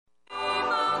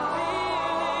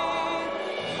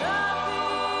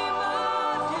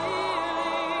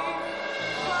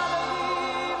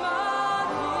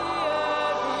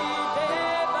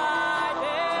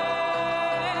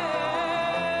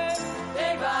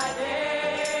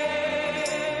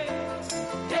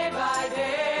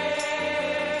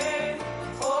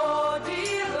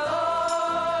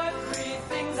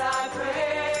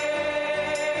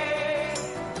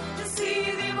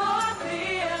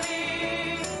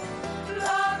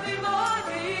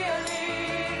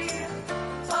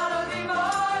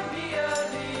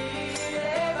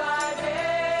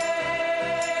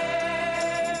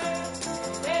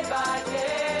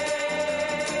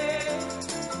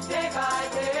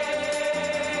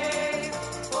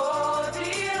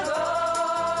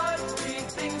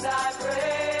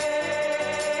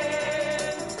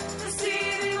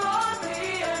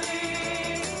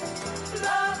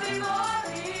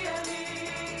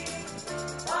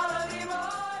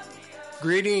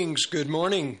Greetings, good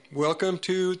morning. Welcome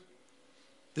to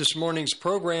this morning's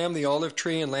program, the Olive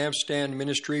Tree and Lampstand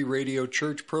Ministry Radio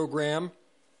Church program.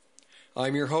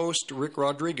 I'm your host, Rick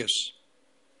Rodriguez.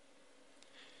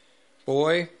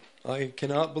 Boy, I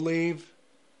cannot believe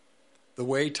the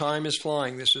way time is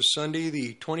flying. This is Sunday,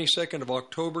 the 22nd of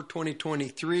October,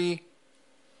 2023.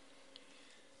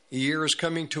 The year is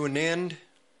coming to an end.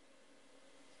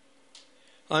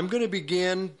 I'm going to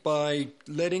begin by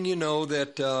letting you know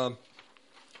that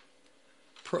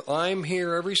I'm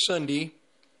here every Sunday,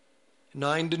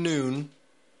 9 to noon,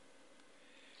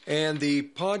 and the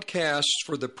podcasts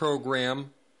for the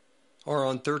program are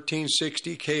on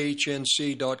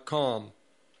 1360khnc.com.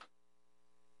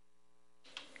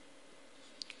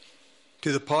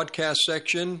 To the podcast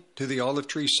section, to the Olive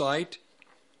Tree site.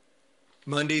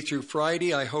 Monday through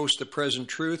Friday, I host The Present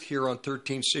Truth here on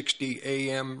 1360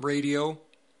 AM radio,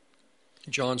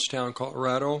 Johnstown,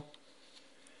 Colorado.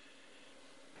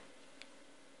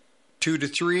 2 to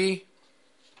 3.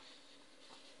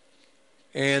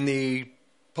 And the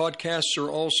podcasts are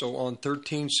also on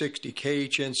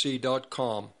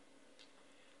 1360khnc.com.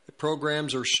 The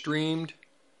programs are streamed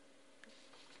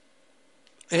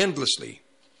endlessly.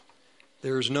 We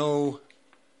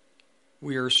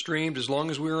are streamed as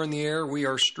long as we are in the air, we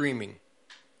are streaming.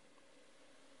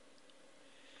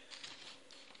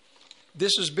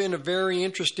 This has been a very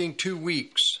interesting 2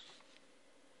 weeks.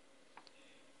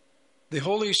 The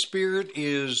Holy Spirit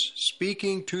is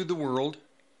speaking to the world,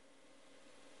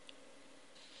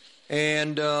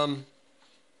 and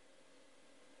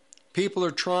people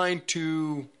are trying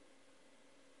to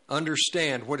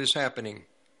understand what is happening.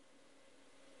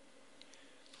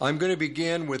 I'm going to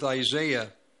begin with Isaiah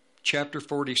chapter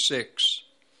 46.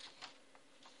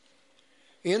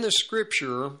 In the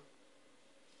scripture,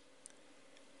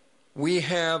 we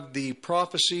have the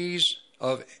prophecies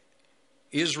of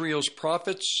Israel's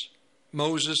prophets,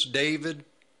 Moses, David,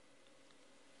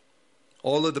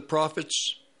 all of the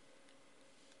prophets.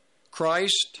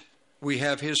 Christ, we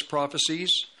have his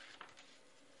prophecies,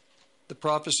 the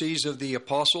prophecies of the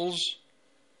apostles,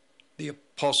 the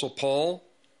Apostle Paul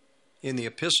in the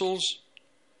epistles,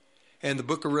 and the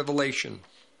book of Revelation.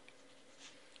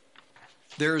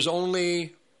 There is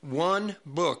only one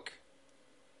book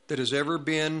that has ever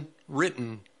been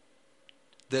written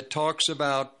that talks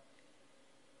about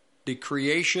the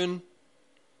creation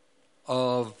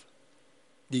of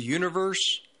the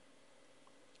universe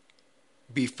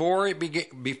before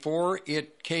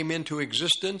it came into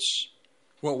existence,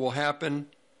 what will happen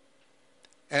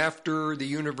after the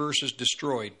universe is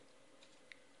destroyed.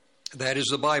 That is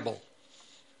the Bible.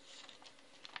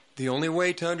 The only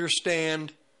way to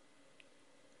understand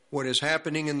what is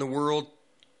happening in the world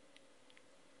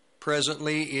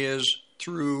presently is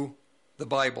through the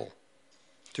Bible,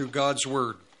 through God's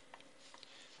Word,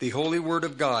 the Holy Word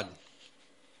of God.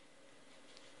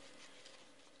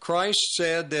 Christ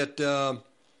said that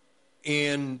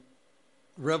in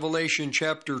Revelation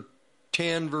chapter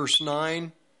 10, verse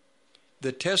 9,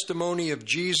 the testimony of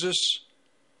Jesus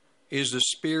is the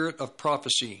spirit of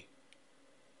prophecy.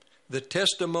 The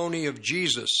testimony of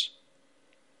Jesus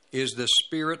is the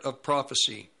spirit of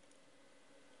prophecy.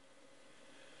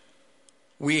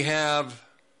 We have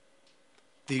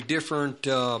the different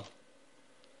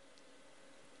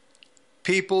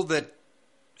people that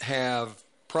have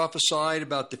prophesied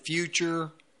about the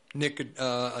future,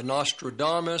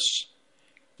 Nostradamus,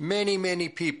 many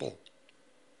people.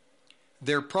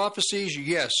 Their prophecies,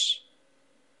 yes,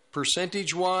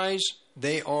 percentage-wise,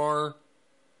 they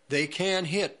can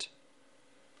hit.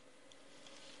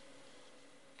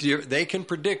 They can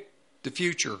predict the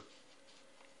future,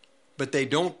 but they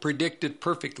don't predict it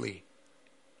perfectly.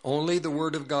 Only the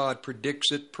Word of God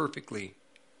predicts it perfectly.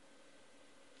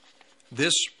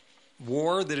 This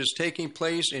war that is taking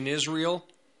place in Israel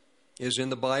is in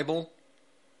the Bible.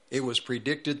 It was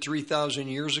predicted 3,000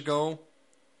 years ago.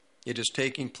 It is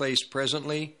taking place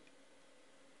presently.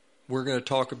 We're going to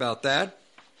talk about that.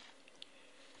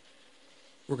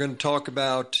 We're going to talk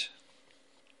about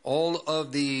all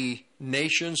of the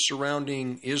nations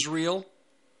surrounding Israel.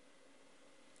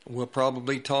 We'll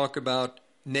probably talk about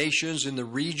nations in the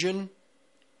region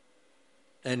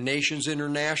and nations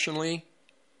internationally.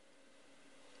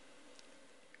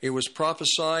 It was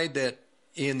prophesied that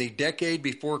in the decade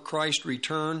before Christ's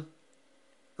return,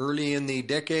 early in the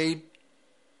decade,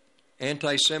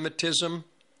 anti-Semitism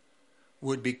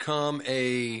would become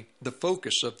the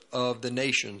focus of the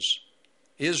nations.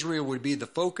 Israel would be the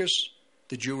focus,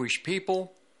 the Jewish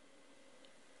people,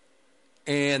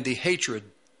 and the hatred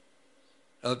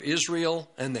of Israel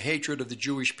and the hatred of the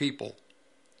Jewish people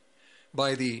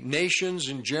by the nations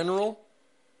in general,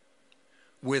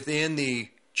 within the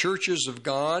churches of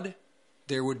God,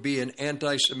 there would be an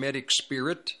anti-Semitic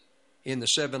spirit in the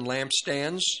 7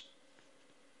 lampstands.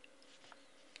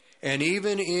 And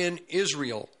even in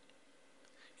Israel,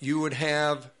 you would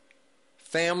have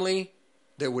family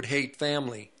that would hate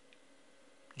family,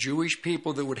 Jewish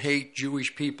people that would hate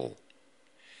Jewish people.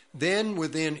 Then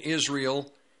within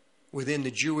Israel, within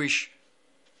the Jewish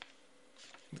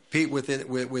with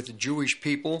the Jewish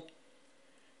people,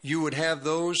 you would have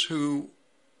those who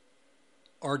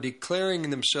are declaring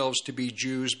themselves to be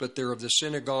Jews, but they're of the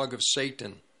synagogue of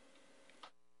Satan.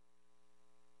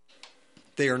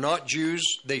 They are not Jews.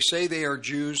 They say they are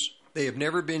Jews. They have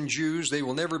never been Jews. They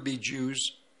will never be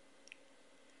Jews.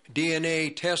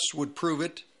 DNA tests would prove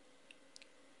it,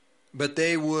 but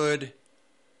they would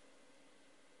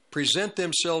present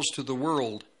themselves to the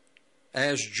world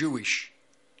as Jewish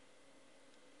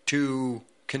to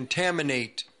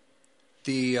contaminate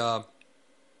to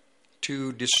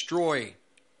destroy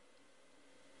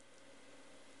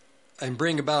and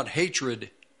bring about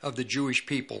hatred of the Jewish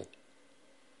people.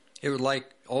 It would,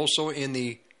 like also in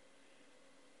the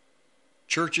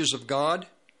churches of God,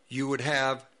 you would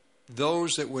have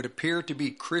those that would appear to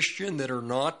be Christian that are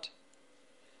not.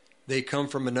 They come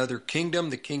from another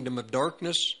kingdom, the kingdom of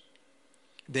darkness.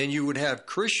 Then you would have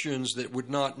Christians that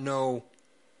would not know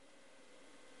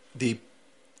the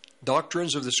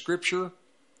doctrines of the Scripture,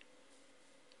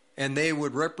 and they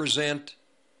would represent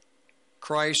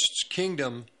Christ's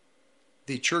kingdom,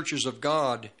 the churches of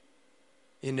God,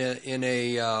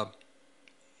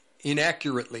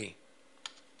 inaccurately.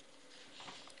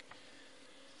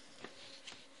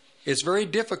 It's very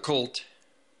difficult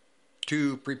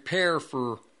to prepare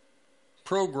for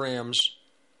programs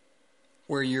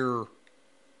where you're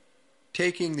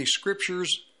taking the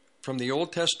Scriptures from the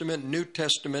Old Testament, New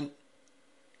Testament,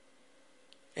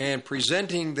 and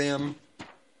presenting them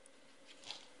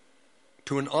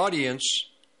to an audience,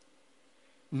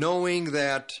 knowing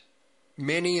that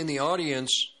many in the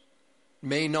audience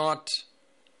may not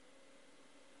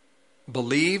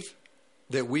believe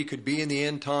that we could be in the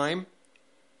end time,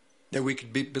 that we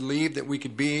could believe that we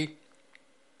could be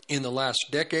in the last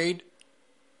decade.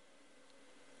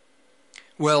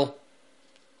 Well,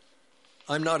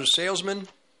 I'm not a salesman.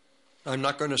 I'm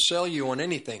not going to sell you on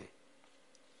anything.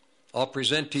 I'll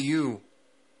present to you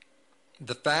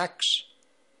the facts,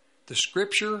 the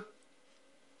Scripture,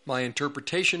 my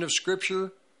interpretation of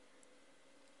Scripture,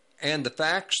 and the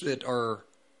facts that are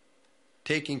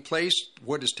taking place,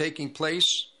 what is taking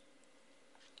place.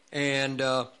 And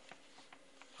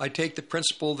I take the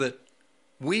principle that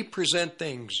we present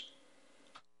things.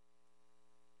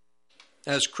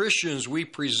 As Christians, we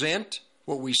present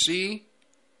what we see,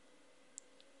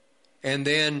 and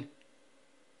then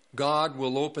God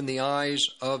will open the eyes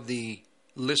of the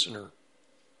listener.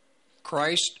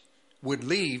 Christ would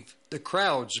leave the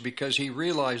crowds because he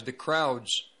realized the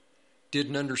crowds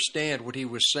didn't understand what he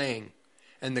was saying,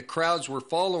 and the crowds were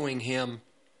following him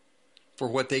for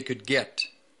what they could get.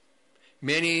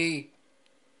 Many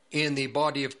in the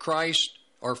body of Christ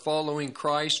are following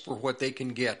Christ for what they can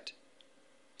get,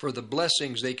 for the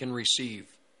blessings they can receive.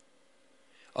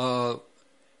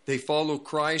 They follow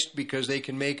Christ because they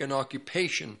can make an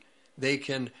occupation.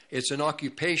 It's an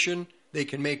occupation. They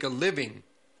can make a living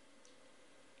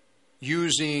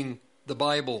using the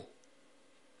Bible,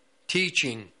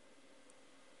 teaching.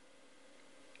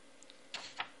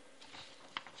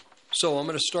 So I'm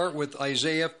going to start with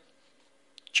Isaiah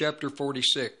chapter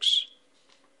 46,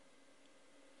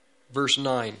 verse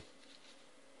 9.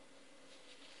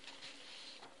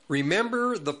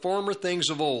 Remember the former things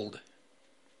of old,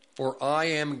 for I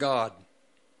am God.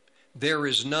 There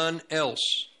is none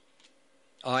else.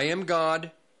 I am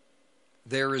God.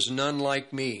 There is none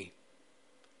like me.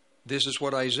 This is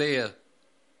what Isaiah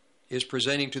is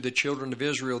presenting to the children of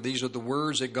Israel. These are the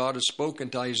words that God has spoken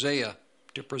to Isaiah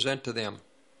to present to them.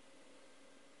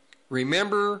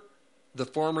 Remember the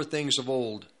former things of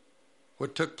old,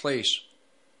 what took place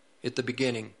at the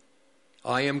beginning.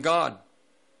 I am God.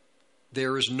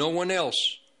 There is no one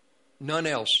else, none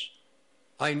else.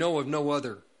 I know of no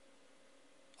other.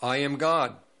 I am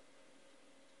God.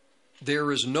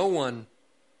 There is no one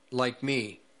like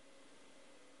me.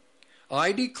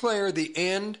 I declare the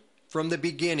end from the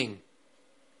beginning,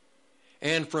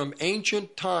 and from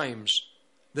ancient times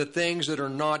the things that are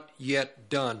not yet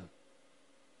done,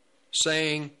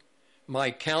 saying,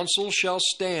 my counsel shall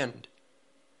stand.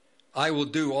 I will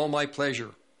do all my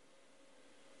pleasure.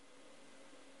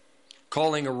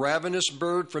 Calling a ravenous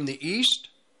bird from the east,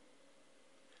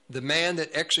 the man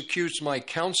that executes my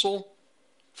counsel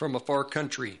from a far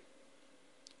country.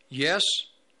 Yes,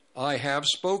 I have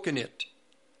spoken it.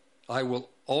 I will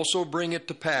also bring it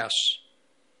to pass.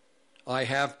 I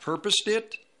have purposed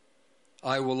it,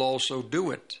 I will also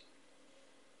do it.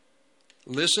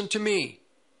 Listen to me,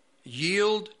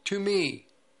 yield to me,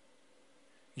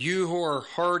 you who are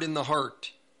hard in the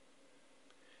heart,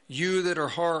 you that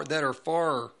are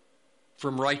far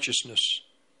from righteousness.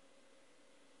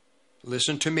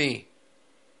 Listen to me.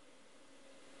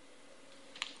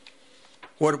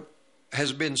 What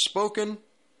has been spoken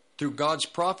through God's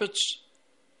prophets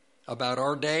about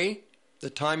our day,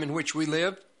 the time in which we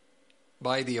live,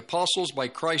 by the apostles, by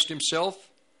Christ himself,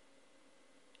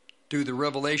 through the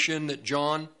revelation that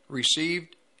John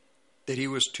received, that he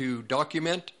was to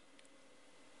document.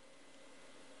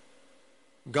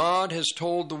 God has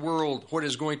told the world what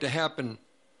is going to happen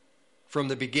from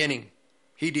the beginning.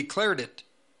 He declared it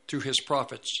through his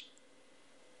prophets.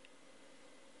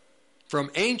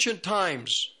 From ancient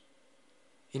times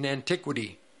in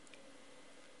antiquity,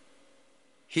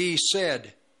 he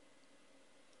said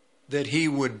that he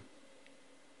would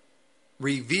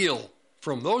reveal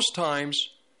from those times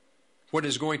what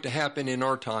is going to happen in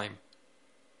our time.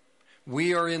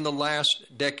 We are in the last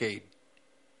decade.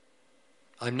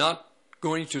 I'm not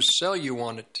going to sell you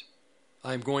on it.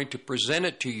 I'm going to present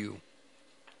it to you.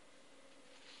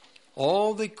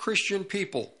 All the Christian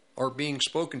people are being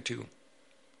spoken to.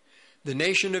 The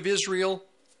nation of Israel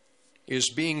is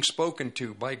being spoken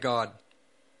to by God.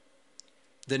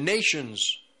 The nations,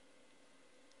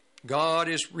 God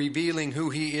is revealing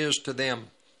who he is to them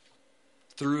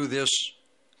through this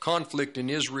conflict in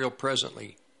Israel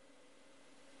presently.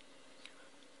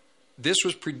 This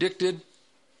was predicted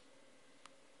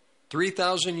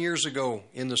 3,000 years ago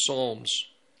in the Psalms.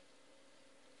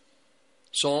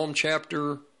 Psalm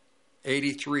chapter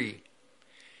 83.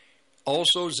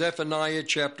 Also Zephaniah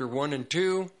chapter 1 and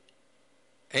 2.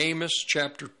 Amos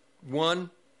chapter 1.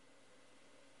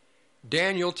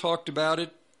 Daniel talked about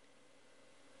it.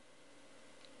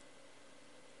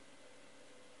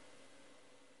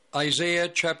 Isaiah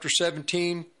chapter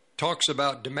 17 talks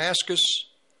about Damascus.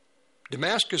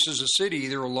 Damascus is a city.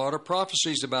 There are a lot of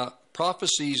prophecies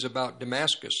about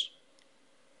Damascus.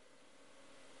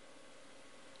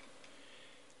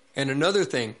 And another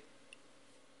thing,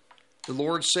 the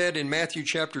Lord said in Matthew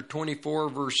chapter 24,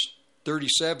 verse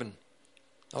 37,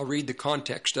 I'll read the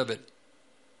context of it.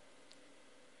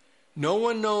 No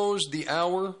one knows the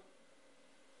hour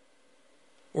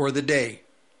or the day,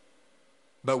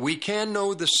 but we can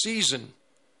know the season.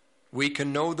 We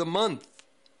can know the month.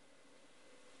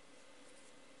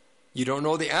 You don't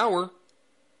know the hour.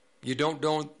 You don't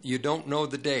know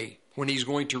the day when he's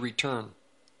going to return.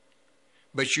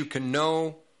 But you can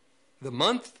know the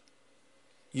month.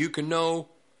 You can know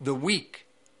the week.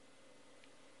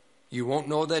 You won't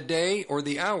know that day or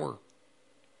the hour.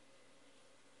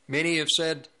 Many have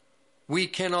said, we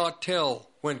cannot tell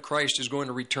when Christ is going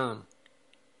to return.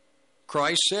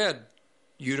 Christ said,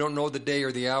 you don't know the day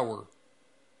or the hour.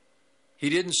 He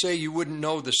didn't say you wouldn't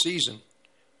know the season.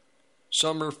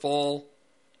 Summer, fall,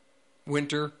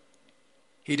 winter.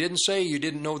 He didn't say you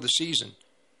didn't know the season.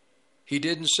 He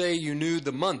didn't say you knew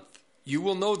the month. You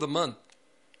will know the month.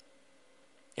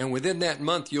 And within that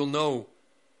month, you'll know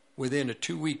within a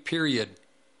 2-week period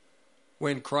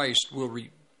when Christ will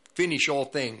finish all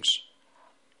things.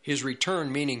 His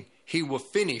return, meaning he will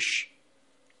finish.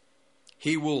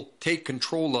 He will take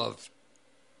control of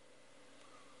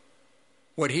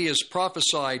what he has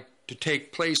prophesied to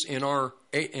take place in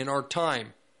our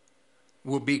time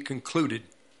will be concluded,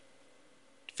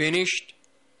 finished,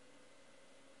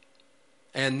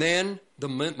 and then the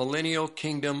millennial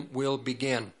kingdom will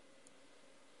begin.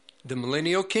 The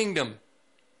millennial kingdom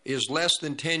is less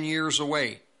than 10 years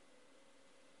away.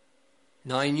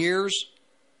 9 years,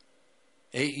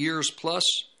 8 years plus,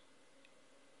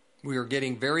 we are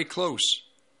getting very close.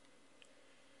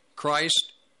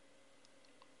 Christ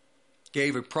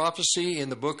gave a prophecy in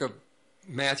the book of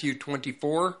Matthew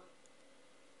 24,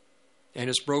 and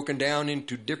it's broken down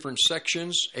into different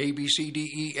sections, A, B, C,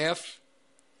 D, E, F,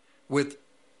 with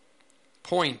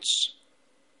points.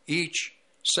 Each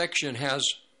section has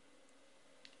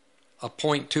a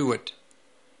point to it.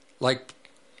 Like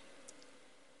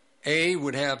A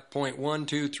would have point 1,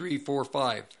 2, 3, 4,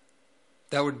 5.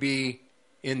 That would be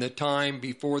in the time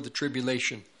before the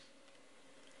tribulation.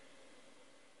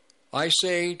 I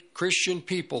say, Christian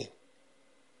people,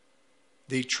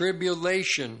 the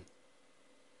tribulation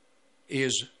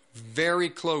is very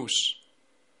close.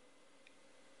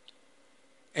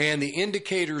 And the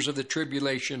indicators of the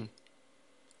tribulation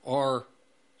are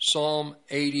Psalm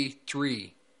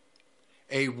 83.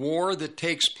 A war that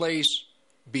takes place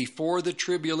before the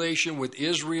tribulation with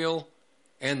Israel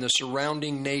and the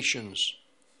surrounding nations.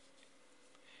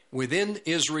 within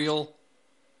Israel,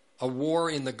 a war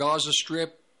in the Gaza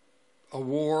Strip, a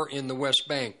war in the West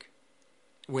Bank.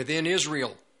 Within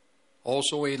Israel,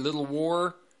 also a little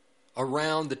war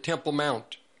around the Temple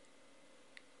Mount.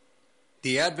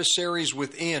 The adversaries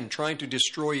within trying to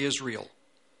destroy Israel.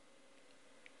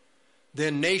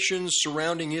 Then nations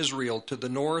surrounding Israel to the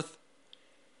north,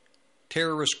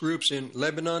 terrorist groups in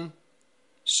Lebanon,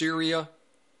 Syria,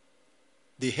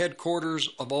 the headquarters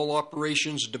of all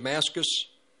operations, Damascus,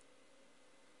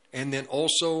 and then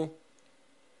also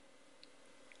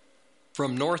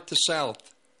from north to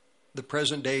south, the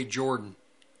present-day Jordan.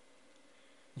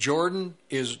 Jordan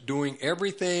is doing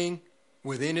everything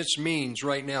within its means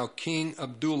right now. King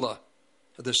Abdullah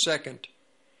II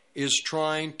is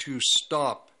trying to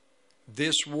stop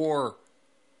this war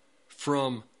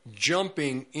from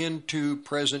jumping into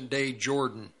present-day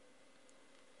Jordan.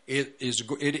 It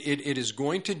is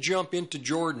going to jump into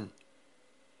Jordan.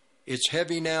 It's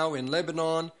heavy now in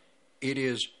Lebanon. It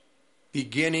is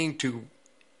beginning to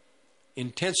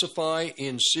intensify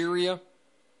in Syria.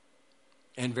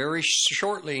 And very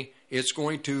shortly, it's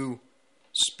going to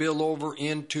spill over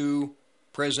into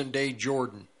present-day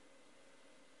Jordan.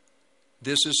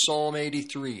 This is Psalm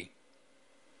 83.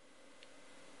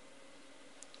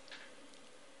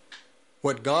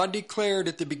 What God declared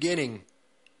at the beginning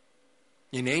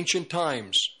in ancient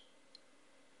times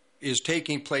is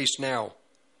taking place now.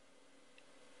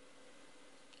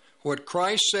 What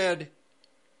Christ said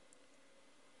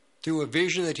through a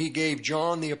vision that he gave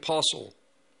John the Apostle,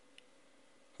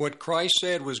 what Christ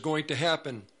said was going to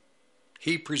happen,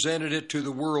 he presented it to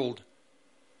the world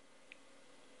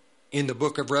in the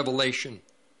book of Revelation.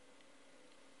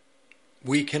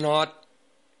 We cannot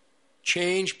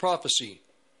change prophecy.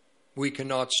 We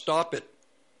cannot stop it.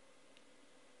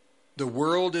 The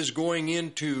world is going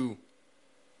into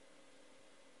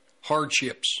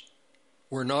hardships.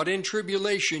 We're not in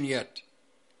tribulation yet.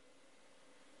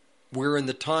 We're in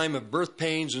the time of birth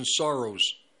pains and sorrows.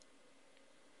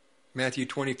 Matthew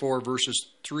 24 verses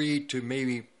 3 to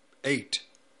maybe 8.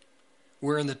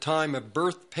 We're in the time of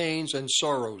birth pains and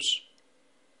sorrows.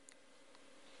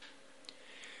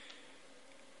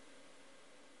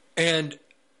 And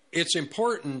it's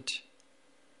important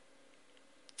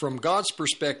from God's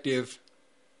perspective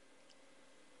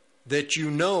that you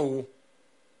know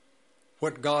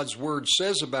what God's word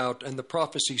says about and the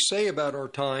prophecies say about our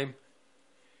time,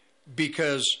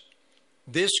 because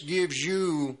this gives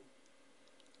you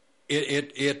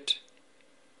it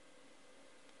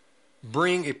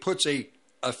puts a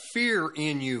fear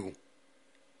in you.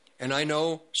 And I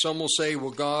know some will say,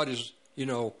 well, God is,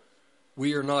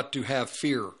 we are not to have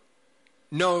fear.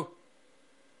 No,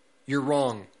 you're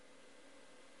wrong.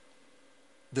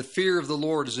 The fear of the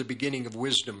Lord is the beginning of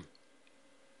wisdom.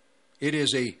 It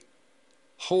is a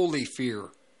holy fear.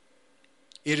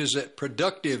 It is a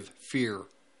productive fear.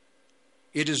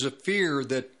 It is a fear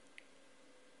that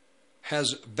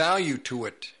has value to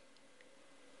it.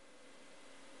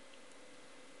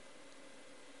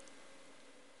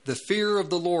 The fear of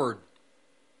the Lord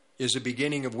is the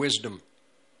beginning of wisdom.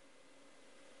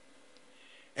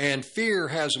 And fear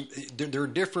there are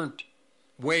different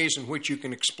ways in which you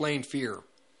can explain fear.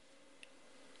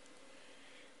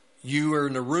 You are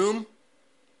in a room.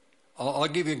 I'll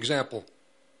give you an example.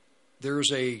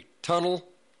 There's a tunnel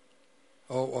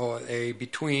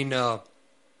between up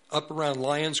around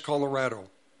Lyons, Colorado.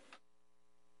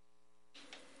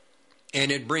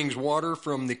 And it brings water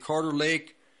from the Carter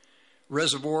Lake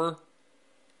Reservoir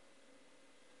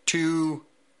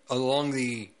along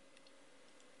the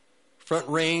Front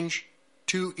Range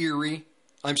to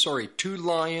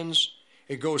Lyons.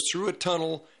 It goes through a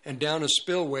tunnel and down a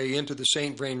spillway into the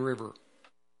St. Vrain River.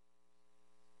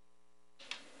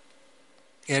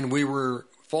 And we were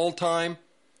fall time.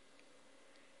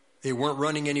 They weren't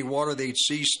running any water. They'd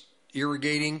ceased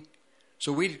irrigating.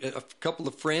 So a couple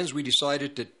of friends, we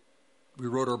decided that we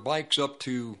rode our bikes up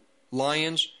to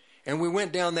Lyons, and we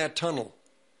went down that tunnel.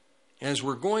 As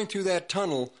we're going through that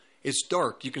tunnel, it's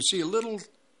dark. You can see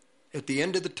at the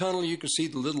end of the tunnel, you can see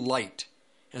the little light.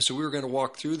 And so we were going to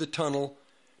walk through the tunnel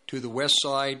to the west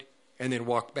side and then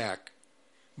walk back.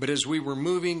 But as we were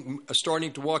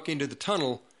starting to walk into the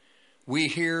tunnel, we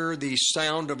hear the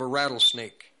sound of a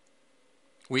rattlesnake.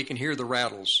 We can hear the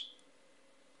rattles.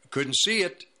 Couldn't see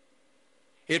it.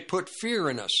 It put fear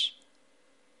in us.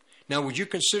 Now, would you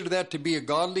consider that to be a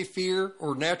godly fear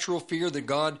or natural fear that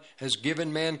God has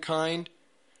given mankind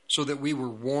so that we were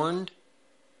warned?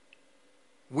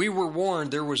 We were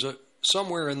warned. There was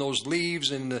somewhere in those leaves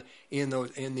in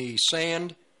the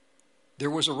sand, there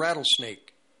was a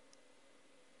rattlesnake.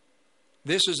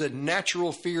 This is a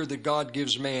natural fear that God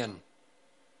gives man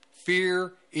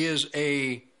Fear is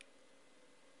a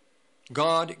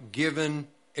God-given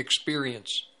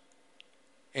experience.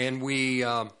 And we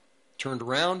turned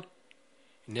around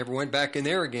and never went back in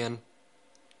there again.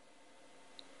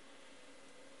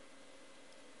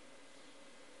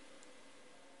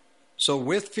 So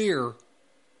with fear,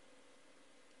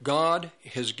 God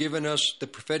has given us the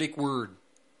prophetic word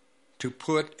to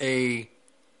put a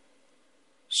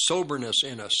soberness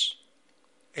in us,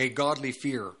 a godly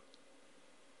fear,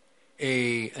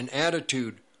 an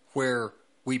attitude where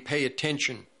we pay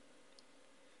attention.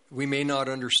 We may not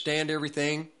understand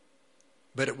everything,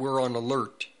 but we're on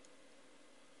alert.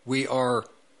 We are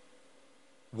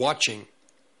watching.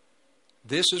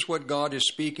 This is what God is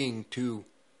speaking to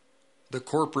the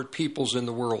corporate peoples in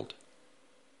the world,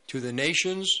 to the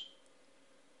nations,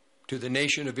 to the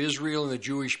nation of Israel and the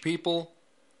Jewish people,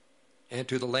 and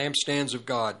to the lampstands of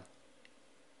God.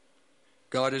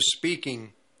 God is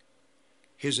speaking.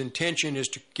 His intention is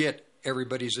to get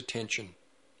everybody's attention.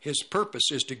 His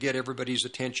purpose is to get everybody's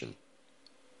attention.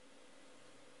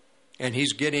 And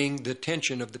He's getting the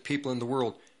attention of the people in the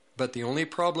world. But the only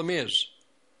problem is,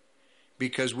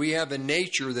 because we have a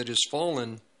nature that is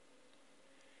fallen,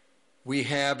 we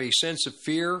have a sense of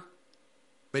fear,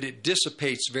 but it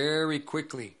dissipates very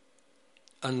quickly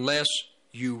unless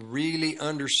you really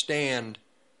understand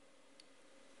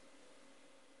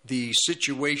the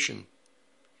situation.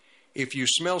 If you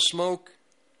smell smoke,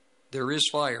 there is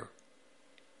fire.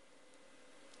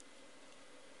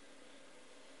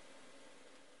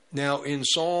 Now in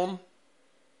Psalm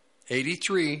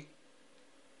 83,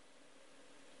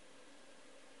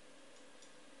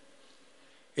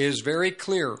 is very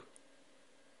clear.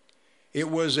 It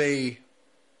was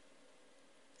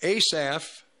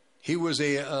Asaph, he was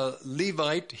a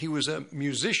Levite, he was a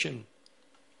musician.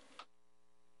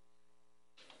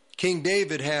 King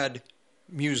David had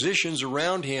musicians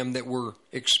around him that were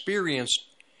experienced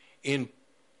in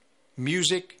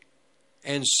music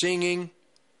and singing,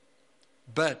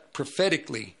 but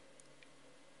prophetically.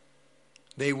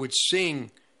 They would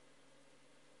sing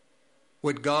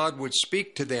what God would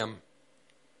speak to them,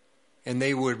 and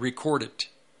they would record it.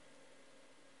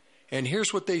 And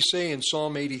here's what they say in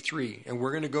Psalm 83, and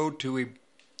we're going to go to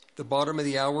the bottom of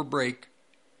the hour break.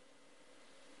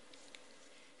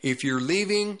 If you're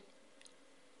leaving,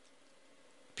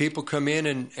 people come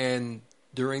in and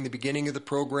during the beginning of the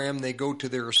program, they go to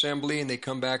their assembly and they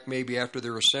come back maybe after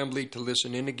their assembly to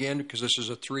listen in again, because this is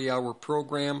a 3-hour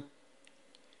program.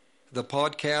 The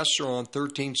podcasts are on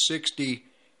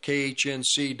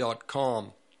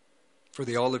 1360khnc.com for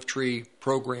the Olive Tree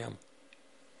program.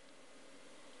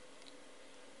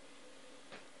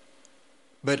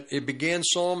 But it begins,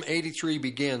 Psalm 83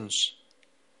 begins,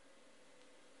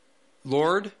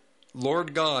 Lord,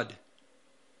 Lord God,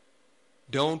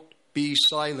 don't be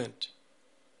silent.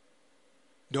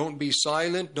 Don't be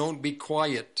silent, don't be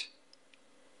quiet.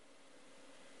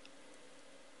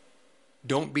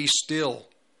 Don't be still.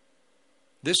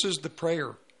 This is the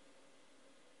prayer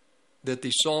that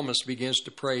the psalmist begins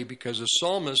to pray, because the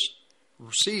psalmist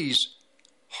sees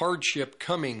hardship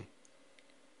coming,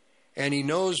 and he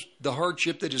knows the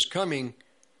hardship that is coming,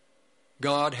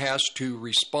 God has to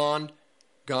respond.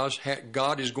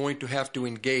 God is going to have to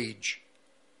engage.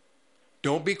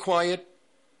 Don't be quiet.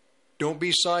 Don't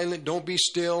be silent. Don't be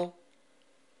still.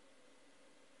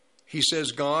 He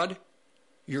says, God,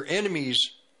 your enemies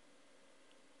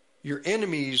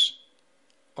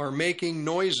are making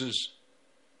noises,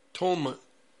 tumults.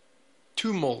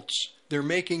 They're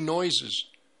making noises.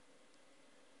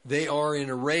 They are in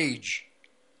a rage.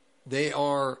 They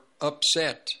are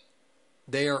upset.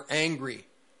 They are angry.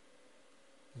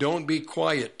 Don't be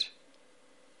quiet.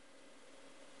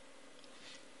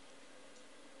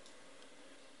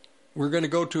 We're going to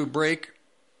go to a break,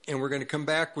 and we're going to come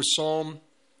back with Psalm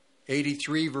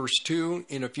 83, verse 2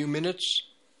 in a few minutes.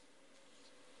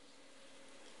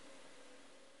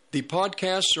 The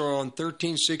podcasts are on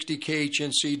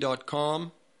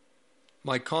 1360khnc.com.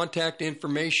 My contact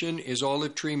information is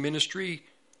Olive Tree Ministry,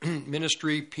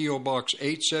 P.O. Box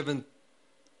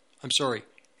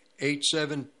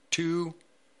 872,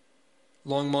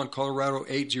 Longmont, Colorado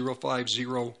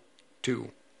 80502.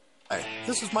 Hi,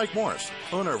 this is Mike Morris,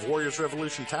 owner of Warriors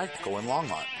Revolution Tactical in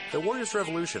Longmont. At Warriors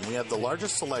Revolution, we have the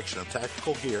largest selection of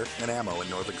tactical gear and ammo in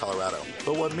northern Colorado.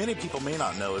 But what many people may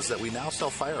not know is that we now sell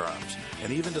firearms.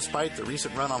 And even despite the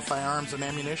recent run on firearms and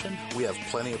ammunition, we have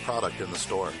plenty of product in the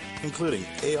store, including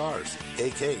ARs,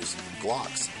 AKs,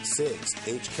 Glocks, SIGs,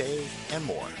 HK, and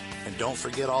more. And don't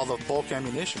forget all the bulk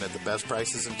ammunition at the best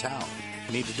prices in town.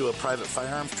 Need to do a private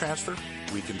firearms transfer?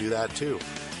 We can do that too.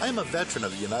 I am a veteran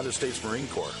of the United States Marine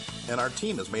Corps, and our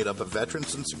team is made up of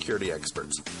veterans and security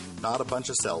experts, not a bunch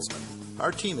of salesmen.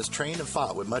 Our team is trained and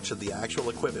fought with much of the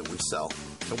actual equipment we sell.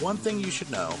 And one thing you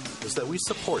should know is that we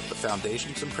support the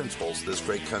foundations and principles this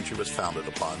great country was founded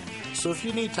upon. So if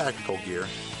you need tactical gear,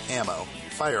 ammo,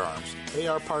 firearms,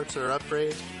 AR parts or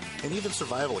upgrades, and even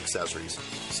survival accessories,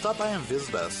 stop by and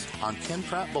visit us on Ken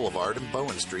Pratt Boulevard and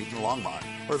Bowen Street in Longmont,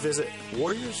 or visit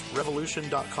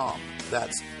warriorsrevolution.com.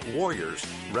 That's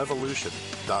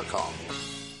warriorsrevolution.com.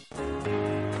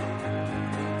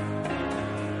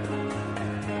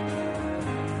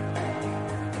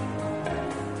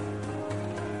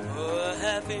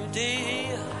 Happy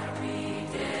day.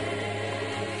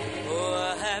 Oh,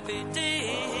 a happy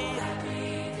day.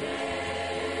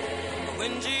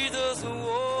 When Jesus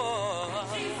was.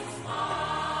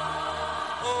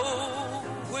 Oh,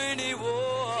 when he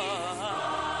was.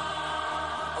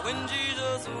 When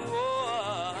Jesus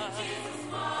was. He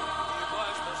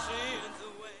washed my sins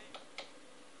away.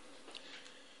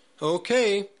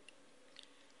 Okay.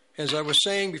 As I was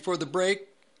saying before the break,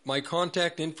 my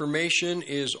contact information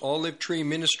is Olive Tree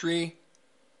Ministry,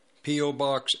 P.O.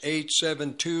 Box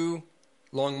 872,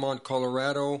 Longmont,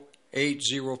 Colorado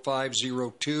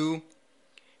 80502.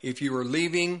 If you are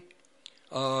leaving,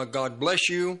 God bless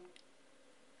you,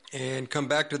 and come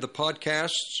back to the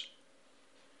podcasts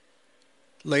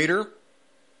later.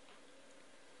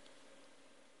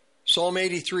 Psalm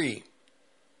 83,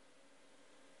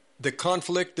 the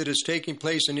conflict that is taking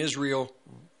place in Israel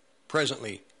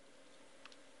presently.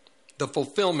 The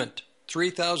fulfillment,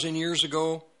 3,000 years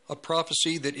ago, a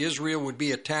prophecy that Israel would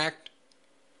be attacked.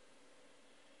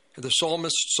 The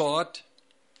psalmist saw it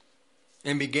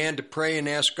and began to pray and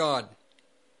ask God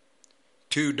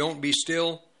to don't be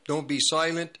still, don't be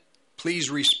silent, please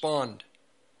respond.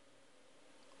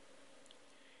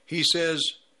 He says,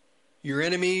 your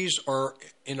enemies are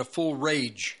in a full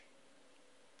rage.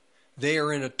 They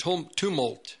are in a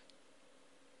tumult.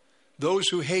 Those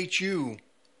who hate you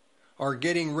are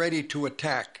getting ready to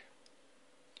attack.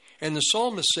 And the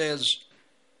psalmist says,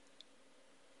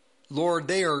 Lord,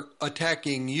 they are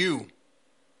attacking you.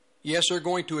 Yes, they're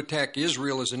going to attack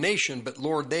Israel as a nation, but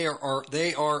Lord, they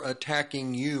are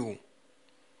attacking you.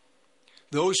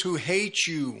 Those who hate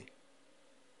you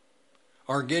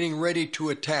are getting ready to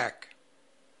attack.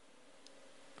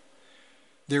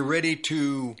 They're ready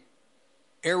to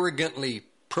arrogantly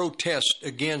protest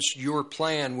against your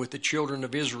plan with the children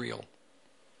of Israel.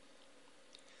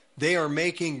 They are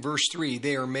making, verse 3,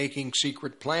 they are making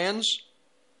secret plans,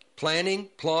 planning,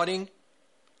 plotting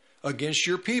against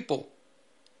your people.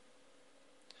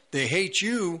 They hate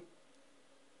you,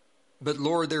 but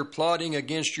Lord, they're plotting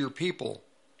against your people.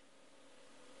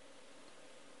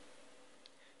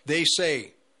 They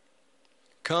say,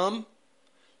 come,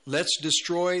 let's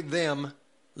destroy them,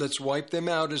 let's wipe them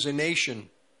out as a nation.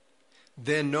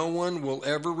 Then no one will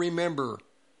ever remember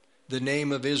the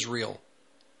name of Israel.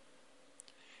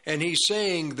 And he's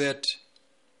saying that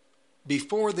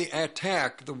before the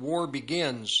attack, the war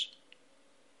begins,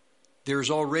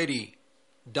 there's already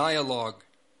dialogue,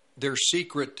 there's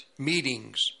secret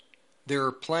meetings, there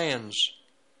are plans.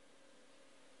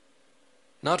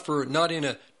 Not in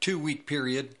a 2-week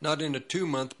period, not in a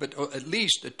 2-month, but at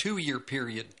least a 2-year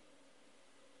period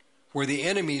where the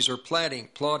enemies are plotting.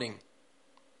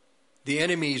 The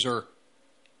enemies are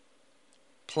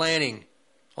planning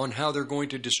on how they're going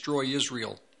to destroy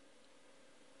Israel.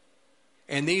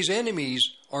 And these enemies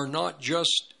are not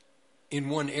just in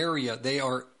one area. They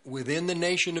are within the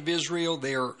nation of Israel.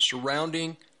 They are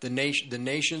surrounding the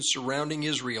nations surrounding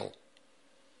Israel.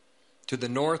 To the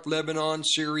north, Lebanon,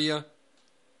 Syria.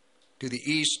 To the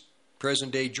east,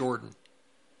 present-day Jordan.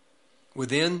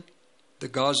 Within the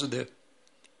Gaza, the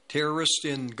terrorists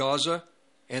in Gaza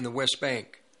and the West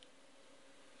Bank.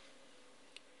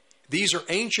 These are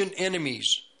ancient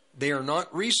enemies. They are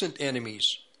not recent enemies.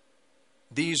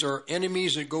 These are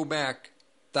enemies that go back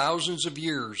thousands of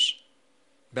years,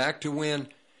 back to when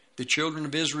the children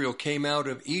of Israel came out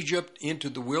of Egypt into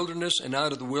the wilderness and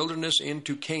out of the wilderness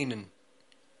into Canaan.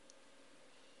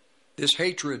 This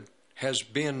hatred has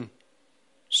been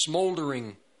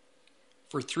smoldering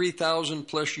for 3,000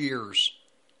 plus years.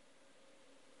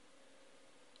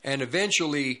 And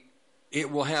eventually it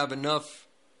will have enough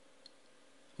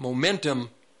momentum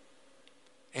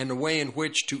and a way in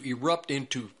which to erupt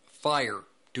into fire,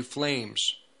 to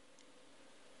flames.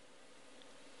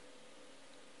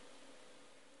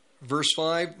 Verse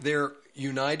 5, they're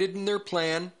united in their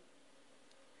plan.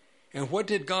 And what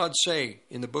did God say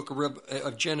in the book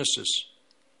of Genesis?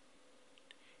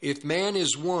 If man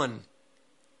is one,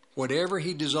 whatever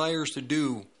he desires to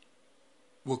do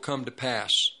will come to pass.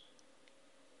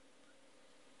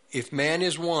 if man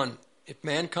is one, if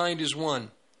mankind is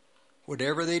one,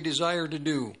 whatever they desire to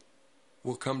do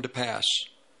will come to pass.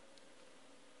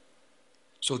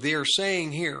 So they are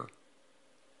saying here,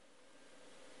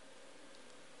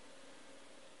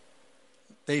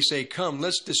 they say, come,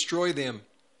 let's destroy them.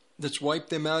 Let's wipe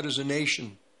them out as a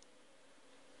nation.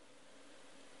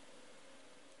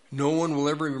 No one will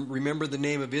ever remember the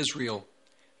name of Israel.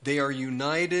 They are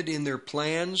united in their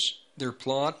plans, their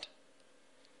plot.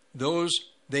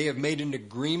 They have made an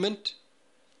agreement.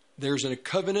 There's a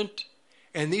covenant.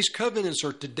 And these covenants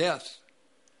are to death.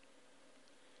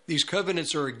 These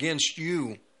covenants are against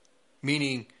you,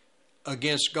 meaning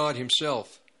against God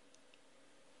himself.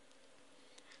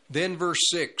 Then verse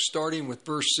 6, starting with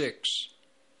verse 6.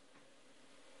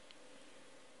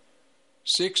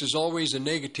 6 is always a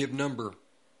negative number.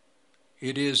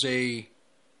 It is a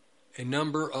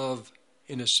number of,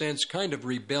 in a sense, kind of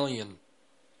rebellion.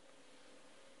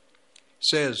 It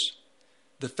says,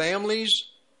 the families,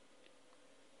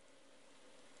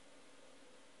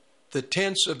 the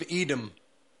tents of Edom,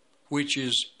 which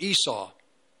is Esau,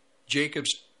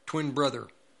 Jacob's twin brother.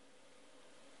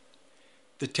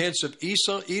 The tents of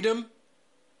Edom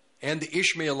and the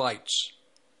Ishmaelites.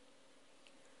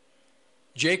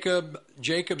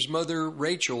 Jacob's mother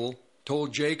Rachel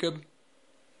told Jacob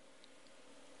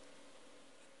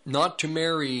not to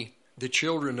marry the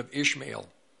children of Ishmael.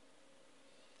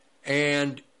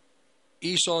 And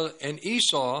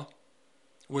Esau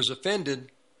was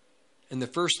offended, and the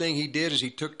first thing he did is he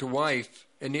took to wife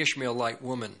an Ishmaelite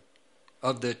woman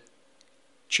of the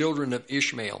children of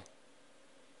Ishmael.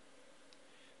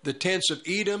 The tents of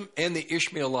Edom and the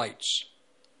Ishmaelites.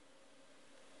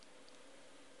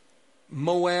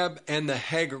 Moab and the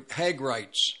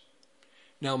Hagrites.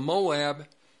 Now Moab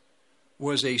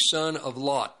was a son of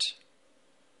Lot.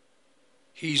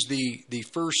 He's the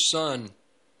first son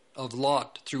of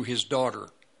Lot through his daughter,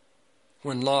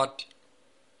 when Lot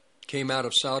came out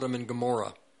of Sodom and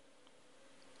Gomorrah.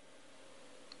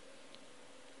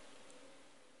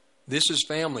 This is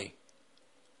family.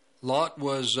 Lot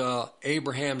was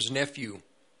Abraham's nephew.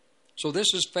 So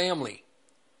this is family.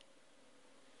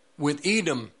 With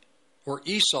Edom or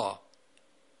Esau,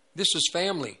 this is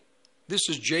family. This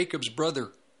is Jacob's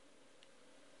brother.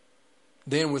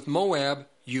 Then with Moab,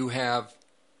 you have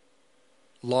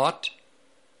Lot,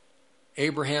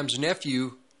 Abraham's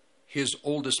nephew, his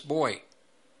oldest boy.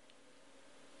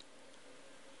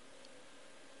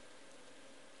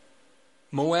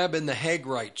 Moab and the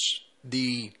Hagrites,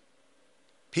 the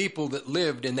people that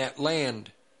lived in that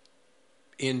land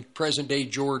in present-day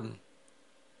Jordan.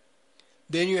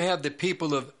 Then you have the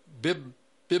people of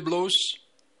Byblos.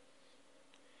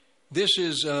 This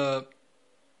is an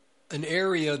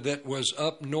area that was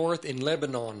up north in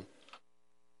Lebanon.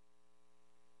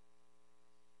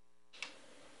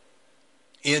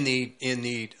 In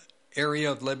the area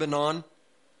of Lebanon.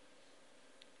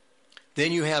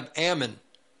 Then you have Ammon.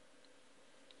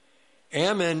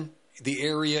 Ammon, the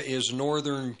area is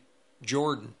northern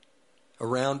Jordan,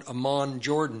 around Ammon,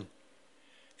 Jordan.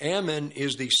 Ammon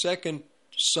is the second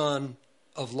son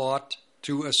of Lot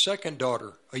to a second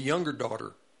daughter, a younger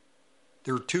daughter.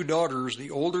 There were two daughters.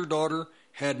 The older daughter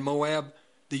had Moab.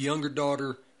 The younger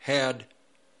daughter had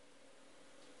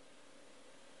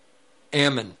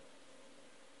Ammon.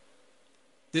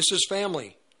 This is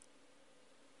family.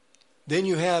 Then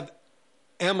you have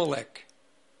Amalek.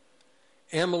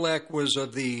 Amalek was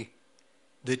of the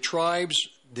tribes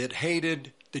that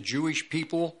hated the Jewish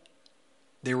people.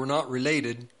 They were not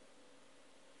related.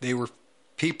 They were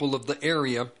people of the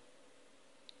area.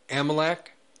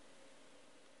 Amalek.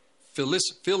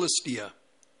 Philistia.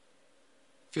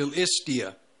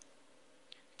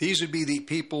 These would be the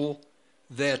people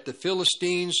that the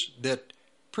Philistines that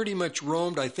pretty much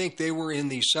roamed. I think they were in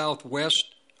the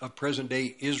southwest of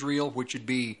present-day Israel, which would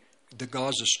be the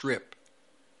Gaza Strip.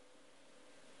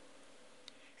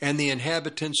 And the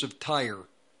inhabitants of Tyre.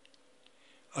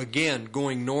 Again,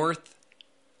 going north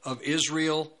of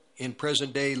Israel in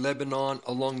present-day Lebanon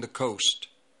along the coast.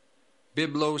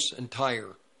 Byblos and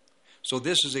Tyre. So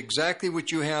this is exactly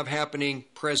what you have happening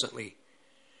presently.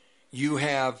 You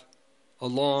have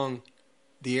along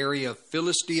the area of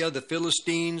Philistia, the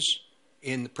Philistines,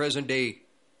 in the present-day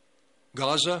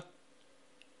Gaza.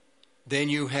 Then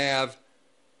you have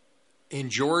in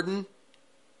Jordan,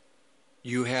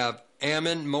 you have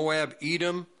Ammon, Moab,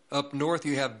 Edom. Up north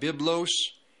you have Byblos,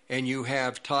 and you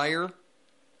have Tyre.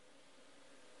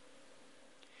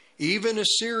 Even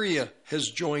Assyria has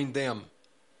joined them.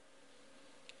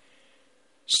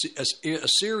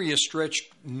 Assyria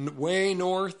stretched way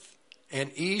north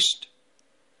and east,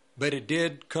 but it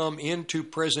did come into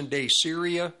present-day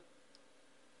Syria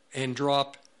and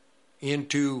drop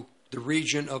into the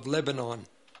region of Lebanon.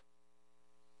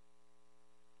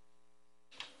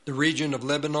 The region of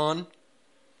Lebanon.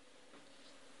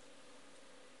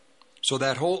 So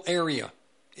that whole area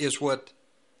is what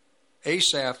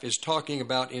Asaph is talking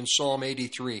about in Psalm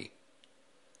 83.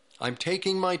 I'm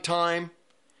taking my time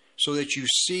so that you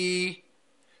see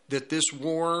that this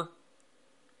war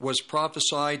was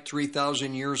prophesied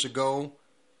 3,000 years ago,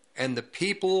 and the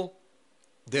people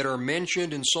that are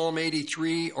mentioned in Psalm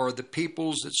 83 are the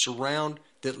peoples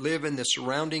that live in the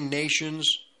surrounding nations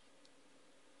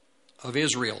of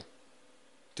Israel,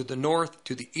 to the north,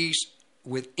 to the east,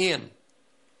 within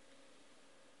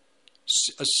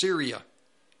Syria.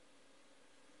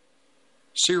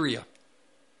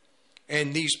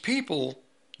 And these people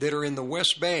that are in the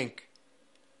West Bank,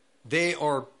 they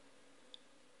are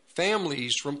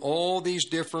families from all these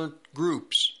different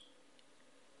groups.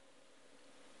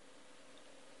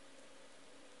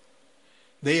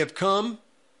 They have come.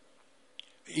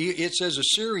 It says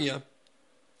Assyria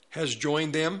has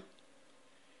joined them.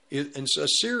 And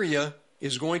Assyria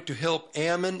is going to help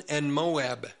Ammon and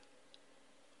Moab.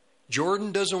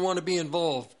 Jordan doesn't want to be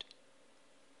involved,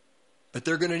 but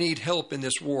they're going to need help in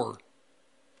this war.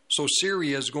 So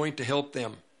Syria is going to help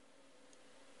them.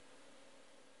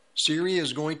 Syria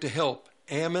is going to help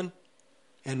Ammon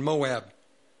and Moab,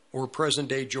 or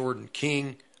present-day Jordan,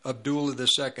 King Abdullah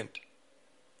II.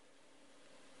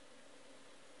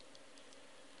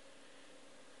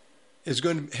 Is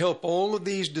going to help all of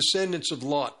these descendants of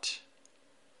Lot,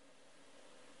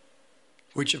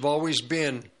 which have always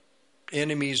been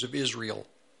enemies of Israel.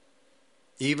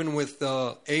 Even with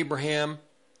Abraham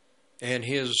and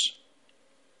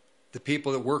the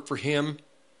people that worked for him,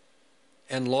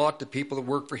 and Lot, the people that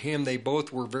worked for him, they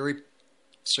both were very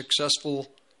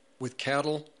successful with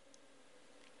cattle.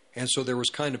 And so there was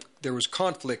conflict. There was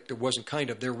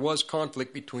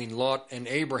conflict between Lot and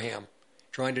Abraham,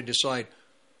 trying to decide,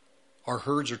 our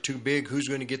herds are too big, who's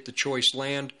going to get the choice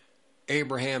land?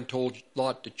 Abraham told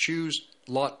Lot to choose.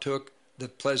 Lot took the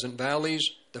pleasant valleys,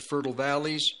 the fertile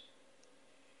valleys.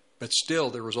 But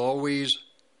still, there was always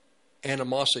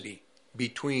animosity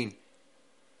between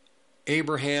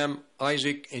Abraham,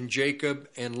 Isaac, and Jacob,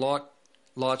 and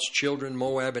Lot's children,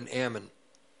 Moab and Ammon.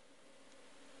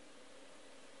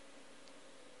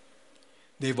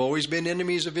 They've always been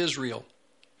enemies of Israel.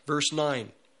 Verse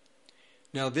 9.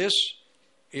 Now this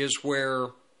is where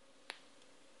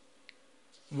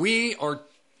the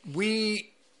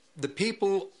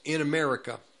people in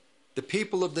America, the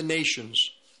people of the nations,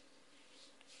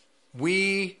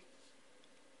 we,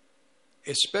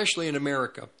 especially in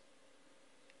America,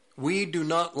 we do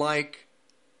not like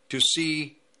to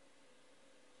see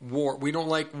war. We don't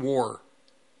like war.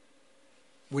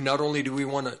 Not only do we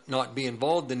want to not be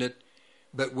involved in it,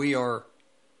 but we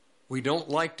don't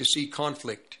like to see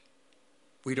conflict.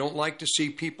 We don't like to see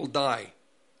people die.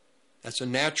 That's a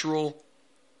natural,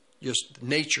 just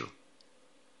nature.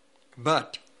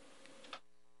 But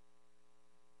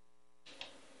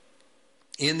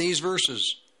in these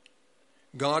verses,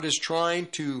 God is trying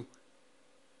to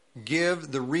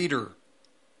give the reader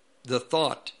the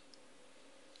thought.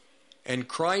 And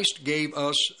Christ gave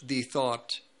us the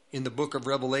thought in the book of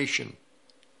Revelation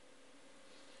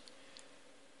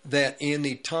that in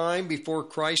the time before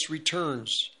Christ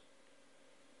returns,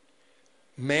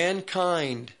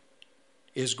 mankind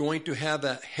is going to have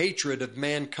a hatred of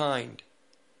mankind.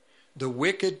 The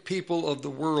wicked people of the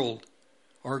world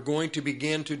are going to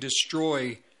begin to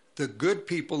destroy the good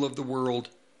people of the world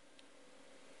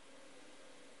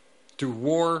through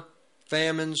war,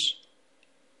 famines,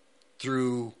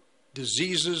 through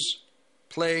diseases,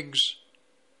 plagues,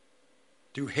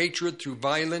 through hatred, through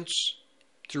violence,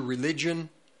 through religion.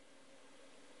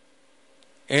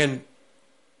 And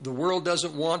the world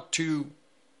doesn't want to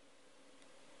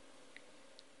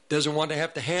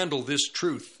have to handle this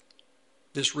truth,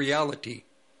 this reality.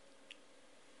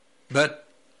 But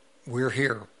we're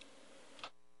here.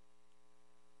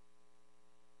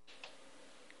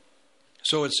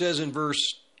 So it says in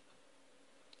verse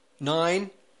 9,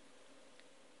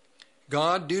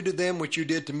 God, do to them what you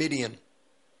did to Midian.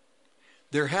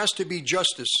 There has to be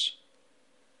justice.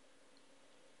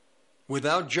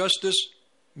 Without justice,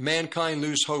 mankind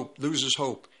loses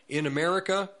hope. In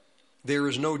America, there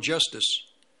is no justice.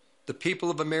 The people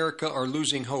of America are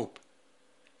losing hope.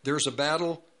 There's a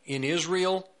battle in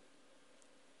Israel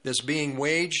that's being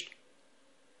waged.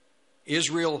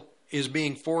 Israel is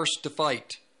being forced to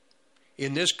fight.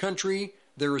 In this country,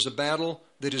 there is a battle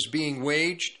that is being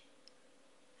waged.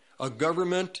 A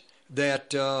government that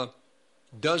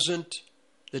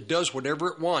does whatever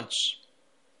it wants.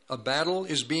 A battle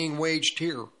is being waged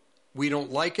here We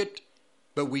don't like it,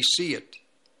 but we see it.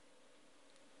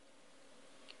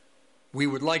 We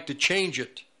would like to change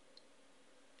it,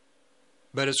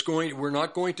 but we're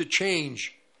not going to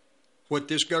change what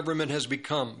this government has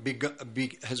become.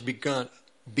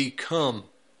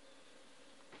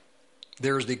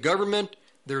 There's the government,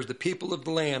 there's the people of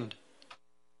the land.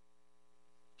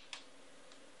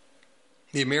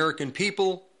 The American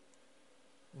people,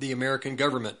 the American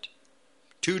government.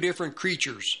 Two different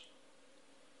creatures.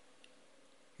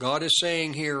 God is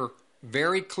saying here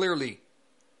very clearly,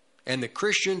 and the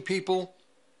Christian people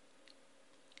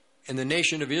and the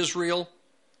nation of Israel,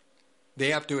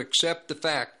 they have to accept the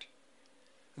fact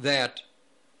that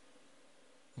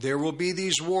there will be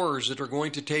these wars that are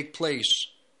going to take place.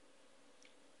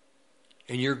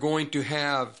 And you're going to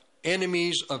have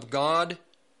enemies of God,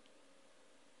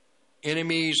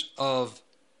 enemies of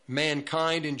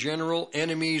mankind in general,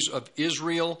 enemies of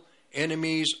Israel,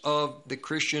 enemies of the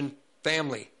Christian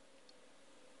family.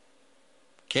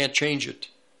 Can't change it.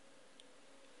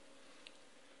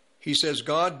 He says,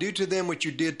 God, do to them what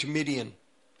you did to Midian,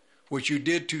 what you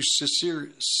did to Sisera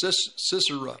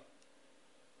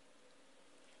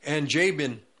and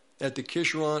Jabin at the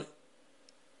Kishron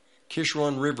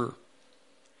River.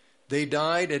 They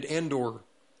died at Endor.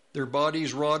 Their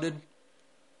bodies rotted.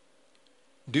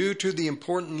 Do to the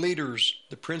important leaders,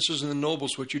 the princes and the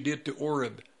nobles, what you did to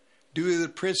Oreb. Do to the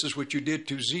princes what you did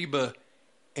to Zeba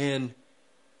and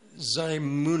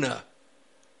Zimuna.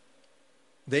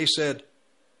 They said,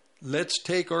 let's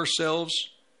take to ourselves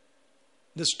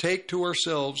the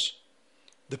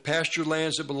pasture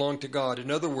lands that belong to God. In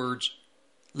other words,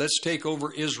 let's take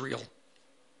over Israel.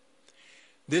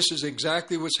 This is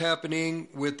exactly what's happening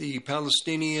with the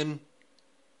Palestinian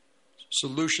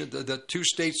solution, the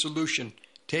two-state solution.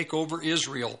 Take over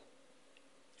Israel.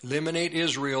 Eliminate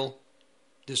Israel.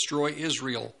 Destroy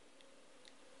Israel.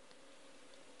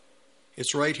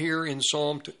 It's right here in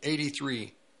Psalm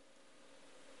 83.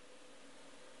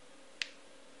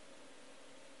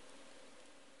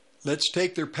 Let's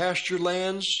take their pasture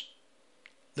lands.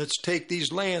 Let's take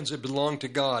these lands that belong to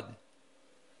God.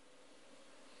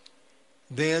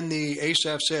 Then the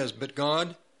Asaph says, but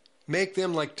God, make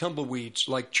them like tumbleweeds,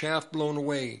 like chaff blown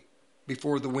away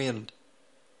before the wind,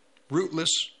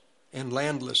 rootless and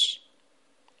landless.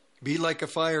 Be like a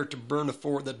fire to burn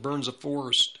that burns a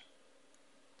forest,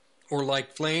 or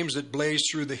like flames that blaze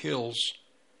through the hills.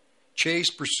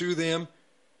 Chase, pursue them,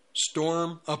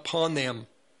 storm upon them.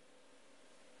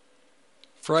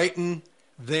 Frighten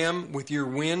them with your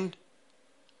wind,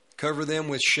 cover them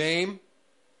with shame.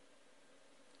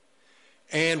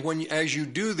 And as you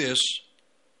do this,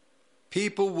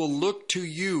 people will look to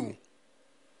you.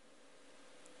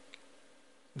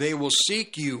 They will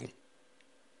seek you.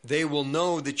 They will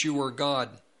know that you are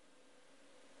God.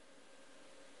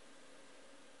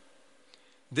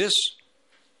 This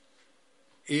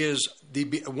is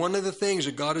one of the things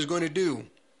that God is going to do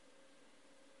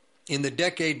in the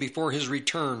decade before his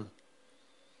return,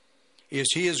 is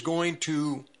he is going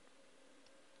to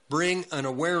bring an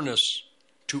awareness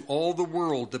to all the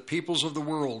world, the peoples of the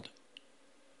world,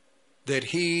 that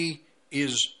he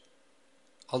is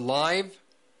alive,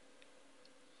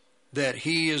 that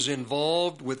he is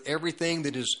involved with everything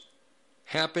that is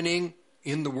happening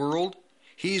in the world.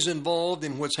 He's involved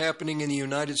in what's happening in the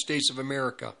United States of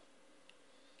America.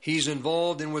 He's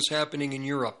involved in what's happening in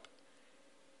Europe,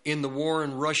 in the war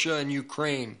in Russia and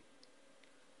Ukraine,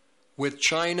 with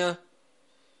China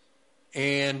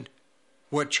and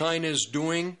what China is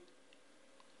doing,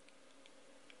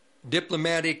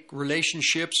 diplomatic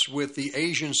relationships with the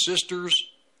Asian sisters,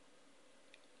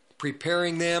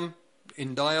 preparing them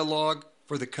in dialogue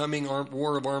for the coming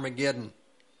war of Armageddon.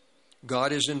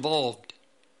 God is involved.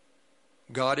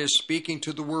 God is speaking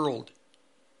to the world.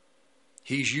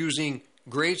 He's using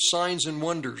great signs and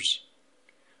wonders.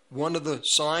 One of the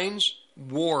signs,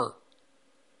 war.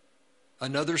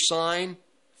 Another sign,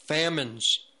 famines.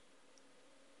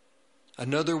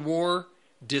 Another war,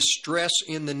 distress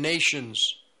in the nations.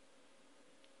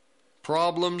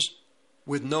 Problems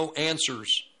with no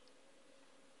answers.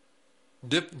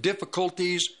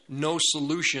 Difficulties, no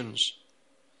solutions.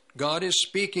 God is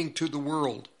speaking to the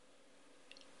world.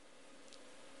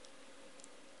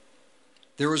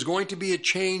 There was going to be a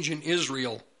change in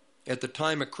Israel at the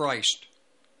time of Christ.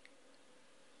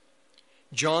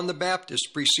 John the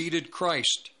Baptist preceded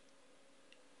Christ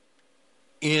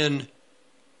in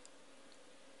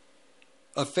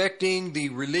affecting the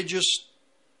religious,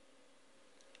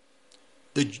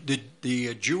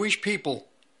 the Jewish people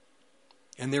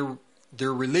and their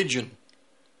religion.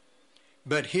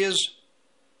 But he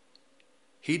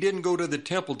didn't go to the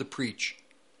temple to preach.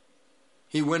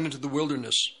 he went into the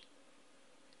wilderness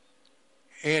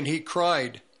and he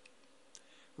cried,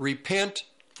 "Repent,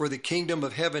 for the kingdom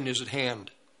of heaven is at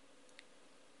hand."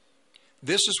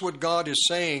 This is what God is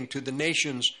saying to the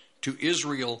nations, to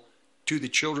Israel, to the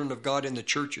children of God in the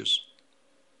churches.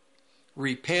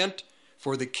 Repent,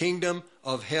 for the kingdom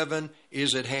of heaven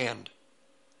is at hand.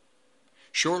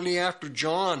 Shortly after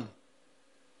John,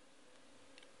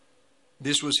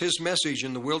 this was his message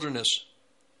in the wilderness.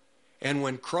 And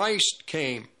when Christ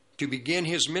came to begin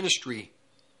his ministry,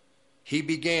 he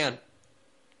began,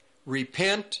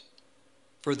 "Repent,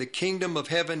 for the kingdom of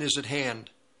heaven is at hand."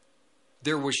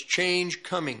 There was change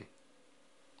coming.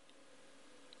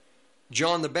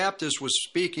 John the Baptist was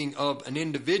speaking of an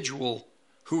individual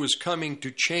who was coming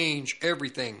to change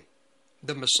everything,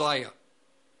 the Messiah.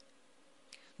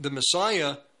 The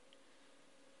Messiah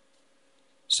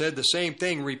said the same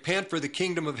thing, "Repent, for the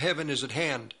kingdom of heaven is at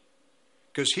hand,"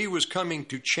 because he was coming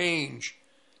to change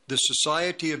the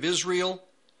society of Israel,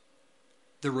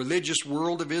 the religious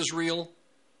world of Israel.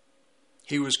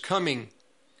 He was coming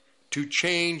to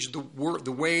change the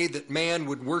way that man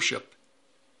would worship,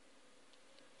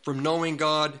 from knowing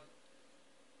God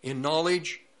in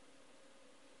knowledge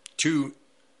to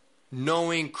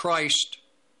knowing Christ,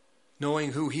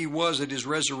 knowing who he was at his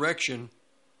resurrection,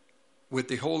 with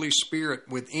the Holy Spirit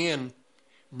within,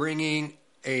 bringing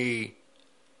a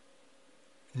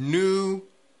new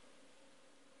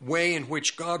way in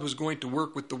which God was going to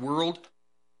work with the world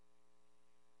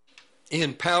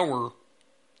in power,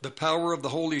 the power of the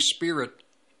Holy Spirit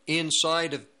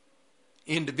inside of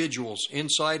individuals,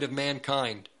 inside of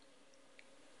mankind.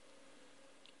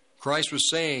 Christ was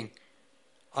saying,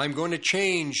 "I'm going to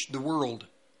change the world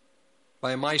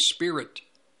by my Spirit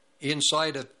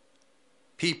inside of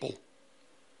people."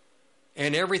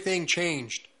 And everything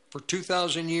changed. For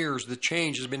 2,000 years, the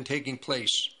change has been taking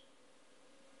place.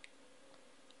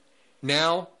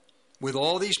 Now, with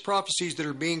all these prophecies that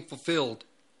are being fulfilled,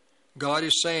 God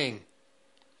is saying,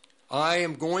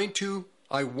 I'm going to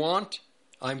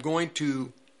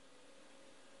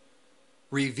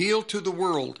reveal to the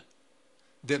world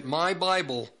that my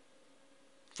Bible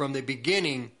from the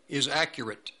beginning is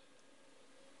accurate.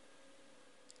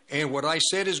 And what I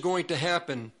said is going to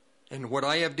happen, and what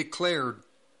I have declared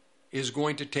is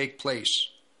going to take place.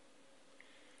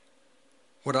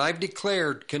 What I've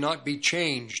declared cannot be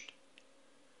changed.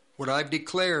 What I've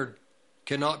declared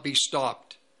cannot be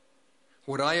stopped.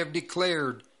 What I have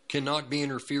declared cannot be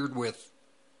interfered with.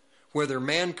 Whether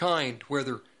mankind,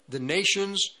 whether the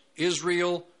nations,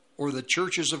 Israel, or the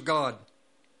churches of God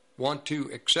want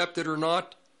to accept it or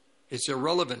not, it's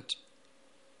irrelevant.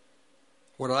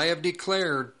 What I have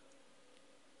declared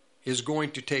is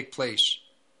going to take place.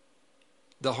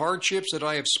 The hardships that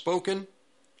I have spoken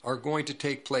are going to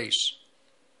take place.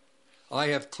 I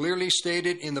have clearly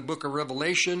stated in the book of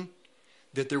Revelation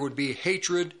that there would be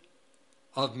hatred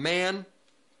of man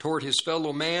toward his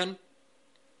fellow man.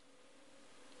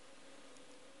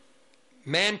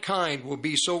 Mankind will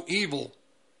be so evil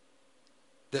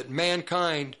that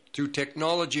mankind, through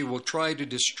technology, will try to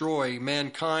destroy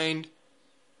mankind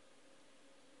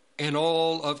and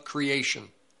all of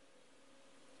creation.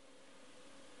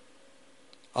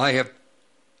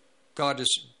 God has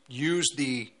used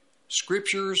the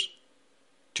scriptures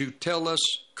to tell us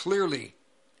clearly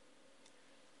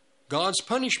God's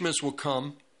punishments will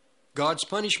come. God's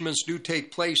punishments do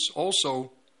take place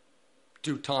also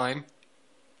through time.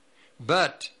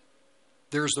 But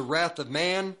there's the wrath of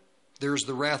man, there's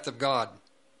the wrath of God.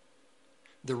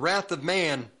 The wrath of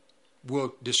man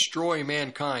will destroy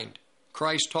mankind.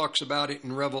 Christ talks about it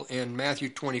in Matthew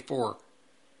 24.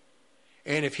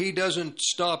 And if he doesn't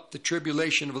stop the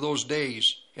tribulation of those days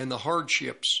and the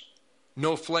hardships,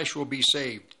 no flesh will be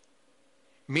saved.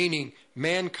 Meaning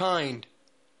mankind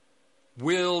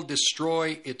will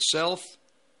destroy itself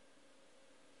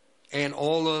and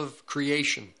all of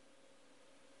creation.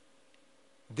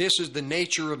 This is the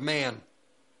nature of man,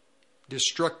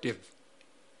 destructive.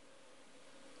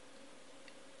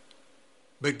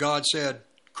 But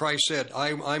Christ said,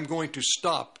 I'm going to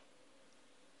stop.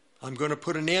 I'm going to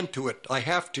put an end to it. I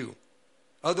have to.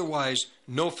 Otherwise,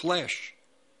 no flesh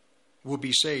will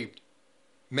be saved.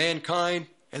 Mankind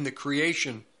and the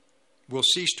creation will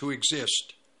cease to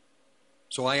exist.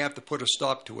 So I have to put a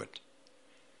stop to it.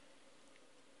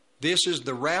 This is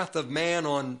the wrath of man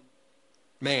on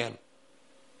man.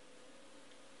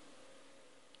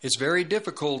 It's very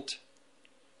difficult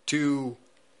to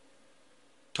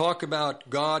talk about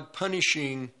God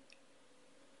punishing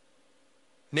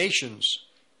nations,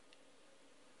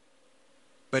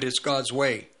 but it's God's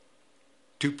way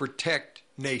to protect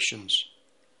nations.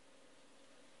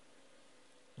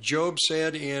 Job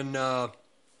said in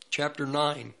chapter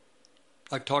 9,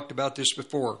 I've talked about this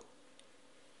before,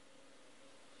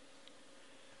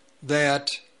 that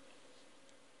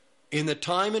in the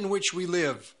time in which we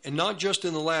live, and not just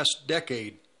in the last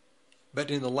decade,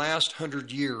 but in the last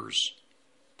 100 years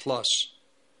plus,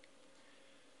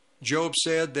 Job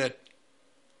said that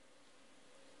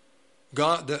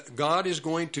God is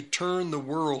going to turn the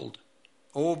world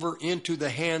over into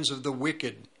the hands of the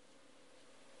wicked.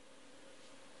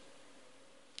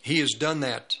 He has done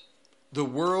that. The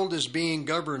world is being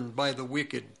governed by the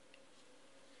wicked.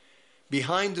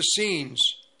 Behind the scenes,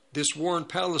 this war in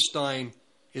Palestine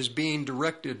is being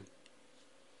directed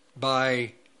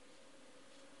by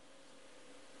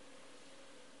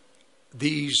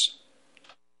these.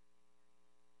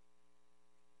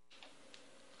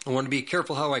 I want to be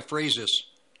careful how I phrase this.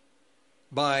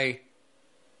 By,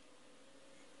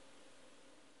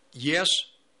 yes,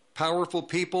 powerful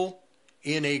people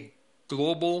in a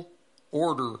global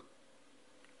order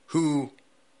who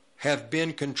have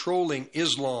been controlling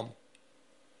Islam.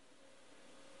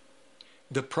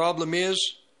 The problem is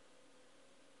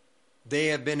they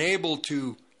have been able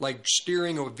to, like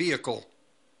steering a vehicle,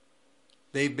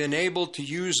 they've been able to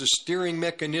use a steering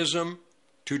mechanism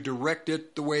to direct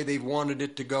it the way they wanted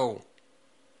it to go.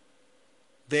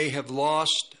 They have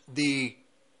lost the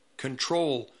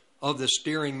control of the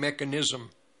steering mechanism.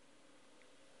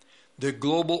 The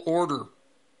global order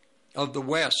of the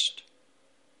West,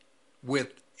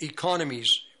 with economies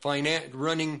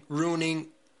ruining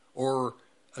or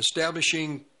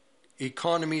establishing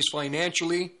economies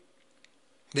financially,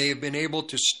 they have been able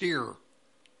to steer.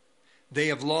 They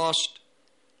have lost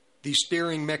the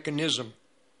steering mechanism.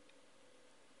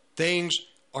 Things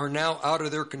are now out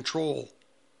of their control.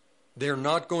 They're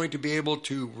not going to be able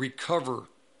to recover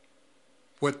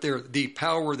the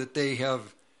power that they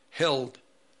have held.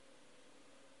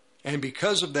 And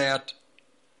because of that,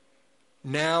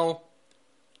 now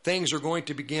things are going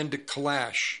to begin to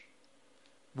clash.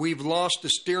 We've lost the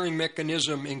steering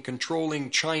mechanism in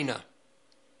controlling China.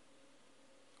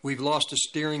 We've lost a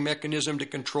steering mechanism to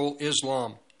control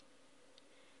Islam.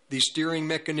 The steering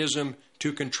mechanism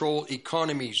to control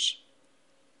economies,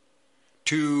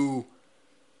 to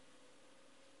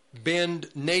bend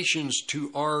nations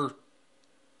to our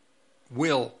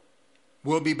will.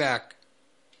 We'll be back.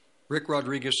 Rick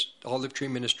Rodriguez, Olive Tree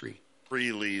Ministry.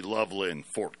 Freely, Loveland,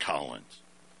 Fort Collins.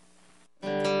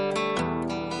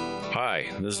 Hi,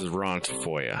 this is Ron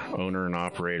Tafoya, owner and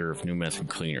operator of New Method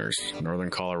Cleaners, Northern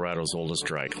Colorado's oldest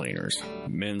dry cleaners.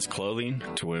 Men's clothing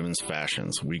to women's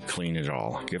fashions, we clean it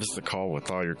all. Give us a call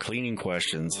with all your cleaning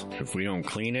questions. If we don't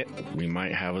clean it, we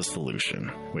might have a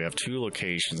solution. We have 2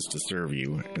 locations to serve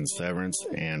you in Severance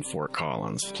and Fort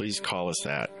Collins. Please call us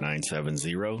at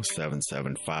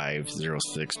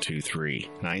 970-775-0623.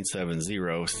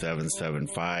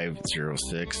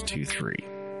 970-775-0623.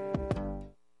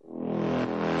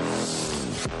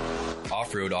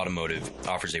 Off-Road Automotive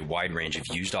offers a wide range of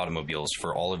used automobiles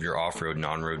for all of your off-road and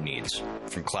on-road needs.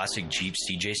 From classic Jeep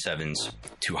CJ7s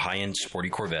to high-end sporty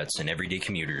Corvettes and everyday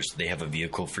commuters, they have a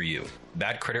vehicle for you.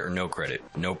 Bad credit or no credit,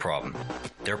 no problem.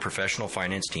 Their professional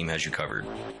finance team has you covered.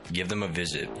 Give them a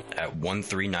visit at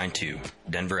 1392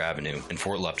 Denver Avenue in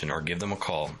Fort Lupton, or give them a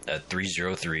call at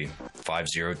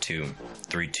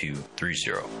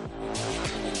 303-502-3230.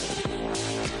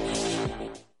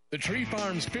 The Tree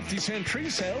Farm's 50-cent tree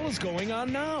sale is going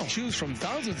on now. Choose from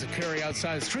thousands of carry-out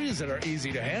size trees that are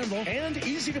easy to handle and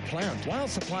easy to plant. While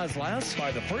supplies last,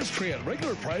 buy the first tree at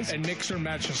regular price and mix or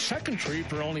match a second tree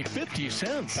for only 50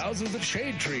 cents. Thousands of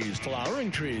shade trees, flowering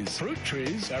trees, fruit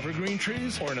trees, evergreen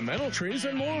trees, ornamental trees,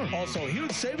 and more. Also,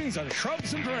 huge savings on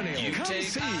shrubs and perennials. You Come take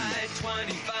see.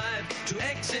 I-25 to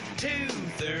exit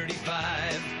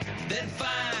 235, then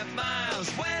 5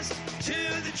 miles west to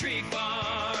the Tree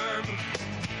Farm.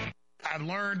 I've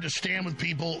learned to stand with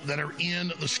people that are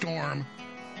in the storm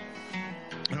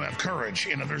who have courage.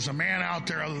 You know, there's a man out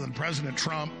there other than President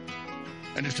Trump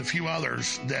and just a few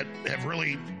others that have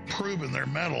really proven their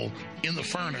mettle in the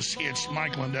furnace. It's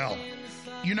Mike Lindell.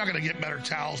 You're not going to get better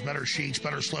towels, better sheets,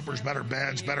 better slippers, better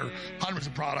beds, better hundreds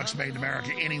of products made in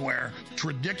America anywhere. It's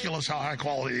ridiculous how high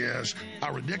quality it is,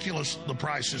 how ridiculous the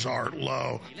prices are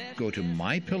low. Go to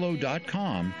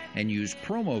mypillow.com and use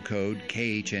promo code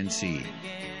KHNC.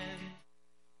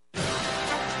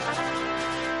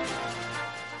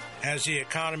 As the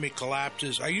economy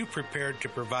collapses, are you prepared to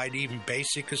provide even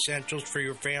basic essentials for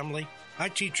your family? I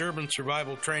teach Urban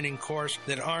Survival Training course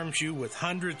that arms you with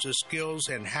hundreds of skills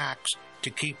and hacks to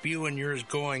keep you and yours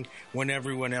going when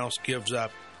everyone else gives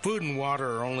up. Food and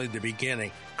water are only the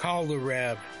beginning. Call the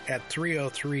Rev at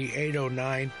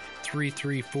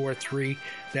 303-809-3343.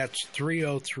 That's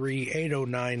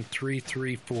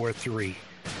 303-809-3343.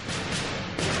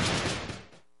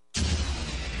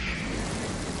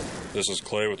 This is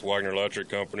Clay with Wagner Electric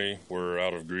Company. We're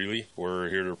out of Greeley. We're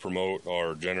here to promote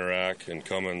our Generac and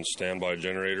Cummins standby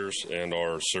generators and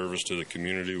our service to the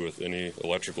community with any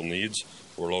electrical needs.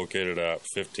 We're located at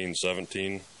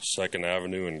 1517 2nd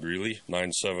Avenue in Greeley,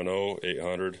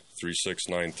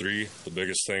 970-800-3693. The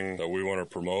biggest thing that we want to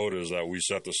promote is that we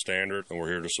set the standard, and we're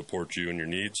here to support you and your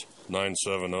needs.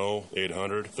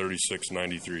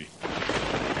 970-800-3693.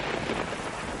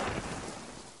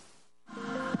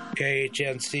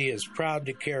 KHNC is proud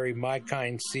to carry My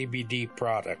Kind CBD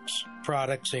products.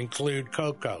 Products include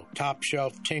cocoa, top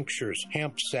shelf tinctures,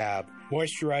 hemp salve,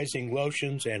 moisturizing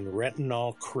lotions, and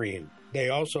retinol cream. They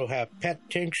also have pet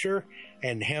tincture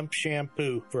and hemp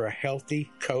shampoo for a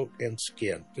healthy coat and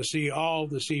skin. To see all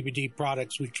the CBD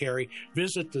products we carry,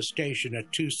 visit the station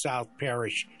at 2 South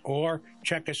Parish or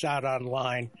check us out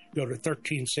online. Go to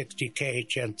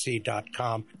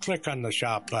 1360khnc.com. Click on the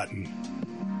shop button.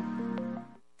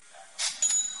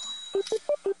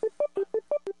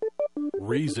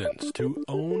 Reasons to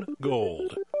Own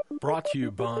Gold. Brought to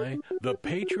you by the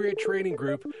Patriot Trading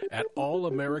Group at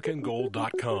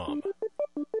allamericangold.com.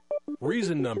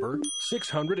 Reason number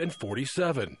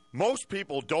 647. Most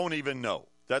people don't even know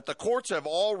that the courts have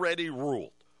already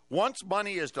ruled. Once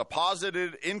money is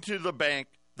deposited into the bank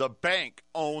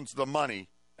owns the money,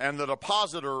 and the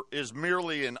depositor is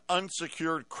merely an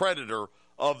unsecured creditor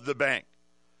of the bank,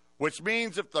 which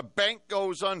means if the bank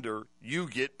goes under, you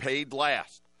get paid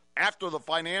last. After the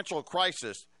financial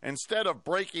crisis, instead of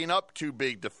breaking up too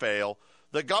big to fail,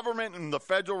 the government and the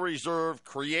Federal Reserve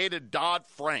created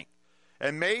Dodd-Frank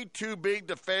and made too big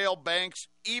to fail banks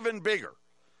even bigger,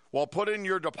 while putting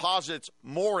your deposits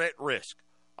more at risk.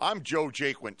 I'm Joe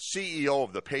Jaquint, CEO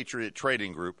of the Patriot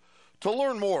Trading Group. To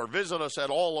learn more, visit us at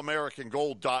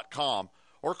allamericangold.com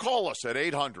or call us at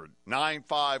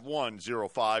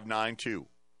 800-951-0592.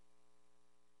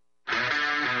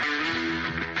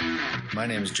 My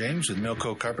name is James with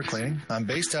Milco Carpet Cleaning. I'm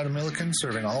based out of Milliken,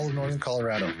 serving all of northern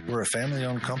Colorado. We're a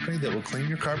family-owned company that will clean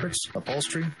your carpets,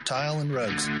 upholstery, tile, and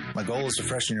rugs. My goal is to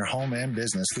freshen your home and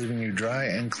business, leaving you dry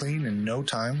and clean in no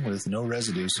time with no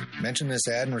residues. Mention this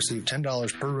ad and receive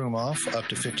 $10 per room off, up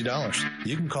to $50.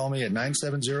 You can call me at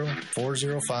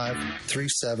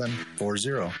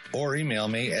 970-405-3740 or email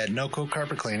me at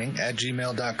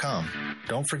nococarpetcleaning@gmail.com.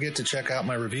 Don't forget to check out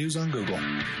my reviews on Google.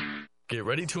 Get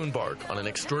ready to embark on an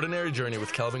extraordinary journey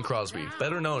with Kelvin Crosby,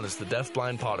 better known as the Deaf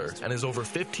Blind Potter, and his over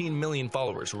 15 million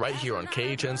followers right here on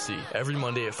KHNC every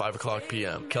Monday at 5 o'clock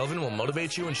p.m. Kelvin will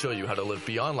motivate you and show you how to live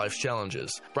beyond life's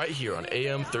challenges, right here on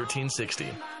AM 1360.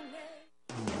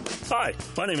 Hi,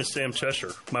 my name is Sam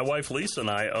Cheshire. My wife Lisa and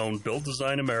I own Build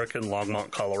Design America in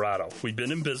Longmont, Colorado. We've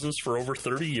been in business for over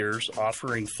 30 years,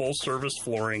 offering full-service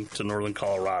flooring to northern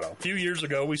Colorado. A few years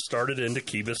ago, we started into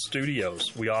Kibis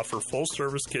Studios. We offer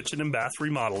full-service kitchen and bath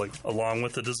remodeling, along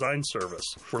with the design service.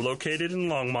 We're located in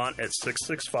Longmont at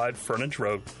 665 Frontage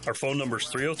Road. Our phone number is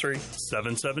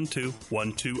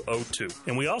 303-772-1202.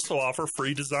 And we also offer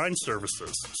free design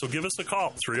services. So give us a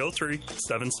call,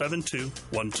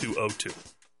 303-772-1202.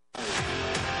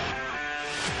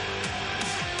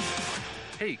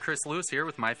 Hey, Chris Lewis here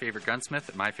with My Favorite Gunsmith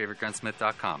at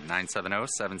myfavoritegunsmith.com,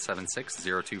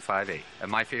 970-776-0258. At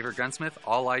My Favorite Gunsmith,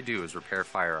 all I do is repair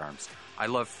firearms. I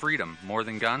love freedom more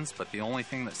than guns, but the only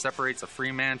thing that separates a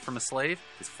free man from a slave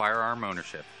is firearm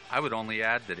ownership. I would only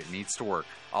add that it needs to work.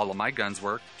 All of my guns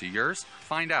work. Do yours?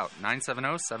 Find out.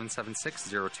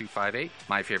 970-776-0258.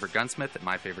 My Favorite Gunsmith at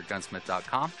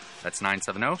myfavoritegunsmith.com. That's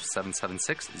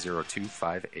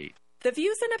 970-776-0258. The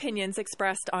views and opinions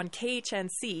expressed on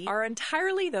KHNC are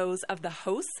entirely those of the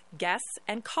hosts, guests,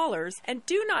 and callers and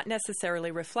do not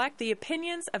necessarily reflect the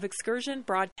opinions of Excursion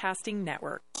Broadcasting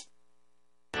Network.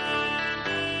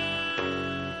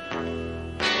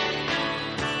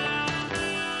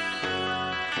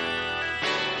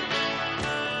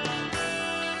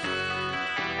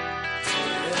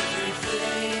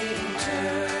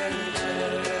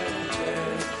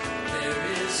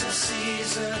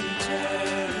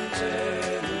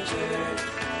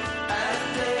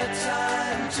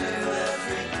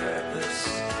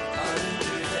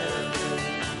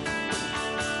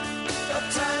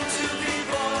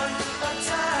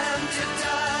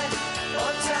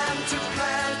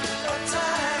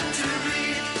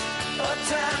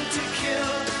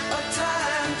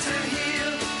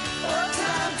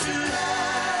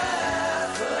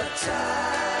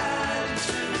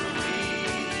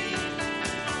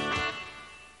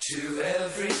 To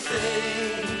every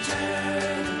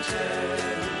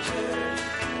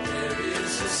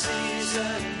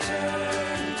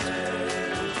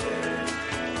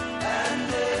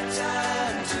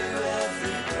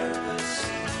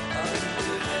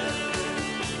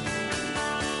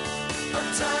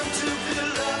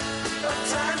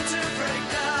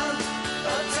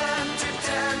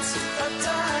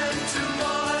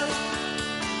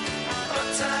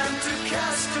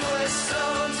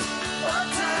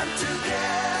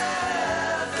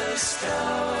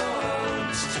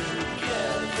stones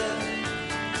together.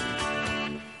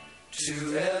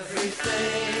 To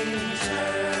everything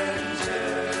turn,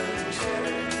 turn,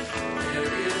 turn.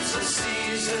 There is a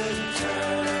season,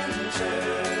 turn,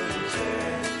 turn,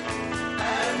 turn.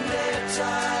 And a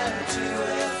time to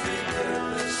every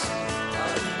purpose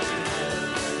under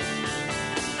heaven.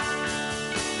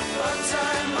 A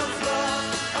time of love,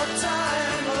 a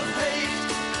time of hate,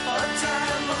 a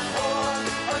time of war,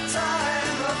 a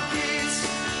time of peace,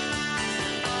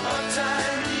 a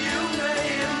time you may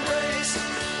embrace,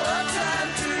 a time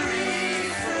to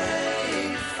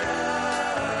refrain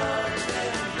from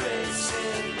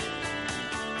embracing.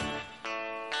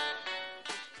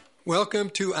 Welcome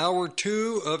to Hour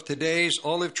 2 of today's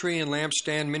Olive Tree and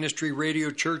Lampstand Ministry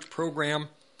Radio Church program.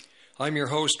 I'm your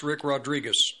host, Rick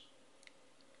Rodriguez.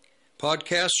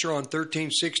 Podcasts are on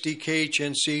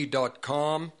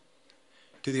 1360khnc.com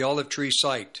to the Olive Tree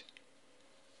site.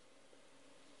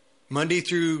 Monday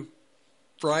through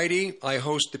Friday, I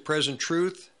host The Present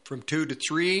Truth from 2 to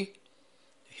 3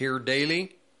 here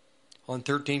daily on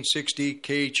 1360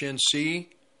 KHNC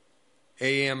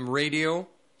AM radio.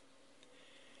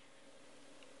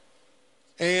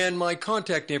 And my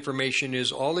contact information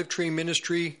is Olive Tree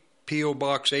Ministry, P.O.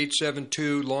 Box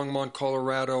 872, Longmont,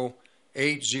 Colorado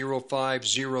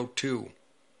 80502.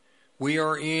 We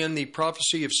are in the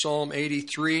prophecy of Psalm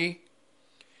 83.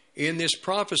 In this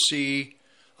prophecy,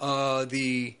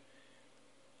 the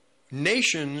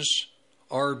nations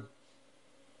are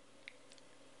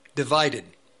divided.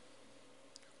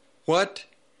 What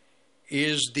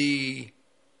is the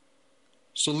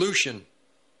solution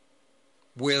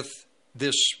with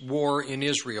this war in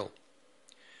Israel?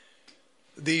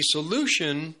 The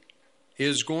solution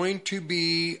is going to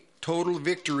be total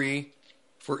victory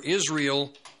for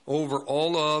Israel over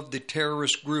all of the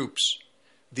terrorist groups,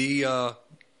 the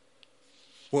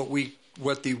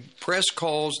what the press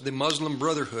calls the Muslim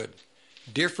Brotherhood.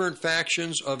 Different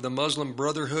factions of the Muslim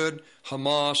Brotherhood: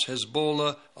 Hamas,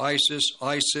 Hezbollah, ISIS,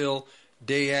 ISIL,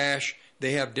 Daesh.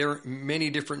 They have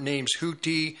many different names.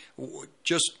 Houthi,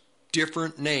 just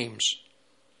different names.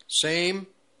 Same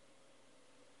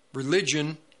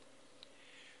religion.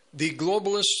 The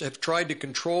globalists have tried to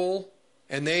control,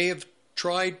 and they have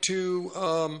tried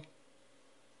to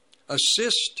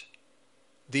assist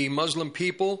the Muslim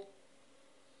people,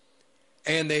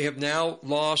 and they have now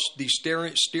lost the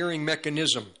steering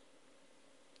mechanism.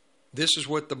 This is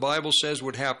what the Bible says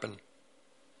would happen.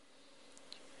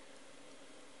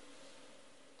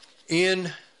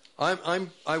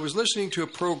 I was listening to a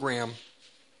program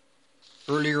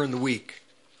earlier in the week,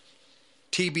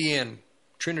 TBN,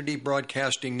 Trinity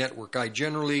Broadcasting Network. I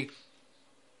generally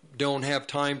don't have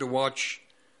time to watch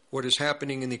what is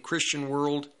happening in the Christian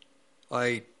world.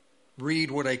 I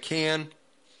read what I can.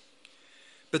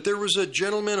 But there was a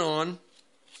gentleman on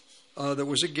that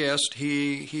was a guest.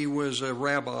 He was a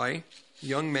rabbi,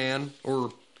 young man,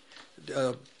 or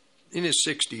in his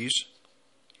 60s.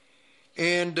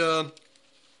 And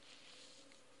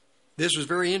this was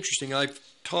very interesting. I've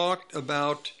talked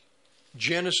about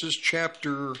Genesis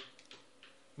chapter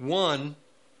 1.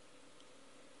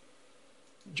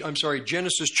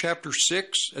 Genesis chapter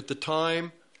 6 at the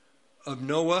time of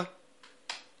Noah,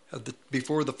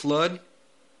 before the flood.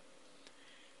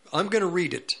 I'm going to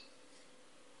read it.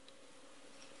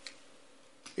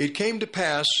 It came to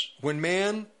pass when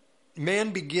man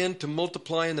began to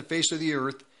multiply in the face of the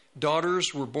earth,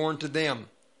 daughters were born to them.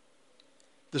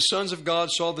 The sons of God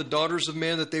saw the daughters of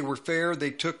men that they were fair.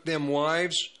 They took them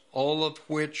wives, all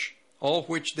which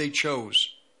they chose.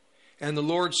 And the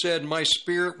Lord said, My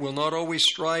spirit will not always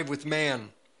strive with man,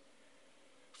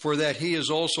 for that he is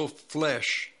also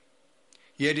flesh.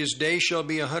 Yet his day shall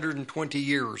be 120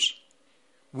 years.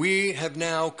 We have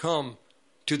now come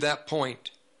to that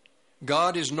point.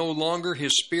 God is no longer,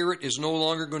 his spirit is no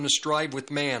longer going to strive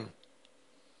with man.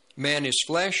 Man is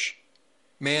flesh.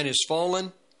 Man is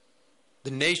fallen.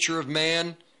 The nature of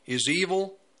man is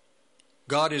evil.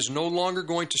 God is no longer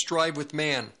going to strive with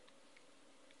man.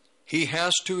 He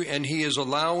has to, and he is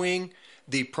allowing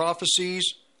the prophecies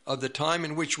of the time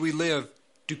in which we live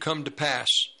to come to pass.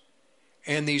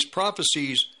 And these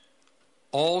prophecies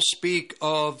all speak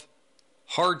of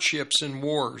hardships and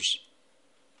wars.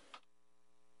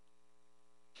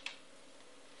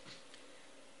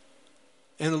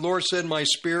 And the Lord said, My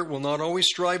spirit will not always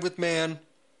strive with man,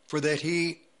 for that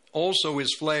he also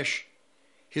is flesh.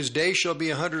 His day shall be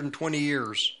 120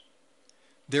 years.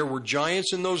 There were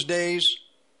giants in those days,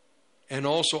 and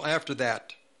also after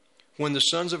that, when the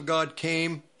sons of God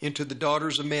came into the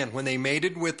daughters of men, when they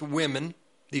mated with women,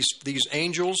 these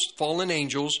angels, fallen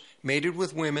angels, mated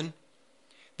with women,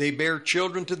 They bare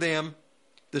children to them.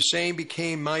 The same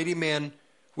became mighty men,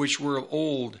 which were of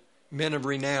old, men of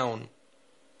renown.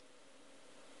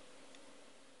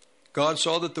 God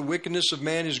saw that the wickedness of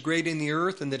man is great in the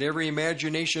earth, and that every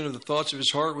imagination of the thoughts of his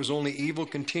heart was only evil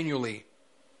continually.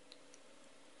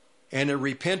 And it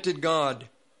repented God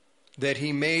that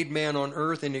he made man on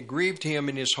earth, and it grieved him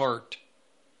in his heart.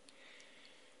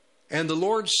 And the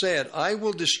Lord said, I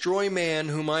will destroy man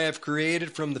whom I have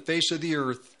created from the face of the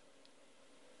earth.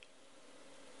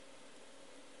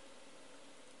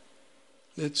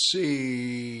 Let's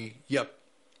see. Yep.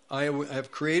 I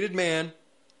have created man.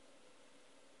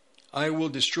 I will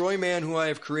destroy man who I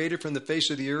have created from the face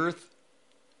of the earth,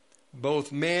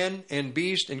 both man and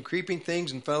beast and creeping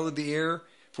things and fowl of the air,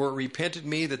 for it repented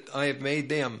me that I have made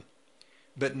them.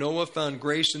 But Noah found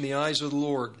grace in the eyes of the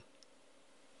Lord.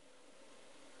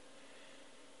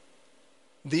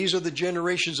 These are the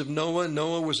generations of Noah.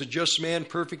 Noah was a just man,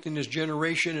 perfect in his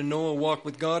generation, and Noah walked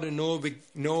with God, and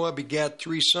Noah begat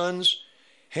 3 sons,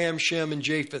 Ham, Shem, and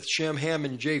Japheth. Shem, Ham,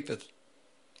 and Japheth.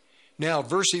 Now,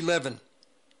 verse 11.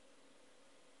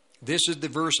 This is the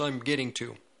verse I'm getting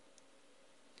to.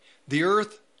 The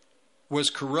earth was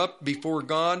corrupt before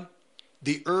God.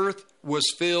 The earth was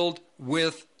filled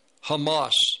with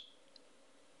Hamas.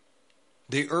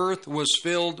 The earth was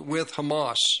filled with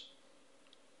Hamas.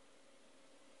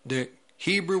 The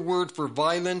Hebrew word for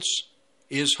violence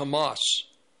is Hamas.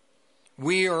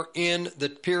 We are in the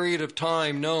period of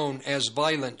time known as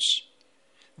violence.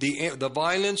 The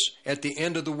violence at the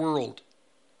end of the world.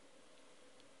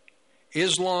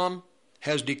 Islam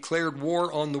has declared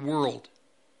war on the world.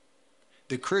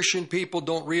 The Christian people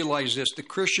don't realize this. The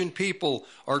Christian people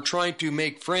are trying to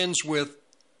make friends with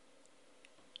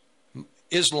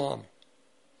Islam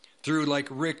through like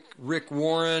Rick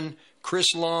Warren,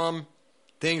 Chrislam,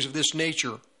 things of this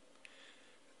nature.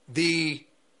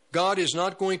 God is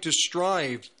not going to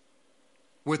strive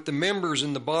with the members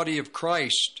in the body of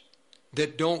Christ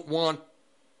that don't want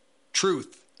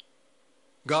truth.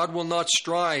 God will not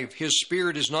strive. His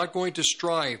Spirit is not going to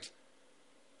strive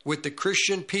with the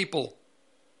Christian people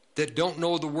that don't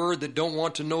know the Word, that don't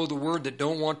want to know the Word, that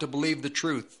don't want to believe the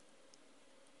truth.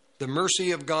 The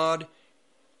mercy of God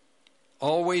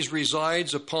always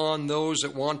resides upon those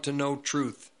that want to know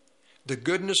truth. The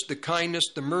goodness, the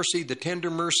kindness, the mercy, the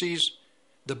tender mercies,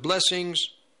 the blessings,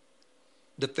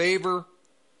 the favor,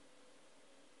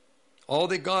 all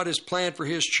that God has planned for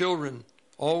His children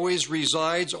always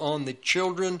resides on the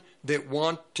children that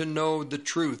want to know the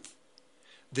truth.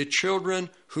 The children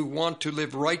who want to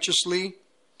live righteously,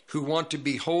 who want to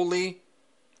be holy,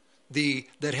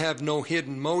 that have no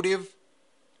hidden motive.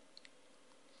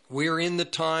 We're in the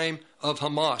time of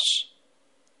Hamas.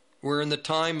 We're in the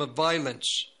time of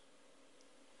violence.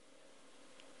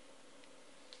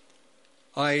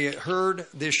 I heard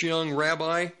this young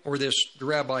rabbi,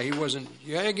 he wasn't,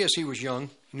 I guess he was young,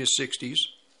 in his 60s,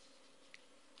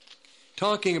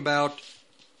 talking about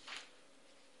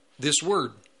this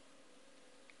word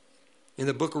in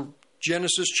the book of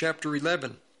Genesis chapter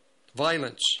 11,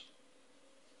 violence.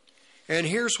 And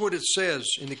here's what it says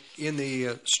in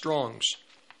the Strong's.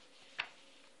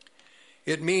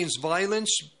 It means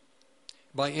violence.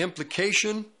 By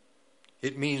implication,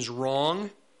 it means wrong,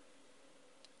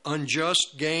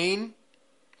 unjust gain,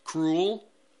 cruel,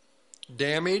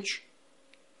 damage,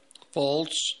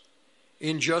 false,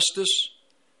 injustice,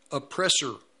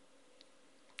 oppressor,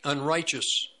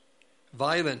 unrighteous,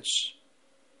 violence,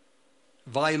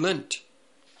 violent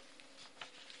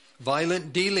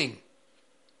dealing,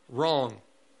 wrong.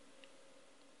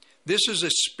 This is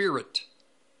a spirit.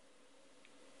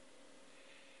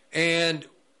 And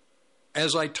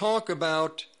as I talk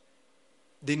about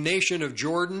the nation of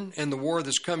Jordan and the war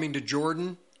that's coming to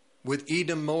Jordan with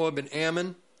Edom, Moab, and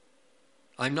Ammon,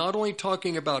 I'm not only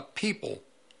talking about people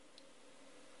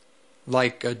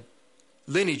like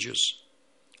lineages.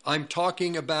 I'm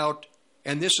talking about,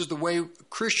 and this is the way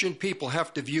Christian people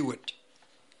have to view it.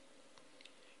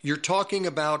 You're talking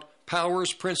about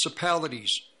powers, principalities,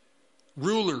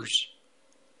 rulers.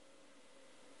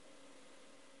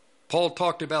 Paul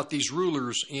talked about these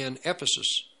rulers in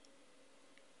Ephesus.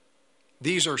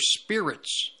 These are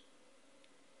spirits.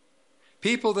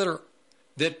 People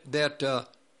that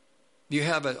you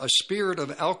have a spirit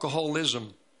of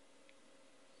alcoholism.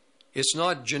 It's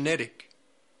not genetic.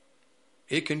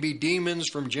 It can be demons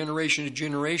from generation to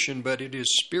generation, but it is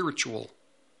spiritual.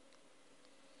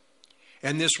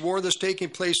 And this war that's taking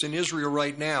place in Israel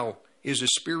right now is a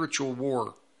spiritual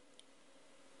war.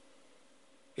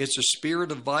 It's a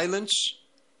spirit of violence,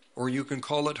 or you can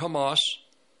call it Hamas,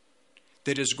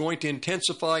 that is going to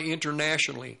intensify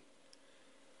internationally.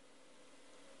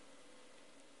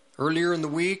 Earlier in the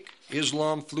week,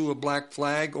 Islam flew a black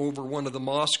flag over one of the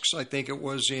mosques. I think it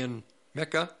was in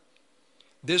Mecca.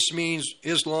 This means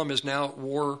Islam is now at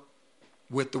war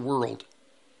with the world.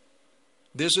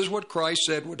 This is what Christ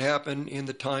said would happen in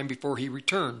the time before he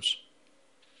returns.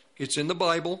 It's in the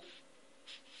Bible.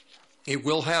 It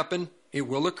will happen. It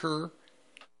will occur.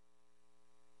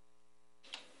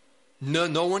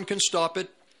 No one can stop it.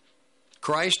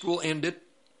 Christ will end it.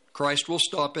 Christ will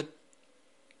stop it.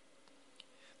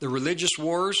 The religious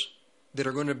wars that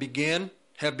are going to begin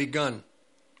have begun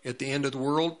at the end of the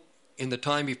world, in the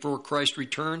time before Christ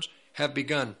returns, have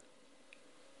begun.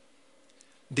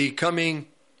 The coming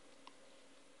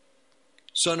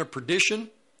son of perdition,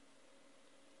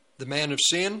 the man of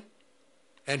sin,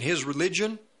 and his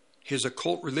religion, his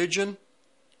occult religion,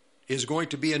 is going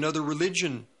to be another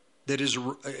religion that is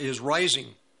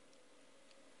rising.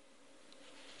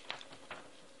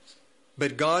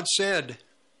 But God said,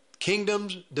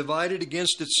 kingdoms divided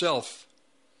against itself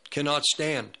cannot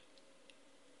stand.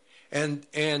 And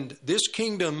this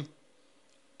kingdom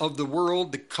of the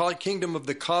world, the kingdom of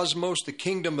the cosmos, the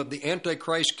kingdom of the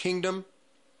Antichrist kingdom,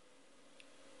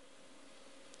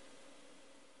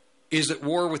 is at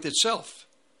war with itself.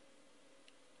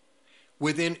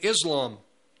 Within Islam,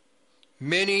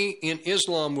 many in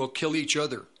Islam will kill each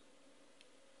other.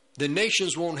 The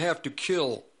nations won't have to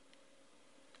kill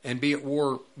and be at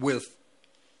war with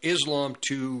Islam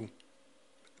to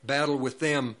battle with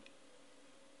them.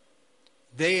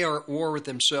 They are at war with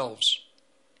themselves.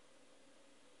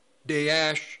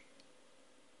 Daesh,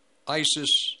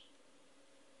 ISIS,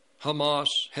 Hamas,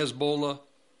 Hezbollah,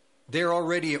 they're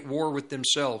already at war with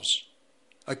themselves.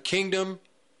 A kingdom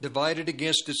divided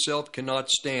against itself cannot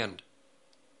stand.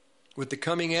 With the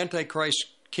coming Antichrist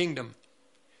kingdom,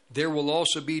 there will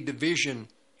also be division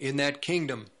in that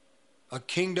kingdom. A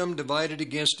kingdom divided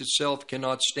against itself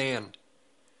cannot stand.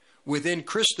 Within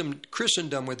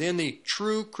Christendom, within the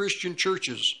true Christian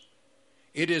churches,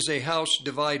 it is a house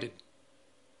divided.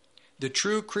 The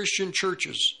true Christian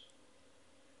churches,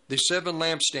 the 7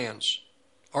 lampstands,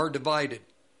 are divided.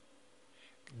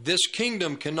 This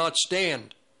kingdom cannot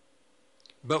stand.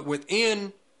 But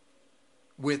within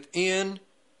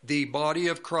the body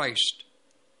of Christ,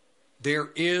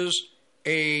 there is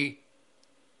a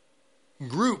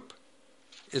group.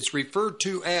 It's referred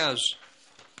to as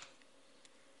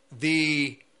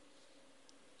the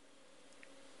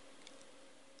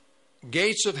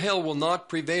gates of hell will not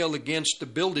prevail against the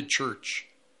builded church.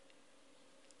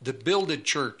 The builded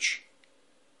church.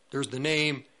 There's the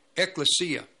name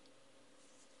Ecclesia.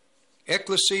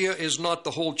 Ecclesia is not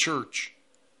the whole church.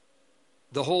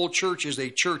 The whole church is a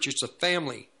church. It's a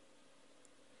family.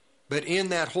 But in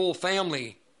that whole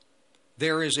family,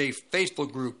 there is a faithful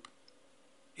group.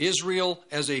 Israel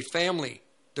as a family,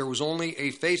 there was only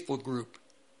a faithful group.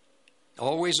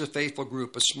 Always a faithful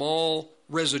group, a small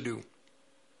residue.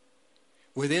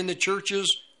 Within the churches,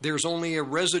 there's only a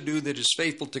residue that is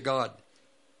faithful to God.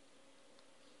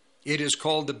 It is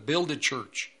called the builded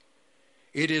church.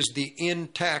 It is the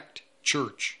intact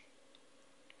church.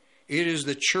 It is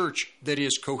the church that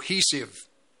is cohesive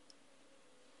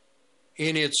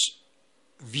in its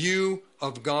view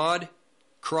of God,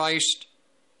 Christ,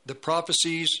 the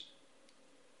prophecies,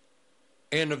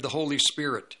 and of the Holy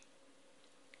Spirit.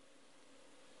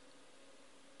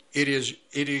 It is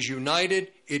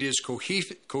united, it is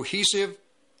cohesive,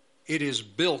 it is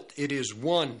built, it is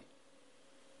one.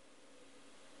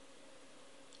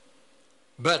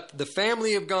 But the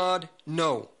family of God,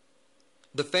 no.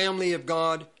 The family of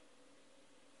God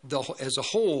as a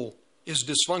whole is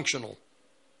dysfunctional.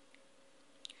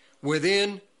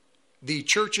 Within the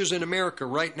churches in America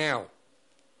right now,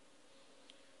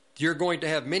 you're going to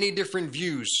have many different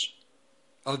views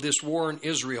of this war in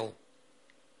Israel.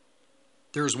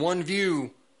 There's one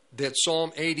view that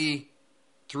Psalm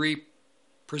 83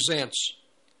 presents.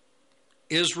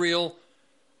 Israel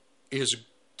is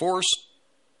forced.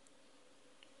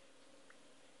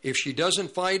 If she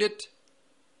doesn't fight it,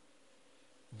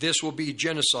 this will be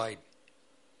genocide.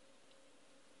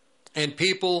 And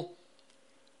people,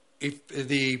 if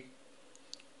the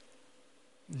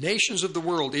nations of the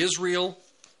world, Israel,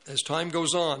 as time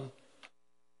goes on,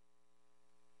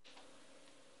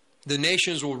 the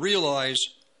nations will realize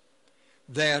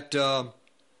that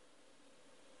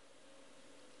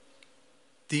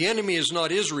the enemy is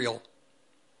not Israel.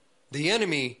 The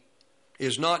enemy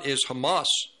is Hamas,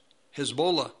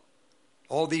 Hezbollah,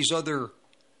 all these other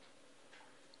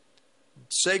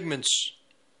segments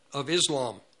of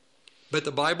Islam. But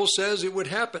the Bible says it would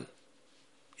happen.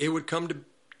 It would come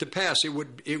to pass. It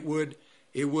would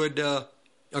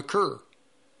occur.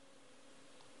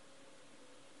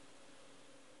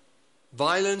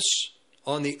 violence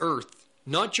on the earth,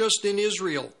 not just in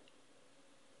Israel.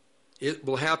 It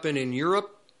will happen in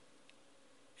Europe.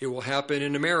 It will happen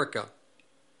in America,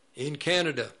 in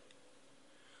Canada.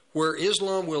 Where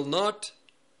Islam will not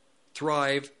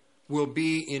thrive will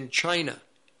be in China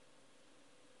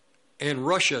and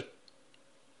Russia.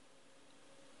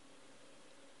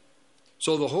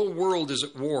 So the whole world is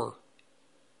at war.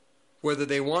 Whether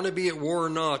they want to be at war or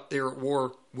not, they're at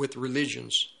war with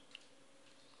religions.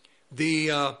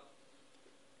 The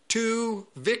two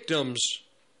victims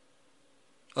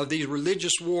of the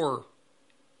religious war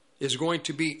is going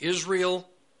to be Israel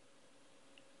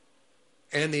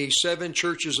and the 7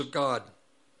 churches of God.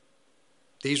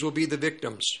 These will be the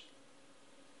victims.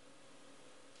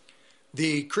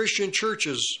 The Christian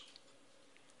churches,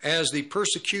 as the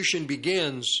persecution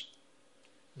begins,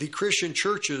 the Christian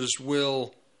churches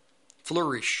will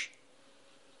flourish.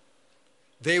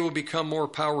 They will become more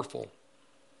powerful.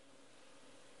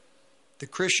 The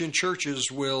Christian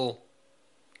churches will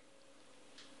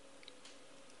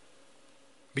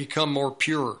become more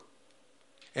pure.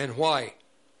 And why?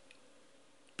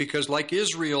 Because like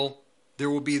Israel, there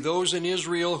will be those in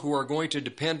Israel who are going to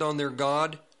depend on their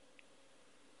God,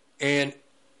 and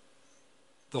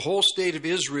the whole state of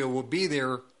Israel will be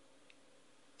there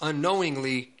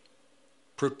unknowingly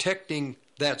protecting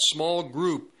that small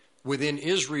group within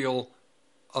Israel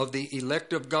of the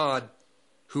elect of God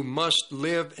who must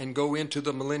live and go into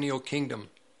the millennial kingdom.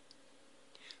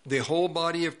 The whole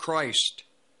body of Christ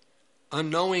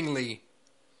unknowingly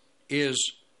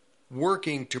is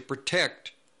working to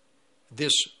protect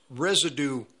this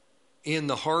residue in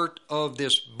the heart of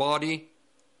this body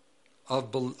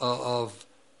of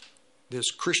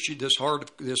this Christian, this heart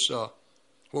of this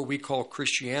what we call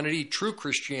Christianity, true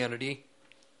Christianity,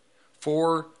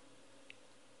 for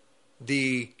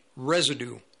the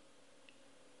residue.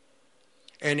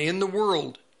 And in the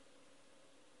world,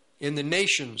 in the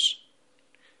nations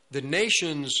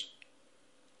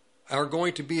are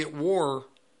going to be at war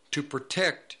to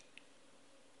protect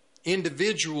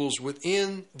individuals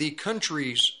within the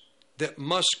countries that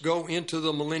must go into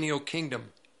the millennial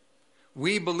kingdom.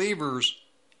 We believers,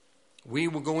 we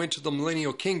will go into the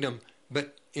millennial kingdom,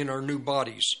 but in our new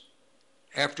bodies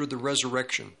after the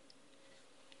resurrection.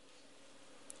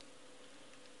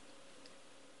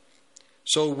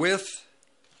 So with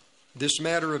this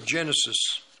matter of Genesis,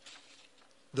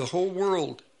 the whole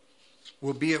world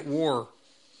will be at war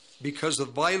because of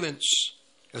violence,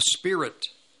 a spirit.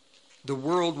 The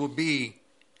world will be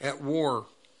at war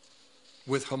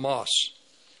with Hamas.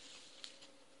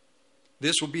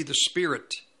 This will be the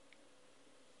spirit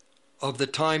of the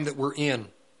time that we're in.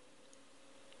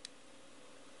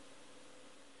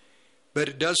 But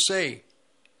it does say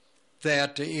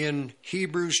that in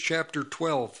Hebrews chapter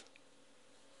 12,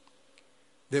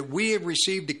 that we have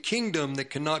received a kingdom that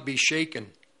cannot be shaken.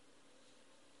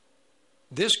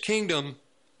 This kingdom,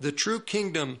 the true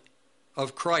kingdom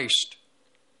of Christ,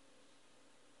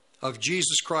 of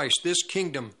Jesus Christ, this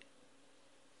kingdom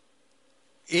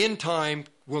in time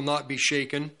will not be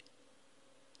shaken.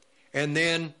 And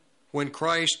then when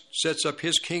Christ sets up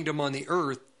his kingdom on the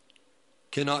earth,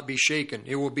 cannot be shaken.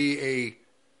 It will be a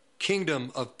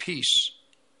kingdom of peace.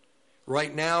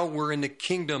 Right now we're in the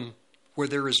kingdom where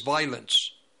there is violence,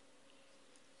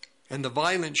 and the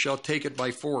violent shall take it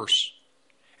by force.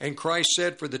 And Christ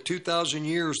said for the 2,000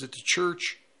 years that the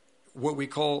church, what we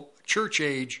call church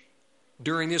age,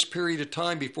 during this period of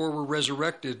time before we're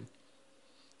resurrected,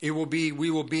 we will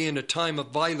be in a time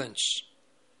of violence.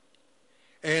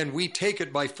 And we take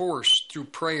it by force through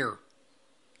prayer,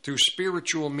 through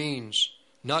spiritual means,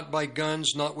 not by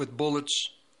guns, not with bullets,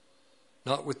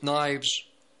 not with knives,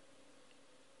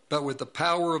 but with the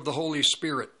power of the Holy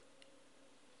Spirit.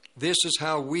 This is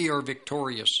how we are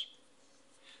victorious,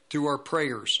 through our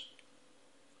prayers,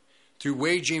 through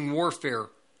waging warfare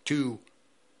to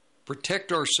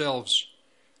protect ourselves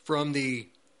from the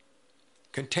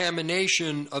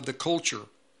contamination of the culture.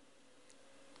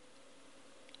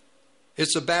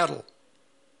 It's a battle.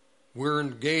 We're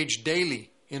engaged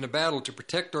daily in a battle to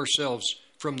protect ourselves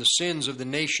from the sins of the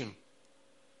nation.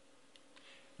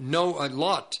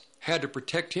 Lot had to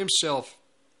protect himself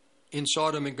in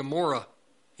Sodom and Gomorrah,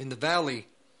 in the valley.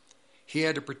 He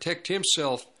had to protect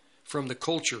himself from the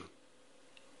culture,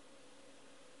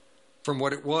 from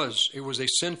what it was. It was a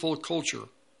sinful culture,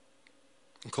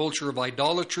 a culture of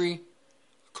idolatry,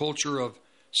 a culture of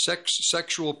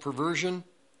sexual perversion.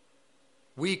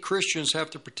 We Christians have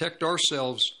to protect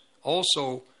ourselves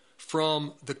also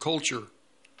from the culture,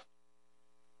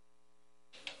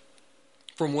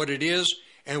 from what it is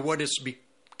and what it's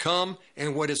become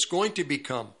and what it's going to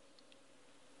become.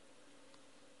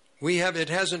 It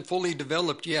hasn't fully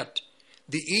developed yet.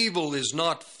 The evil is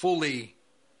not fully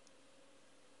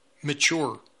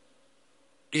mature.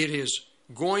 Evil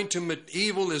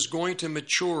is going to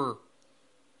mature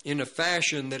in a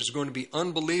fashion that is going to be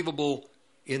unbelievable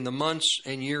in the months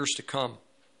and years to come.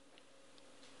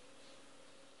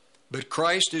 But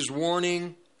Christ is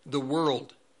warning the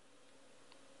world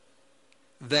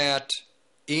that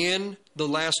in the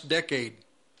last decade,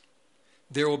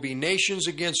 there will be nations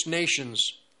against nations,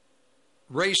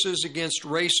 races against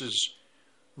races,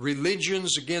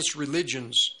 religions against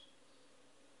religions.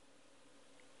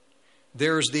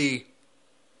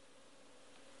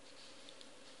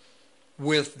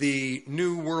 With the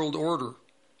New World Order,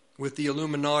 with the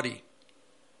Illuminati,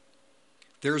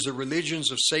 there's the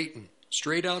religions of Satan,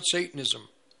 straight out Satanism,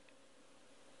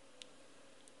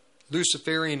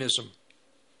 Luciferianism.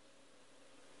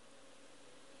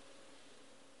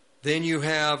 Then you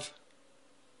have,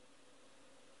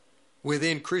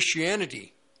 within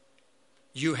Christianity,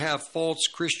 you have false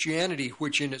Christianity,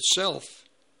 which in itself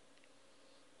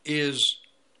is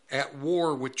at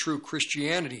war with true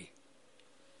Christianity.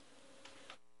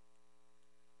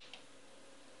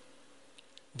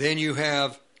 Then you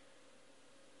have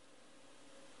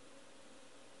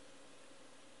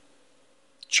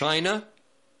China.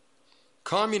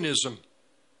 Communism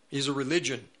is a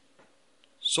religion.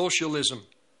 Socialism,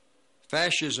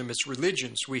 fascism, it's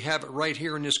religions. We have it right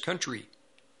here in this country.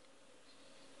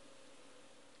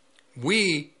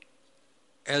 We,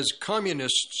 as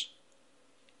communists,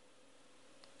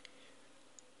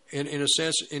 in a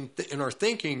sense, in our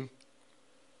thinking,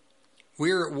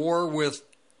 we're at war with,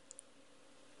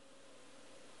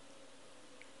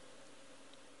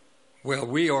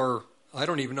 I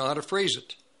don't even know how to phrase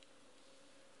it.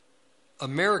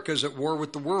 America's at war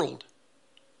with the world.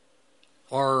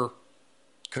 Our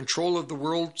control of the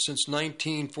world since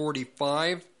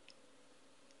 1945,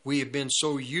 we have been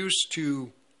so used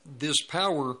to this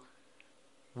power,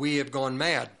 we have gone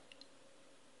mad.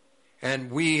 And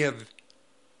we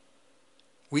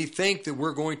think that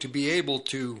we're going to be able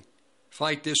to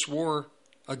fight this war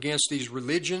against these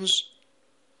religions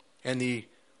and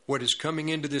what is coming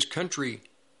into this country.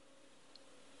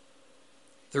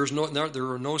 There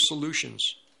are no solutions.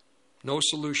 No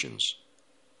solutions.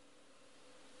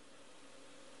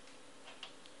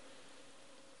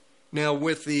 Now,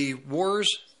 with the wars,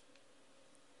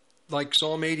 like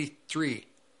Psalm 83,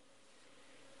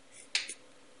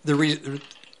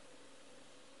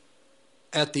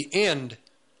 at the end,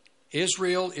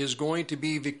 Israel is going to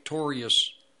be victorious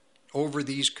over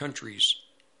these countries.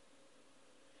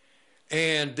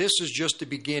 And this is just the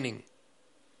beginning.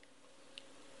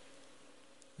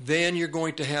 Then you're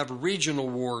going to have regional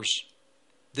wars.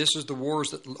 This is the wars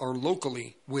that are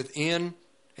locally within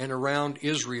and around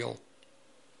Israel.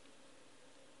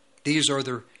 These are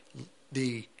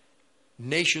the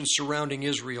nations surrounding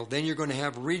Israel. Then you're going to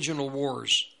have regional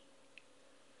wars.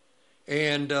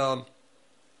 And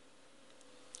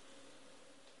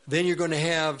then you're going to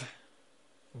have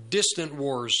distant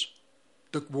wars.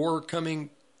 The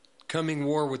coming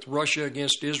war with Russia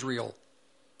against Israel,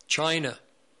 China,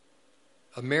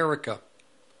 America,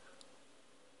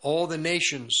 all the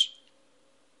nations,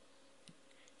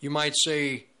 you might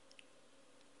say,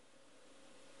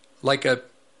 like a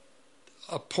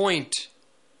point,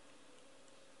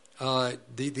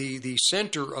 the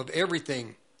center of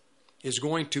everything is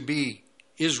going to be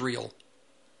Israel.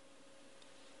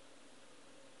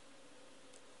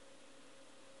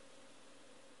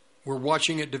 We're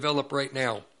watching it develop right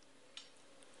now.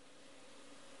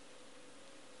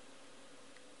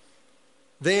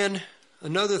 Then,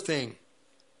 another thing,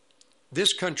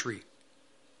 this country,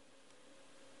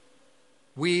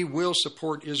 we will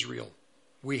support Israel.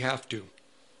 We have to.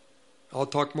 I'll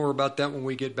talk more about that when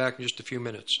we get back in just a few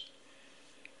minutes.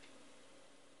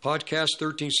 Podcast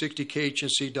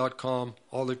 1360khnc.com,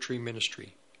 Olive Tree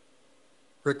Ministry.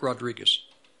 Rick Rodriguez.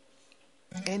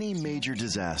 Any major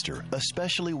disaster,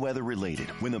 especially weather-related,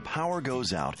 when the power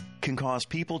goes out, can cause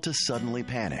people to suddenly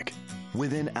panic.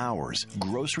 Within hours,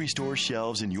 grocery store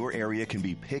shelves in your area can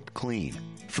be picked clean.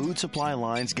 Food supply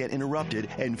lines get interrupted,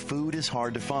 and food is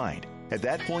hard to find. At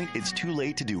that point, it's too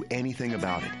late to do anything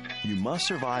about it. You must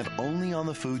survive only on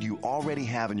the food you already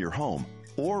have in your home,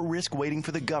 or risk waiting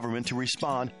for the government to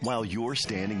respond while you're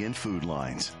standing in food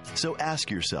lines. So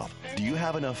ask yourself, do you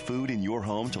have enough food in your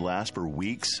home to last for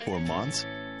weeks or months?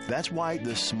 That's why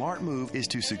the smart move is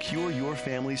to secure your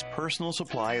family's personal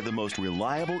supply of the most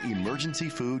reliable emergency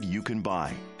food you can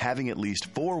buy. Having at least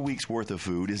 4 weeks' worth of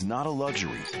food is not a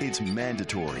luxury. It's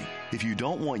mandatory. If you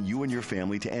don't want you and your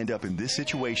family to end up in this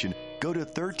situation, go to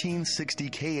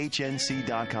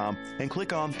 1360khnc.com and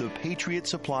click on the Patriot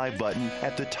Supply button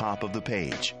at the top of the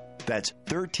page. That's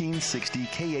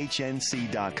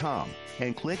 1360khnc.com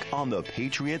and click on the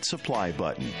Patriot Supply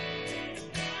button.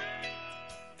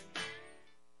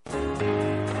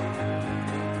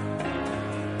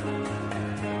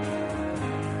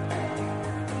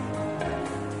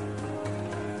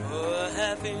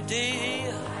 Happy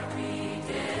day.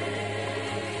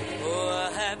 Oh,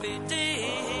 a happy day.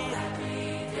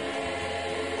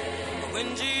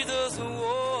 When Jesus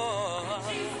was.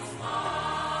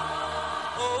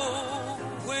 Oh,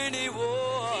 when he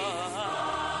was.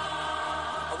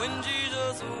 When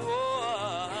Jesus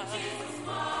was. He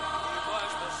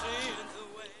washed my sins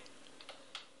away.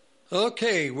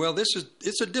 Okay, well,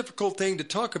 it's a difficult thing to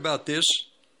talk about this.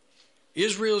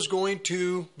 Israel is going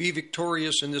to be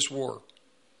victorious in this war.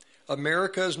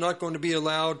 America is not going to be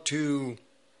allowed to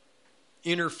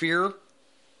interfere.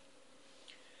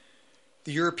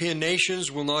 The European nations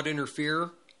will not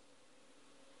interfere.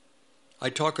 I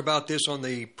talk about this on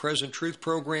the Present Truth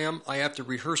program. I have to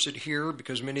rehearse it here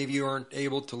because many of you aren't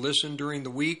able to listen during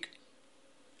the week.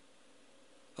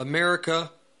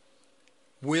 America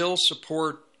will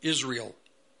support Israel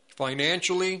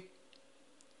financially,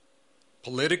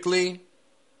 politically.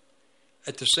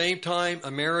 At the same time,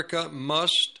 America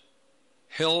must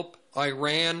help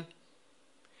Iran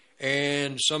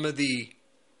and some of the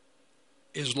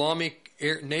Islamic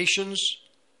nations,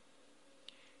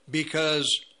 because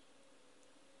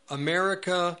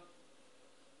America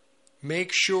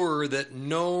makes sure that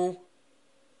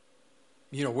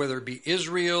whether it be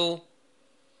Israel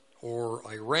or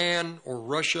Iran or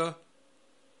Russia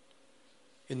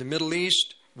in the Middle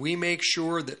East, we make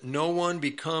sure that no one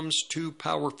becomes too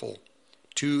powerful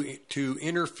to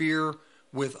interfere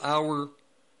with our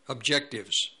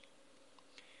objectives.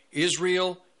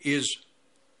 Israel is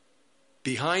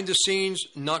behind the scenes,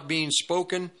 not being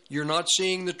spoken. You're not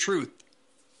seeing the truth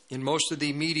in most of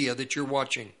the media that you're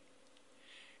watching.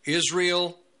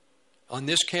 Israel, on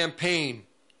this campaign,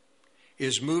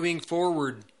 is moving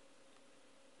forward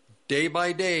day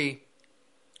by day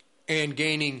and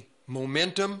gaining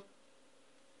momentum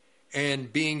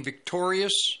and being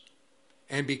victorious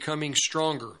and becoming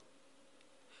stronger.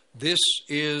 This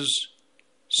is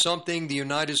something the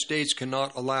United States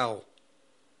cannot allow.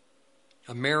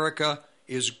 America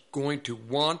is going to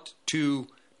want to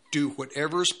do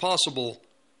whatever is possible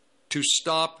to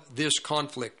stop this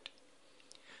conflict.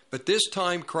 But this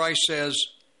time Christ says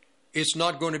it's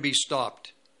not going to be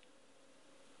stopped.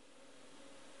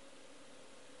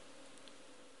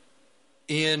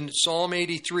 In Psalm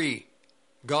 83,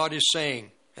 God is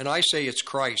saying, and I say it's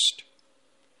Christ,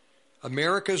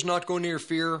 America is not going to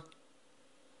interfere,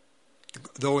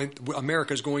 though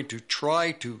America is going to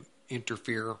try to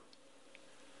interfere.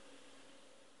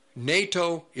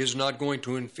 NATO is not going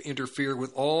to interfere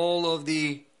with all of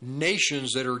the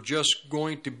nations that are just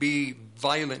going to be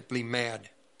violently mad,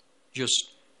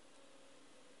 just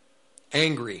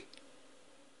angry.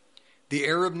 The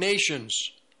Arab nations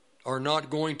are not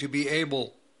going to be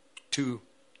able to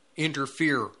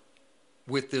interfere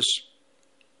with the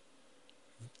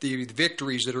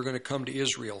victories that are going to come to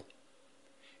Israel.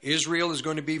 Israel is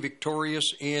going to be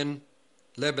victorious in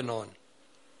Lebanon.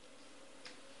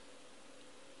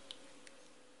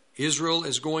 Israel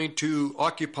is going to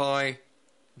occupy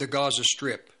the Gaza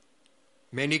Strip.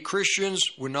 Many Christians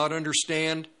would not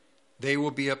understand. They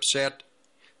will be upset.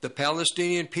 The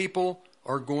Palestinian people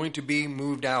are going to be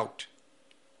moved out.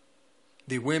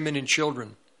 The women and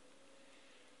children.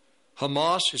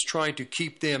 Hamas is trying to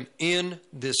keep them in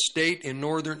this state in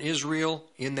northern Israel,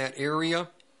 in that area,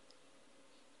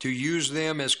 to use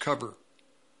them as cover.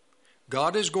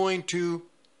 God is going to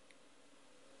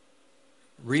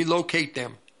relocate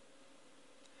them.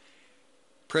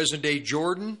 Present-day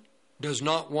Jordan does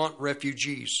not want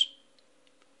refugees.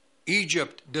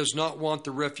 Egypt does not want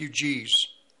the refugees.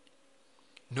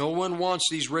 No one wants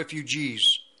these refugees.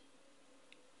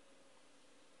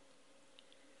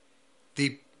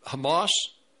 The Hamas,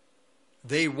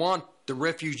 they want the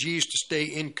refugees to stay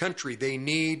in country. They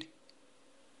need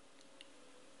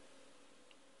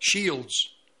shields.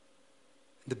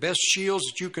 The best shields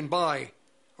that you can buy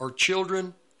are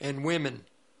children and women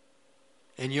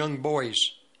and young boys.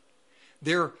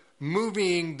 They're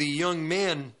moving the young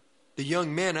men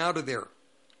out of there.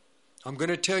 I'm going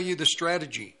to tell you the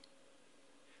strategy.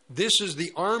 This is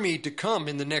the army to come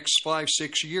in the next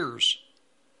 5-6 years.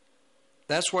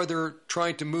 That's why they're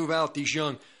trying to move out these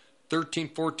young 13,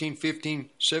 14, 15,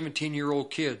 17-year-old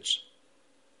kids.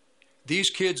 These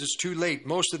kids, it's too late.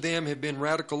 Most of them have been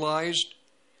radicalized.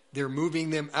 They're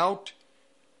moving them out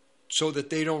so that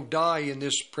they don't die in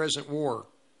this present war,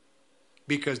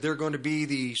 because they're going to be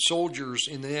the soldiers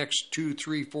in the next 2,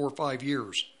 3, 4, 5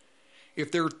 years. If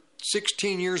they're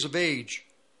 16 years of age,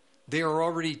 they are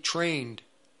already trained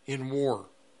in war.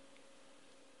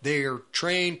 They are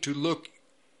trained to look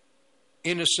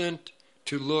innocent,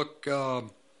 to look, they're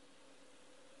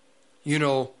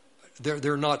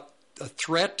not a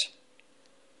threat.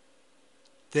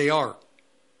 They are.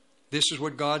 This is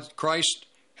what Christ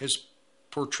has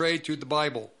portrayed through the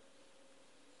Bible.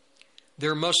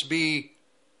 There must be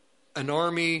an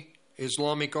army,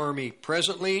 Islamic army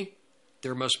presently.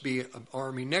 There must be an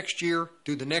army next year.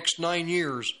 Through the next 9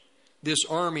 years, this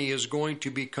army is going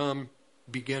to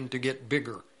begin to get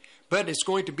bigger. But it's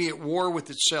going to be at war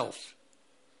with itself.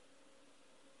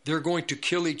 They're going to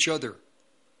kill each other.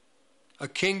 A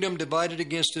kingdom divided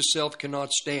against itself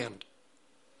cannot stand.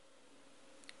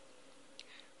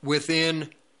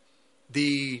 Within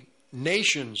the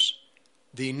nations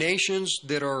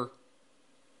that are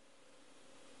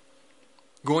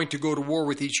going to go to war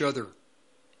with each other,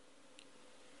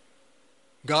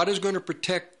 God is going to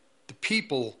protect the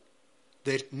people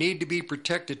that need to be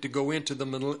protected to go into the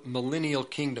millennial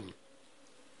kingdom.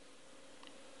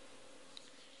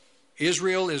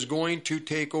 Israel is going to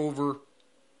take over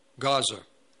Gaza.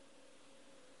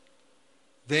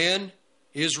 Then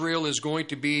Israel is going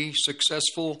to be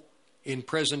successful in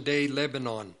present-day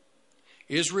Lebanon.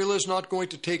 Israel is not going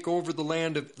to take over the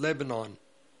land of Lebanon.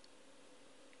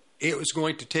 It was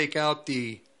going to take out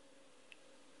the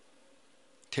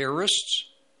terrorists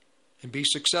and be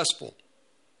successful.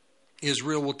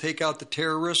 Israel will take out the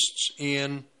terrorists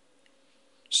in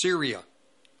Syria.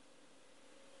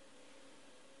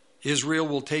 Israel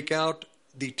will take out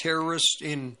the terrorists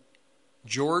in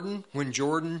Jordan when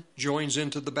Jordan joins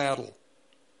into the battle.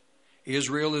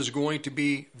 Israel is going to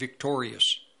be victorious.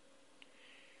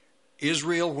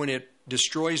 Israel, when it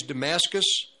destroys Damascus,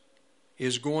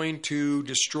 is going to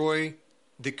destroy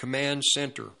the command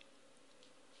center.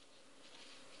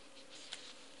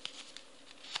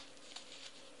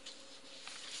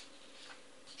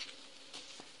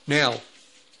 Now,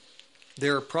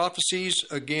 there are prophecies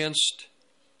against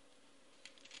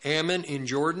Ammon in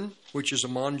Jordan, which is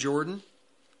Ammon, Jordan.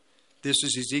 This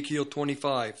is Ezekiel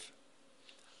 25.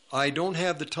 I don't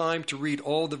have the time to read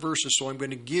all the verses, so I'm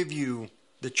going to give you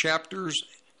the chapters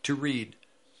to read.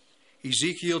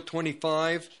 Ezekiel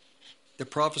 25, the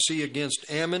prophecy against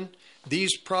Ammon.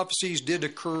 These prophecies did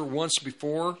occur once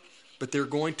before, but they're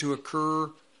going to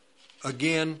occur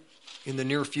again in the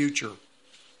near future.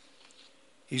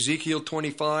 Ezekiel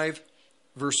 25,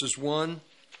 verses 1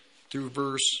 through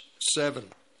verse 7.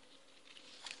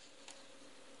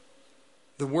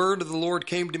 The word of the Lord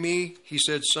came to me. He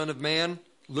said, Son of man,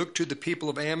 look to the people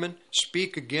of Ammon,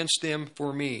 speak against them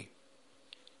for me.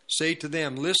 Say to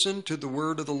them, listen to the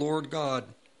word of the Lord God.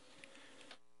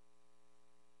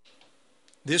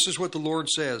 This is what the Lord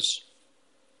says.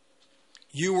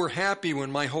 You were happy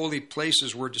when my holy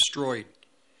places were destroyed.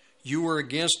 You were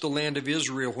against the land of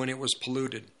Israel when it was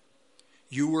polluted.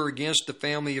 You were against the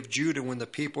family of Judah when the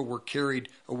people were carried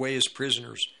away as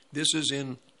prisoners. This is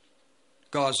in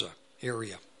Gaza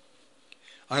area.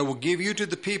 I will give you to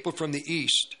the people from the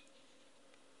east.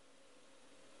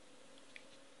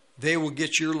 They will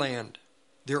get your land.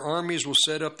 Their armies will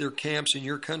set up their camps in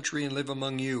your country and live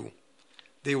among you.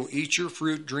 They will eat your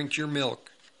fruit, drink your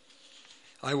milk.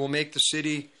 I will make the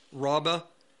city Rabbah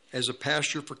as a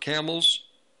pasture for camels,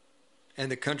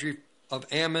 and the country of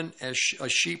Ammon as a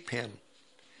sheep pen.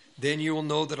 Then you will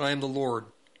know that I am the Lord.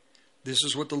 This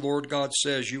is what the Lord God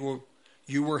says. You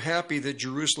were happy that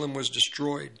Jerusalem was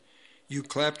destroyed. You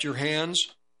clapped your hands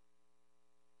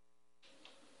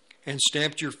and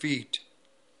stamped your feet.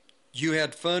 You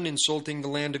had fun insulting the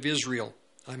land of Israel.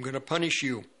 I'm going to punish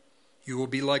you. You will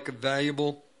be like the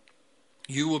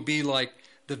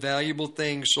valuable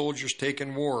things soldiers take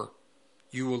in war.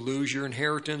 You will lose your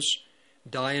inheritance,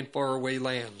 die in faraway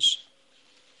lands.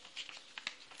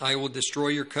 I will destroy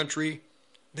your country,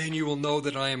 then you will know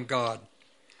that I am God.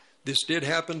 This did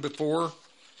happen before,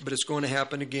 but it's going to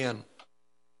happen again.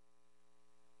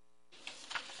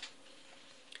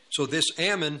 So this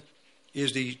Ammon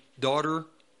is the daughter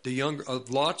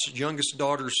of Lot's youngest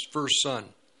daughter's first son.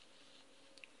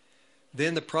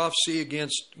 Then the prophecy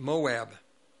against Moab,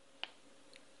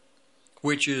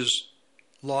 which is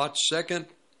Lot's second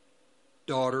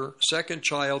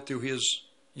child to his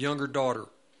younger daughter.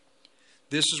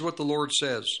 This is what the Lord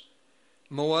says.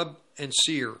 Moab and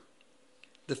Seir.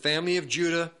 The family of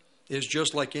Judah is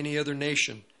just like any other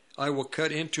nation. I will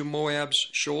cut into Moab's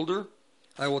shoulder.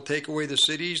 I will take away the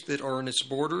cities that are in its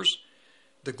borders,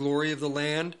 the glory of the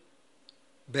land,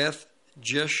 Beth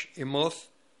Jeshimoth,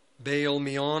 Baal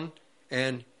Meon,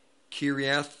 and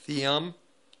Kiriathaim.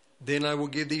 Then I will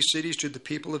give these cities to the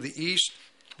people of the east.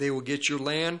 They will get your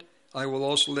land. I will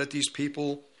also let these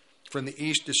people from the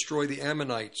east destroy the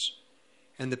Ammonites.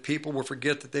 And the people will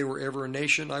forget that they were ever a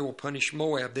nation. I will punish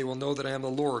Moab. They will know that I am the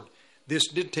Lord. This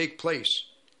did take place.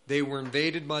 They were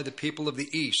invaded by the people of the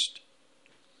east.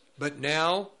 But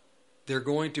now they're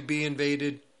going to be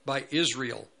invaded by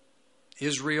Israel.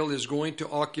 Israel is going to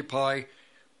occupy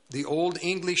the old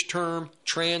English term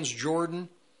Transjordan,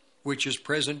 which is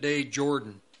present-day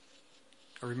Jordan.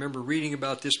 I remember reading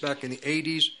about this back in the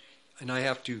 80s, and I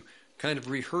have to kind of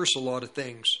rehearse a lot of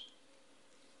things.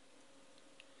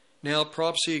 Now,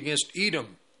 prophecy against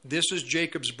Edom. This is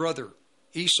Jacob's brother,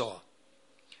 Esau.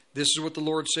 This is what the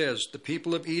Lord says. The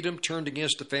people of Edom turned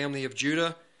against the family of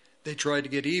Judah. They tried to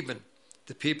get even.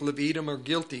 The people of Edom are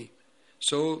guilty.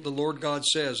 So the Lord God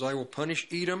says, I will punish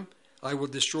Edom. I will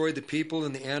destroy the people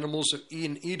and the animals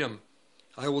in Edom.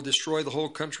 I will destroy the whole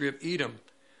country of Edom,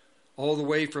 all the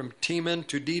way from Teman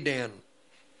to Dedan.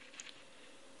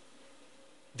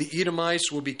 The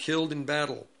Edomites will be killed in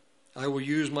battle. I will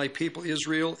use my people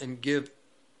Israel and get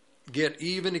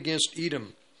even against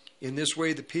Edom. In this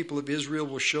way the people of Israel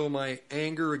will show my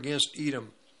anger against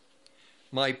Edom.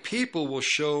 My people will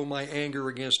show my anger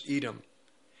against Edom.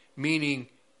 Meaning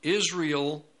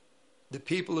Israel, the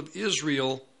people of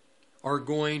Israel, are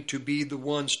going to be the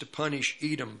ones to punish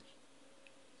Edom.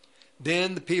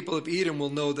 Then the people of Edom will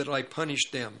know that I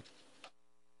punished them.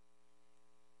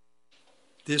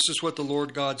 This is what the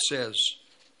Lord God says.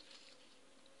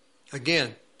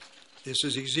 Again, this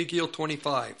is Ezekiel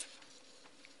 25.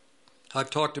 I've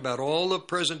talked about all of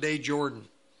present-day Jordan.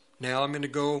 Now I'm going to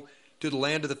go to the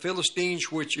land of the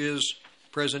Philistines, which is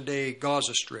present-day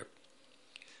Gaza Strip.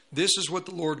 This is what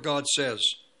the Lord God says.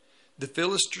 The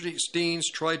Philistines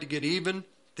tried to get even.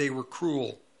 They were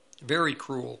cruel, very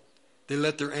cruel. They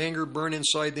let their anger burn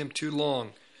inside them too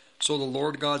long. So the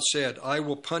Lord God said, I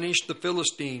will punish the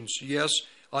Philistines. Yes,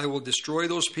 I will destroy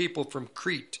those people from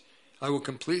Crete. I will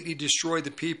completely destroy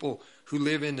the people who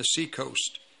live in the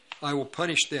seacoast. I will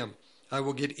punish them. I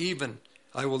will get even.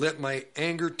 I will let my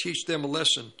anger teach them a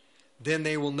lesson. Then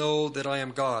they will know that I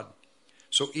am God.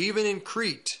 So even in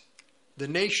Crete, the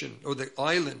nation or the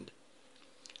island,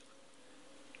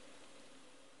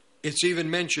 it's even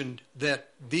mentioned that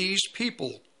these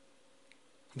people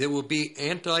that will be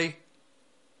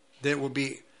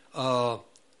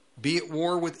be at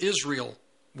war with Israel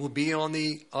will be on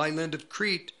the island of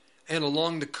Crete and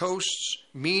along the coasts,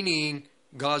 meaning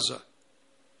Gaza.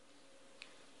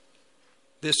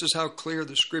 This is how clear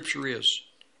the scripture is.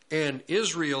 And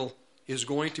Israel is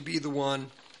going to be the one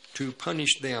to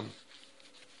punish them.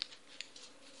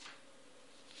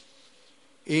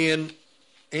 In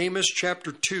Amos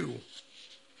chapter 2,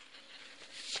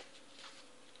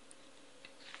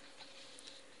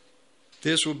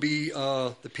 this will be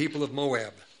the people of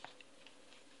Moab.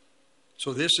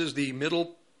 So this is the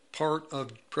middle part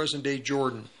of present-day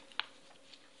Jordan.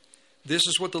 This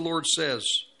is what the Lord says.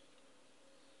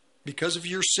 Because of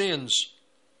your sins,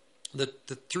 the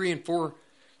 3 and 4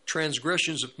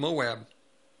 transgressions of Moab,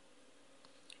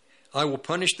 I will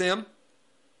punish them.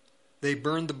 They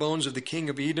burned the bones of the king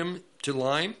of Edom to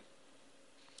lime.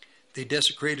 They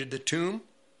desecrated the tomb.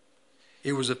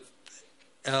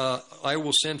 I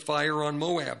will send fire on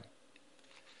Moab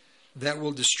that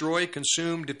will destroy,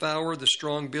 consume, devour the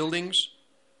strong buildings,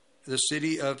 the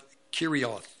city of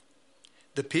Kirioth.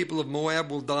 The people of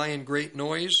Moab will die in great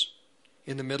noise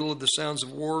in the middle of the sounds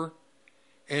of war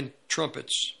and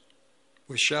trumpets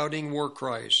with shouting war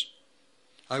cries.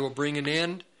 I will bring an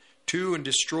end to and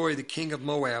destroy the king of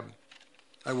Moab.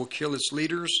 I will kill its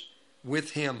leaders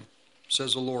with him,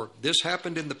 says the Lord. This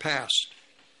happened in the past.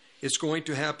 It's going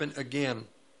to happen again.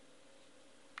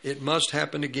 It must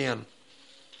happen again.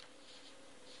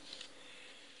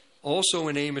 Also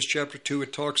in Amos chapter 2,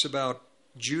 it talks about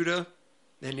Judah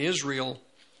and Israel,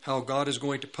 how God is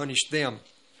going to punish them.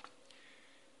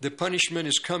 The punishment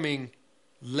is coming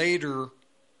later,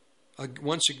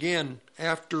 once again,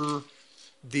 after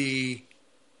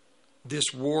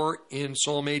this war in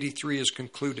Psalm 83 is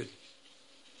concluded.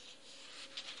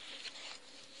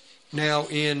 Now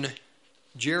in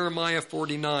Jeremiah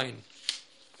 49,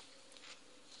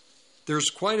 there's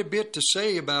quite a bit to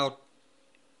say about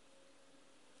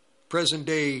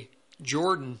present-day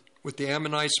Jordan with the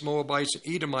Ammonites, Moabites,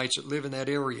 and Edomites that live in that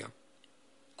area.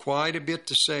 Quite a bit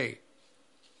to say.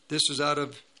 This is out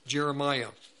of Jeremiah.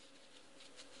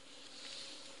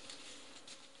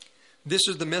 This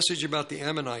is the message about the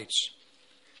Ammonites.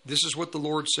 This is what the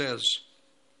Lord says.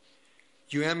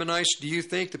 You Ammonites, do you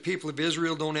think the people of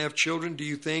Israel don't have children? Do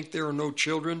you think there are no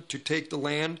children to take the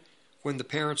land when the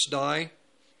parents die?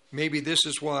 Maybe this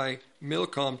is why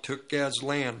Milcom took Gad's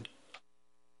land.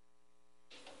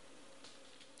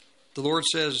 The Lord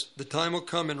says, the time will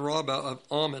come in Rabbah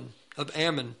of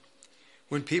Ammon,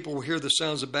 when people will hear the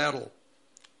sounds of battle.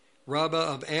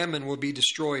 Rabbah of Ammon will be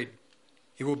destroyed.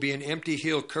 It will be an empty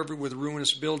hill covered with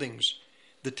ruinous buildings.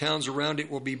 The towns around it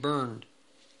will be burned.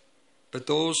 But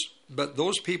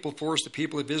those people forced the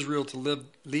people of Israel to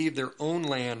leave their own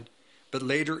land, but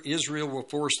later Israel will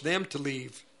force them to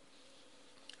leave.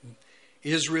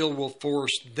 Israel will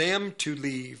force them to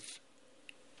leave.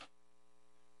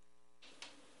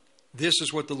 This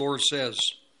is what the Lord says.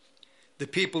 The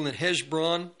people in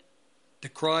Heshbon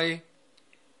cry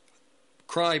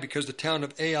because the town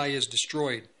of Ai is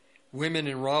destroyed. Women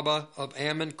in Rabbah of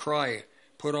Ammon cry,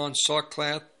 put on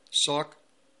sackcloth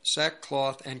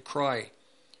and cry.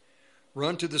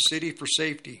 Run to the city for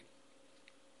safety,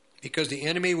 because the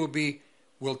enemy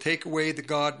will take away the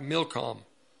god Milcom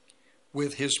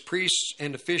with his priests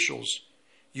and officials.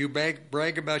 You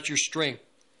brag about your strength,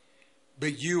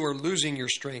 but you are losing your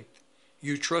strength.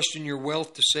 You trust in your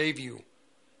wealth to save you.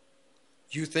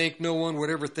 You think no one would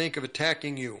ever think of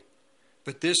attacking you.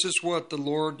 But this is what the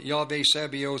Lord Yahweh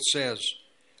Sabaoth says.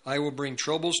 I will bring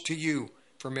troubles to you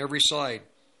from every side.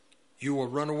 You will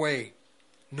run away.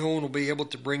 No one will be able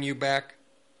to bring you back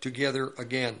together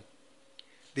again.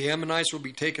 The Ammonites will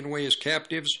be taken away as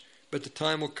captives, but the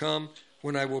time will come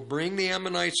when I will bring the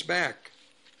Ammonites back.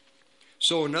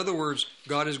 So in other words,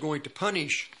 God is going to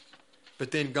punish, but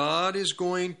then God is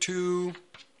going to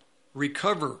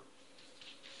recover.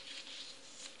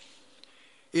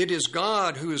 It is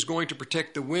God who is going to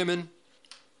protect the women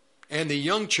and the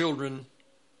young children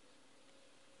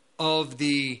of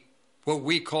what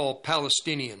we call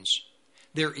Palestinians.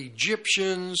 They're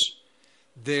Egyptians.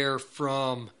 They're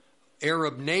from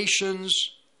Arab nations.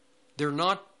 They're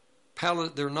not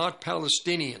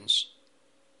Palestinians.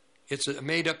 It's a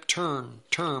made-up term.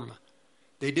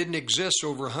 They didn't exist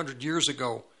over 100 years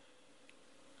ago.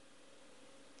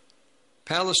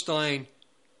 Palestine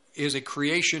is a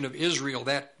creation of Israel.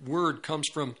 That word comes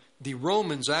from the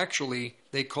Romans, actually.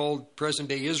 They called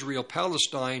present-day Israel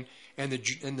Palestine, and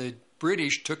the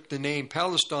British took the name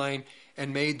Palestine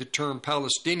and made the term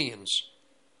Palestinians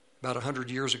about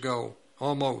 100 years ago,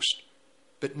 almost.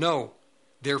 But no,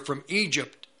 they're from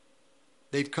Egypt.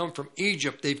 They've come from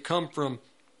Egypt. They've come from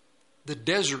the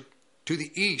desert to the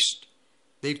east.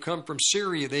 They've come from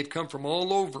Syria. They've come from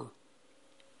all over.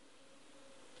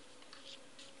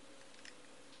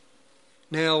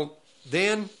 Now,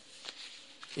 then,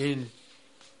 in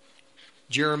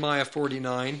Jeremiah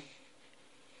 49,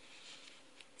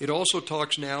 it also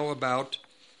talks now about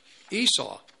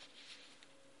Esau.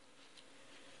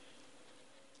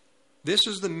 This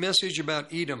is the message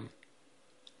about Edom.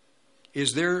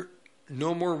 Is there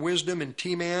no more wisdom in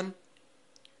Teman?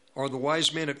 Are the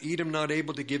wise men of Edom not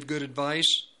able to give good advice?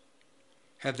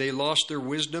 Have they lost their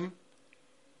wisdom?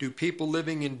 Do people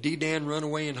living in Dedan run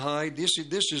away and hide? This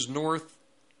is north.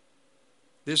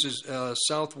 This is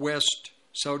southwest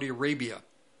Saudi Arabia.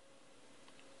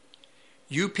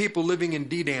 You people living in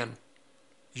Dedan,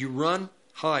 you run,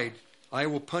 hide. I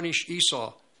will punish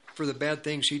Esau for the bad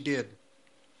things he did.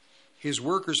 His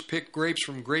workers pick grapes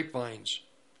from grapevines,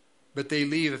 but they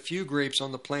leave a few grapes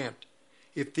on the plant.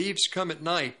 If thieves come at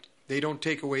night, they don't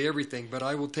take away everything, but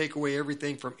I will take away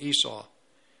everything from Esau.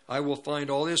 I will find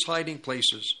all his hiding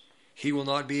places. He will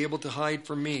not be able to hide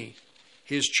from me.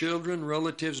 His children,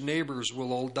 relatives, neighbors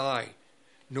will all die.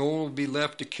 No one will be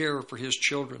left to care for his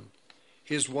children.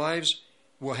 His wives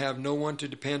will have no one to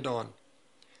depend on.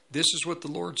 This is what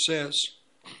the Lord says.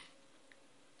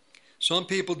 Some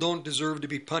people don't deserve to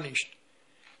be punished,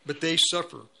 but they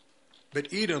suffer.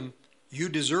 But Edom, you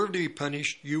deserve to be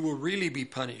punished. You will really be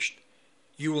punished.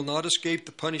 You will not escape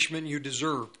the punishment you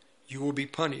deserve. You will be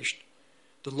punished.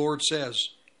 The Lord says,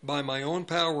 by my own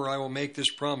power I will make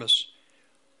this promise.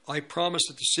 I promise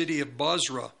that the city of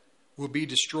Basra will be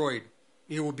destroyed.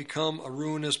 It will become a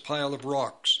ruinous pile of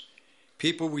rocks.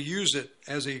 People will use it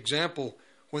as an example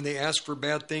when they ask for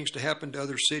bad things to happen to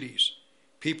other cities.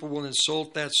 People will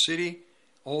insult that city.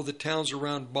 All the towns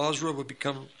around Basra will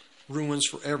become ruins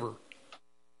forever.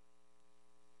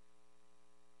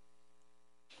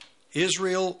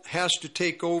 Israel has to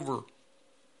take over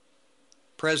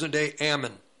present-day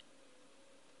Ammon,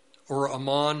 or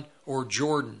Ammon, or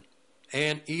Jordan,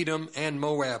 and Edom and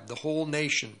Moab, the whole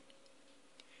nation.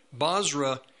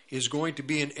 Basra is going to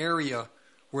be an area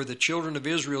where the children of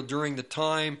Israel, during the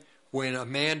time when a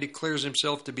man declares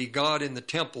himself to be God in the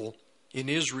temple in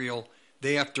Israel,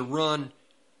 they have to run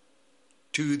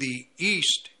to the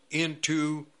east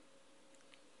into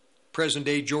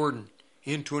present-day Jordan,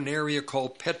 into an area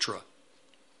called Petra.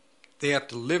 They have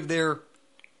to live there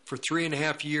for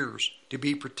 3.5 years to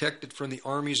be protected from the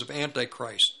armies of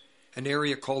Antichrist, an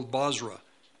area called Basra.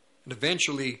 And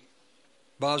eventually,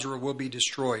 Basra will be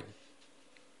destroyed.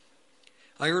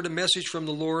 I heard a message from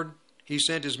the Lord. He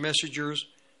sent his messengers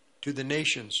to the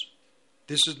nations.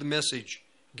 This is the message.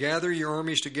 Gather your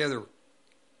armies together.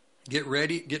 Get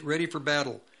ready for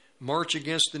battle. March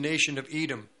against the nation of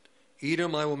Edom.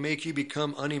 Edom, I will make you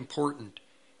become unimportant.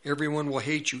 Everyone will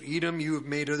hate you. Edom, you have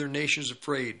made other nations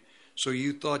afraid. So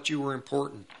you thought you were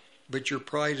important, but your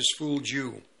pride has fooled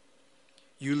you.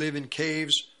 You live in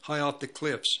caves high off the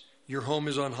cliffs. Your home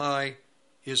is high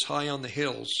on the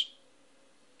hills.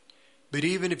 But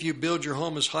even if you build your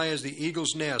home as high as the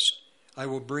eagle's nest, I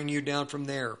will bring you down from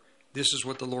there. This is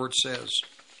what the Lord says.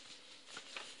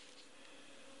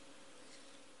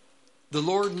 The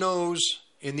Lord knows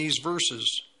in these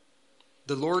verses,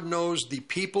 the Lord knows the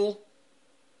people,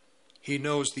 He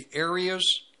knows the areas,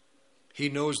 He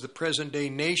knows the present-day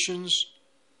nations.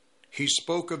 He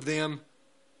spoke of them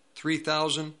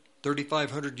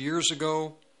 3,500 years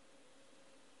ago.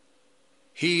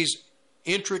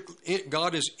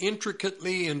 God is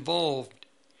intricately involved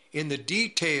in the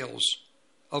details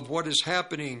of what is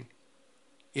happening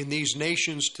in these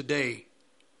nations today.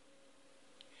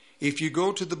 If you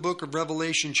go to the book of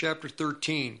Revelation chapter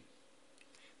 13,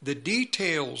 the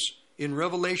details in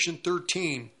Revelation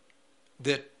 13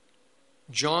 that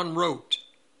John wrote,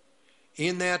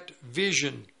 in that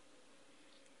vision,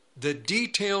 the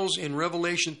details in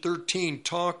Revelation 13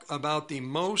 talk about the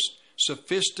most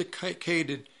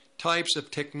sophisticated types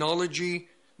of technology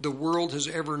the world has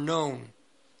ever known.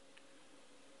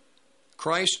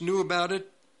 Christ knew about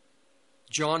it.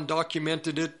 John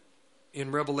documented it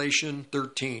in Revelation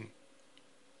 13.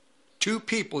 Two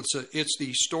people, it's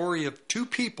the story of two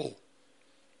people,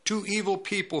 two evil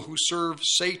people who serve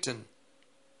Satan,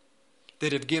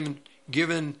 that have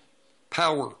given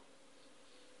power.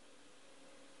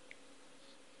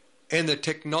 And the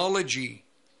technology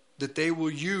that they will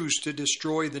use to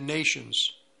destroy the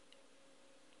nations.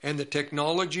 And the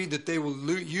technology that they will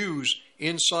use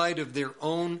inside of their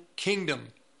own kingdom,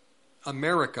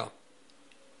 America.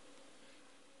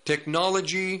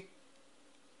 Technology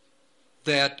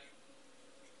that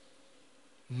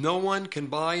no one can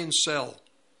buy and sell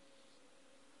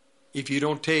if you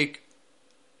don't take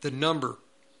the number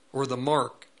or the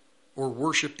mark or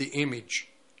worship the image.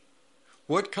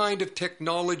 What kind of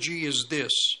technology is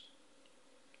this?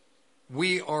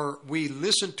 We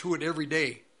listen to it every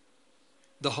day.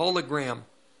 The hologram.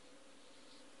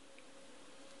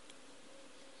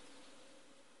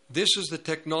 This is the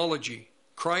technology.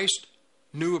 Christ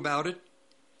knew about it,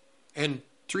 and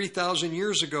 3,000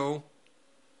 years ago,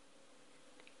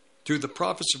 through the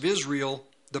prophets of Israel,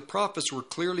 the prophets were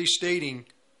clearly stating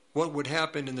what would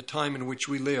happen in the time in which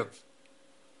we live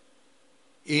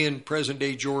in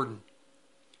present-day Jordan.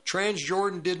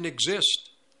 Transjordan didn't exist,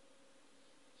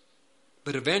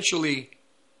 but eventually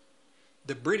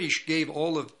the British gave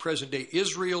all of present-day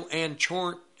Israel and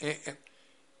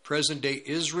present-day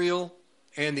Israel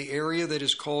and the area that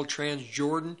is called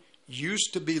Transjordan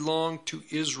used to belong to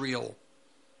Israel.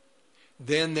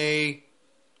 Then they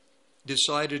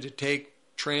decided to take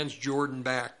Transjordan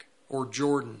back, or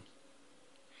Jordan.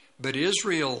 But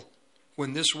Israel,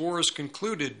 when this war is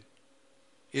concluded,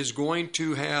 is going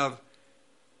to have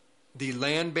the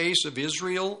land base of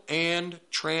Israel and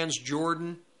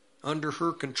Transjordan under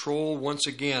her control once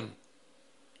again.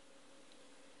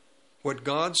 What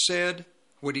God said,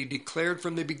 what He declared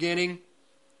from the beginning,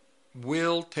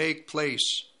 will take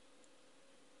place.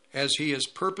 As He has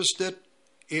purposed it,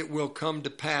 it will come to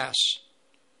pass.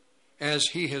 As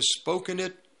He has spoken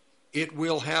it, it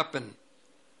will happen.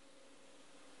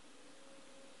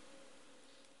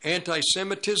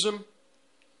 Anti-Semitism,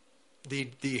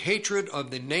 the hatred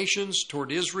of the nations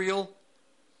toward Israel,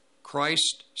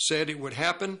 Christ said it would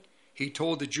happen. He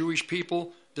told the Jewish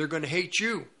people, they're going to hate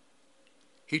you.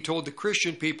 He told the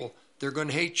Christian people, they're going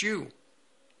to hate you.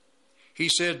 He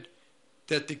said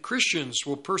that the Christians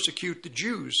will persecute the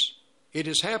Jews. It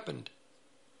has happened.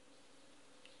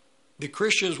 The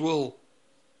Christians will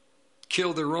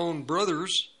kill their own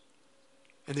brothers,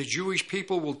 and the Jewish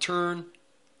people will turn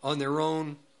on their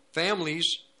own families.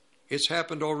 It's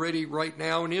happened already right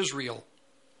now in Israel.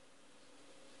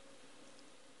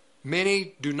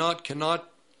 Many cannot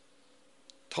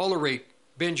tolerate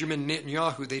Benjamin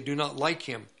Netanyahu. They do not like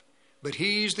him. But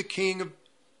he's the king of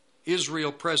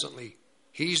Israel presently.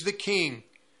 He's the king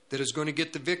that is going to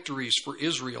get the victories for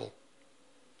Israel.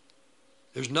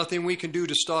 There's nothing we can do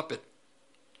to stop it.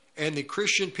 And the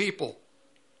Christian people,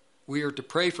 we are to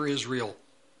pray for Israel.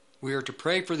 We are to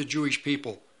pray for the Jewish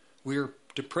people. We are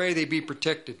to pray they be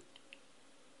protected.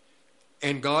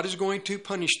 And God is going to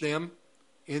punish them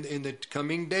in the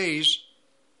coming days.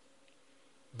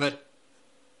 But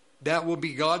that will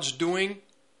be God's doing,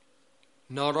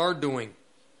 not our doing.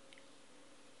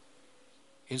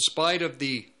 In spite of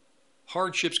the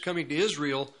hardships coming to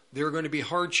Israel, there are going to be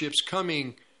hardships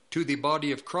coming to the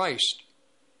body of Christ.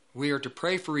 We are to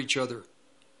pray for each other.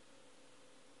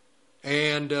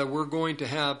 And we're going to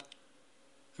have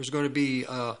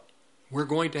to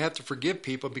forgive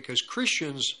people, because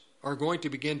Christians are going to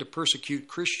begin to persecute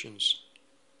Christians.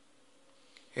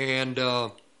 And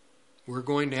we're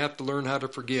going to have to learn how to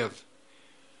forgive.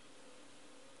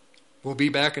 We'll be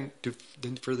back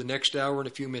for the next hour in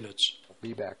a few minutes. I'll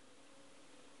be back.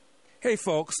 Hey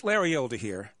folks, Larry Elder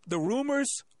here. The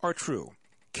rumors are true.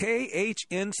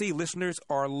 KHNC listeners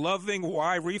are loving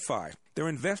Y-Refi. They're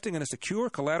investing in a secure,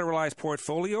 collateralized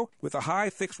portfolio with a high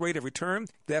fixed rate of return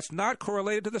that's not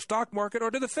correlated to the stock market or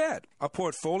to the Fed. A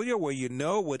portfolio where you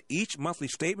know what each monthly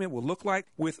statement will look like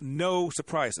with no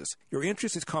surprises. Your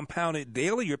interest is compounded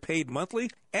daily, you're paid monthly,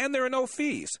 and there are no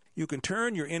fees. You can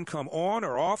turn your income on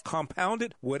or off,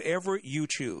 compounded, whatever you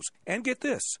choose. And get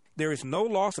this, there is no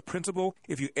loss of principal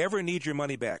if you ever need your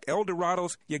money back.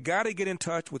 Eldorados, you got to get in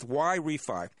touch with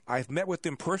Y-Refi. I've met with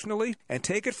them personally, and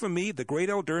take it from me, the great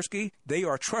Eldersky, they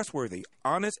are trustworthy,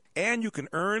 honest, and you can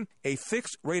earn a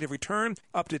fixed rate of return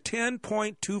up to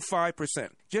 10.25%.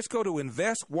 Just go to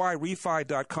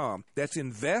investyrefi.com. That's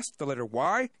invest, the letter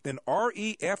Y, then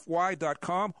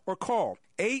REFY.com, or call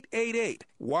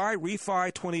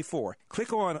 888-Y-REFI-24.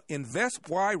 Click on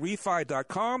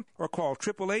investyrefi.com or call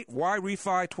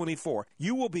 888-Y-REFI-24.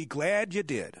 You will be glad you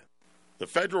did. The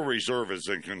Federal Reserve is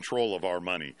in control of our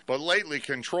money, but lately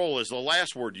control is the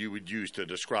last word you would use to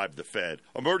describe the Fed.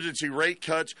 Emergency rate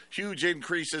cuts, huge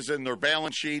increases in their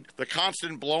balance sheet, the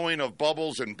constant blowing of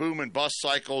bubbles and boom and bust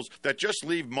cycles that just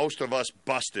leave most of us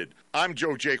busted. I'm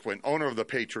Joe Jaquin, owner of the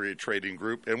Patriot Trading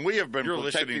Group, and we have been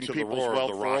protecting people's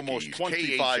wealth for almost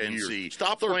 25 years.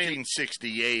 Stop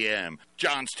 1360 AM,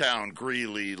 Johnstown,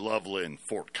 Greeley, Loveland,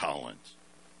 Fort Collins.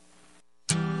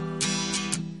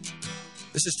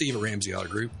 This is Steve at Ramsey Auto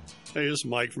Group. Hey, this is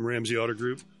Mike from Ramsey Auto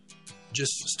Group.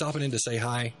 Just stopping in to say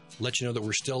hi, let you know that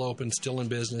we're still open, still in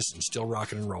business, and still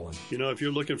rocking and rolling. You know, if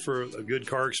you're looking for a good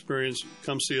car experience,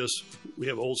 come see us. We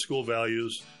have old school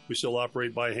values. We still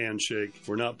operate by handshake.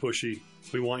 We're not pushy.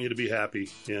 We want you to be happy,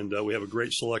 and we have a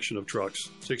great selection of trucks.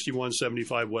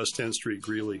 6175 West 10th Street,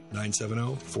 Greeley.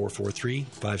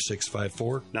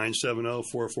 970-443-5654.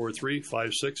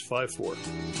 970-443-5654.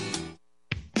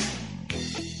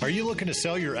 Are you looking to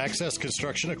sell your excess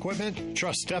construction equipment?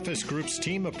 Trust Steffes Group's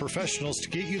team of professionals to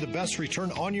get you the best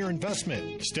return on your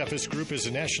investment. Steffes Group is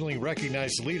a nationally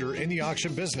recognized leader in the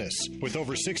auction business with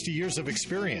over 60 years of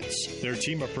experience. Their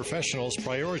team of professionals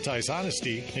prioritize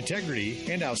honesty,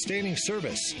 integrity, and outstanding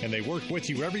service, and they work with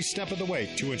you every step of the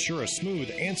way to ensure a smooth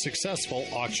and successful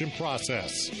auction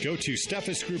process. Go to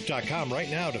SteffesGroup.com right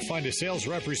now to find a sales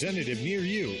representative near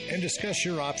you and discuss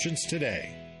your options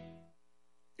today.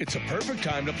 It's a perfect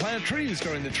time to plant trees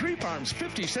during the Tree Farm's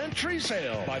 50-cent tree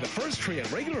sale. Buy the first tree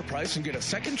at regular price and get a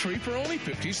second tree for only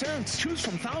 50 cents. Choose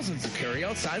from thousands of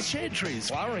carry-out size shade trees,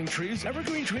 flowering trees,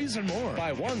 evergreen trees, and more.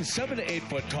 Buy one 7 to 8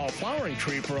 foot tall flowering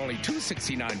tree for only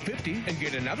 $269.50 and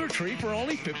get another tree for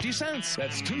only 50 cents.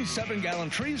 That's 2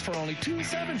 7-gallon trees for only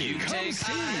 $2.70. You Come take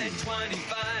see.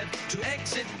 I-25 to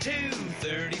exit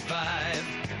 235,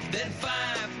 then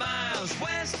 5 miles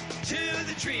west to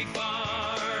the Tree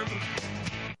Farm.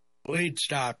 Bleed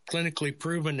Stop, clinically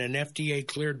proven and FDA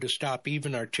cleared to stop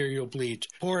even arterial bleeds.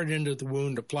 Pour it into the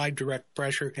wound, apply direct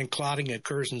pressure, and clotting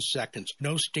occurs in seconds.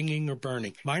 No stinging or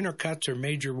burning. Minor cuts or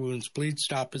major wounds, Bleed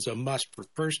Stop is a must for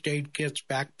first aid kits,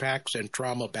 backpacks, and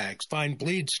trauma bags. Find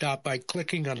Bleed Stop by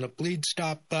clicking on the Bleed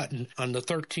Stop button on the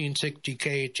 1360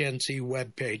 KHNC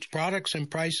webpage. Products and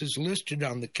prices listed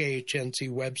on the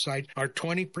KHNC website are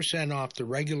 20% off the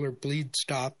regular Bleed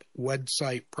Stop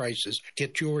website prices.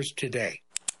 Get yours today.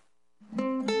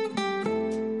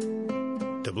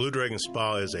 The Blue Dragon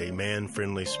Spa is a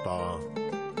man-friendly spa,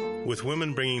 with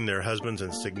women bringing their husbands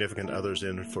and significant others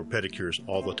in for pedicures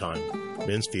all the time.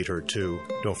 Men's feet hurt too,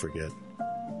 don't forget.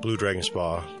 Blue Dragon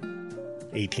Spa,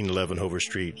 1811 Hover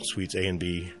Street, Suites A and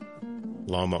B,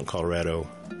 Longmont, Colorado,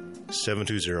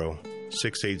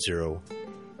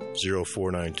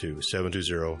 720-680-0492,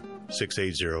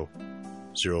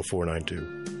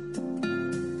 720-680-0492.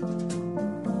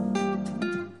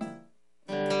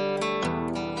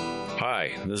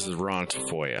 Hi, this is Ron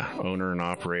Tafoya, owner and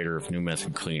operator of New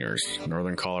Method Cleaners,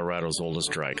 Northern Colorado's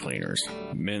oldest dry cleaners.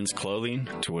 Men's clothing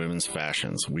to women's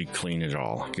fashions, we clean it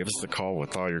all. Give us a call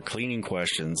with all your cleaning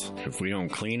questions. If we don't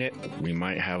clean it, we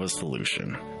might have a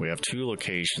solution. We have 2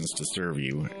 locations to serve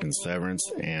you in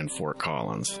Severance and Fort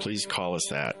Collins. Please call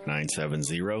us at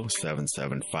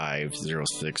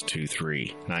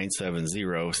 970-775-0623.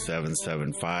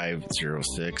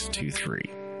 970-775-0623.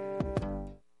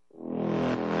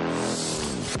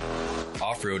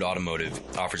 Off-Road Automotive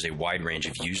offers a wide range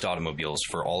of used automobiles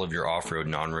for all of your off-road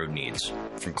and on-road needs.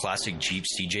 From classic Jeep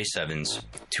CJ7s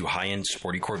to high-end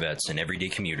sporty Corvettes and everyday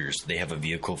commuters, they have a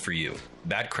vehicle for you.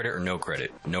 Bad credit or no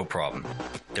credit, no problem.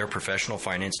 Their professional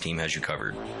finance team has you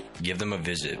covered. Give them a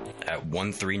visit at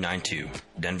 1392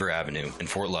 Denver Avenue in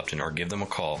Fort Lupton or give them a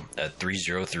call at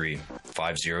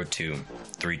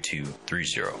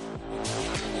 303-502-3230.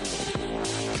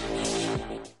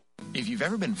 If you've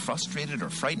ever been frustrated or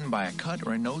frightened by a cut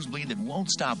or a nosebleed that won't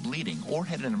stop bleeding, or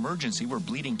had an emergency where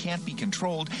bleeding can't be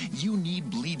controlled, you need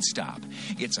Bleed Stop.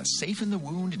 It's a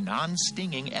safe-in-the-wound,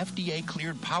 non-stinging,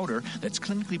 FDA-cleared powder that's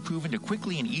clinically proven to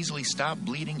quickly and easily stop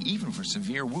bleeding, even for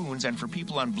severe wounds and for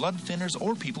people on blood thinners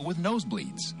or people with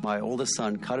nosebleeds. My oldest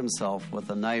son cut himself with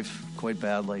a knife quite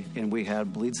badly, and we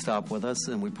had Bleed Stop with us,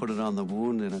 and we put it on the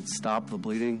wound, and it stopped the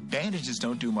bleeding. Bandages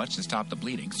don't do much to stop the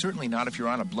bleeding, certainly not if you're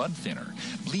on a blood thinner.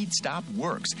 Bleed Stop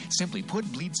works. Simply put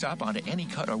Bleed Stop onto any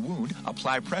cut or wound,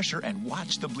 apply pressure, and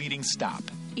watch the bleeding stop.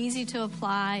 Easy to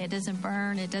apply, it doesn't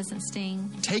burn, it doesn't sting.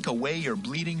 Take away your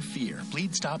bleeding fear.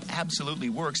 Bleed Stop absolutely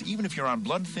works even if you're on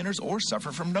blood thinners or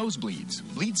suffer from nosebleeds.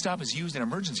 Bleed Stop is used in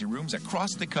emergency rooms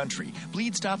across the country.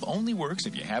 Bleed Stop only works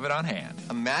if you have it on hand.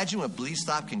 Imagine what Bleed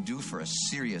Stop can do for a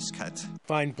serious cut.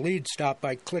 Find Bleed Stop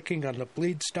by clicking on the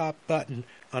Bleed Stop button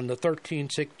on the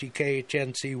 1360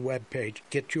 KHNC webpage.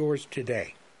 Get yours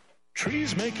today.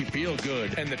 Trees make you feel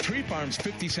good, and the Tree Farms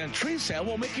 50-cent tree sale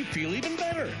will make you feel even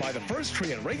better. Buy the first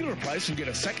tree at regular price and get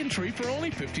a second tree for only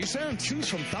 50 cents. Choose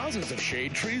from thousands of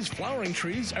shade trees, flowering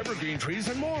trees, evergreen trees,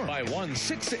 and more. Buy one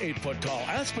 6 to 8 foot tall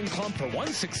aspen clump for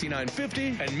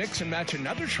 $169.50 and mix and match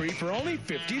another tree for only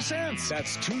 50 cents.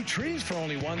 That's 2 trees for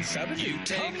only $170. You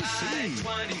take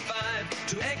I-25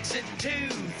 to exit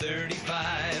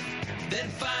 235, then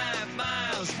 5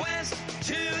 miles west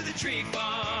to the Tree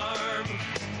Farm.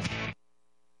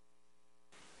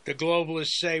 The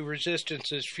globalists say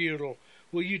resistance is futile.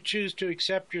 Will you choose to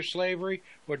accept your slavery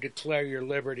or declare your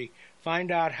liberty?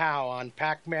 Find out how on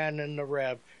Pac-Man and the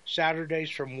Rev, Saturdays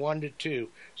from 1 to 2.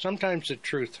 Sometimes the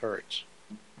truth hurts.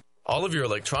 All of your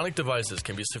electronic devices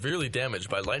can be severely damaged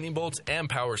by lightning bolts and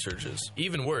power surges.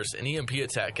 Even worse, an EMP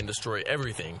attack can destroy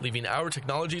everything, leaving our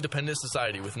technology-dependent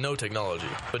society with no technology.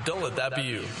 But don't let that be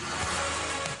you.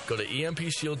 Go to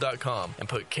EMPShield.com and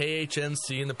put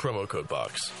KHNC in the promo code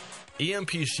box.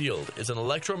 EMP Shield is an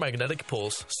electromagnetic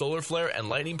pulse, solar flare, and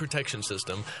lightning protection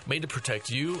system made to protect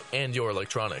you and your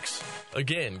electronics.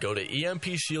 Again, go to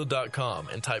EMPShield.com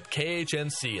and type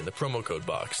KHNC in the promo code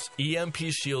box.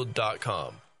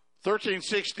 EMPShield.com.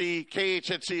 1360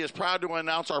 KHNC is proud to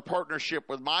announce our partnership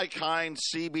with My Kind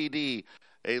CBD,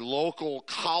 a local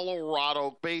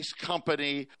Colorado-based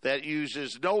company that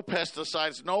uses no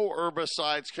pesticides, no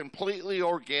herbicides, completely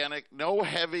organic, no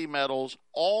heavy metals.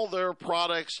 All their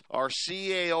products are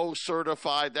CAO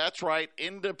certified. That's right,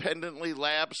 independently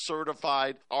lab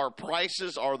certified. Our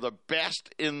prices are the best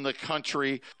in the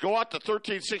country. Go out to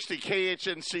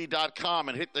 1360khnc.com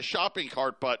and hit the shopping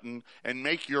cart button and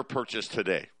make your purchase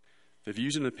today. The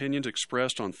views and opinions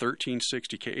expressed on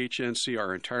 1360 KHNC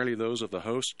are entirely those of the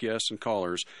host, guests, and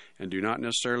callers and do not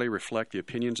necessarily reflect the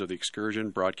opinions of the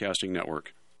Excursion Broadcasting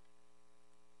Network.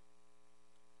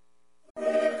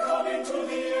 We're coming to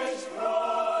the edge,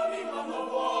 running on the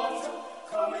water,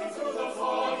 coming through the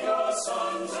fog, your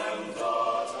sons and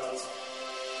daughters.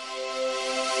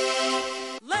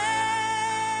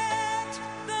 Let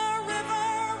the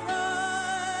river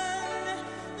run,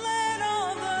 let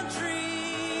all the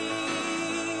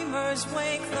dreamers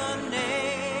wake the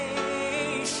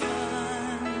nation.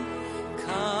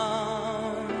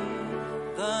 Come,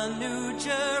 the New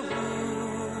Jerusalem.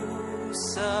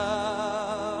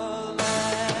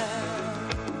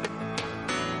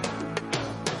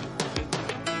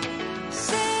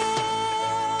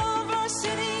 Silver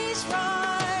cities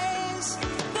rise,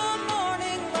 the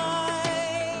morning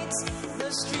lights,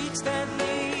 the streets that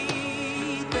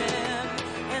lead them,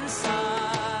 and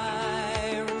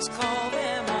sirens call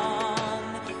them on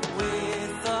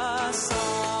with a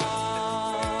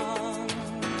song.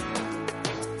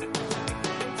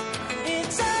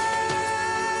 It's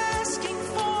asking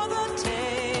for the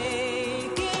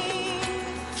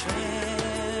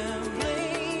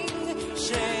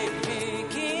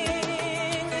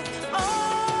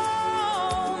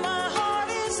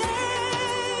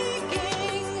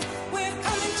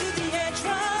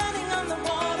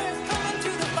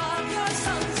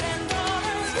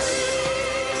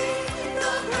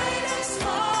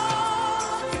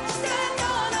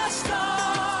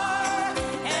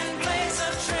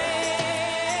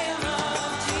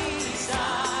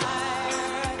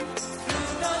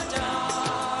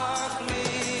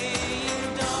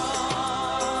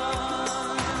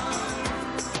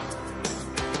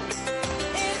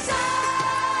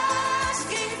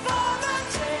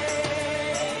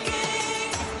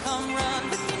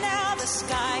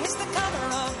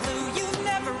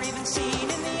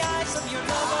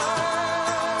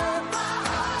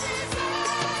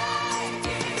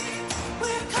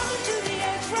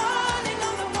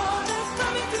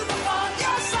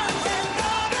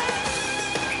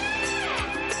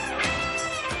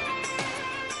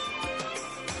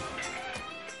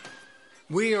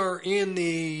are in the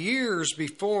years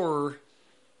before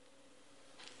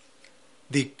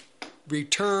the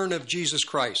return of Jesus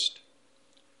Christ.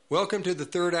 Welcome to the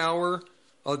third hour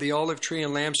of the Olive Tree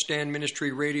and Lampstand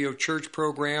Ministry Radio Church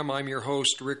program. I'm your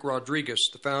host, Rick Rodriguez,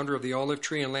 the founder of the Olive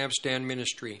Tree and Lampstand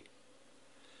Ministry.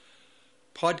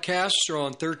 Podcasts are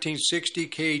on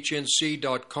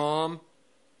 1360khnc.com,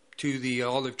 to the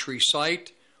Olive Tree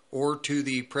site, or to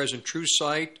the Present Truth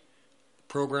site. The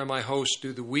program I host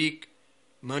through the week,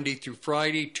 Monday through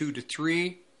Friday, 2 to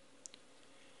 3.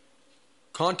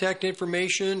 Contact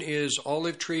information is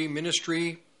Olive Tree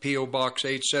Ministry, P.O. Box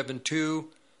 872,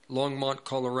 Longmont,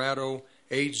 Colorado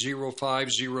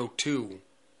 80502.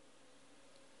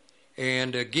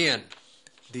 And again,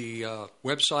 the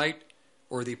website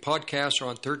or the podcasts are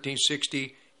on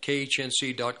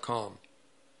 1360khnc.com.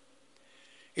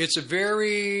 It's a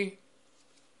very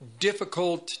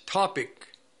difficult topic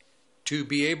to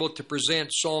be able to present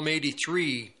Psalm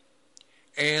 83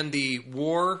 and the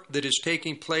war that is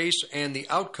taking place and the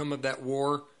outcome of that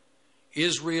war.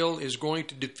 Israel is going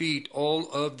to defeat all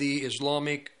of the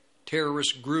Islamic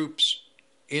terrorist groups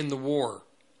in the war.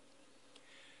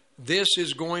 This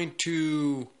is going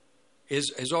to,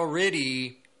 has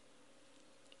already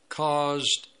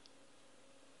caused,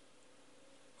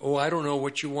 I don't know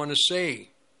what you want to say.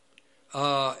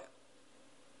 The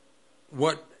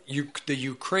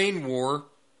Ukraine war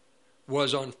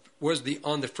was on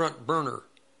the front burner,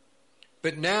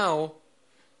 but now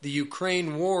the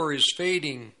Ukraine war is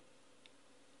fading,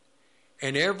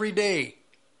 and every day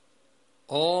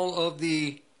all of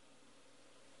the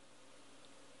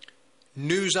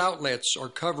news outlets are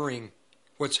covering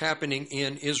what's happening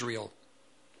in Israel.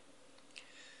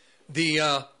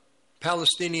 The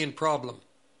Palestinian problem.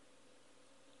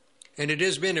 And it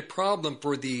has been a problem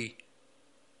for the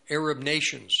Arab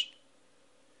nations.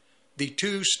 The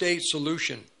two-state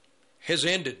solution has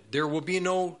ended. There will be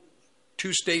no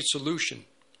two-state solution.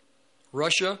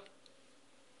 Russia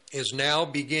is now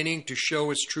beginning to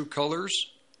show its true colors,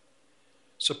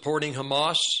 supporting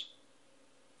Hamas,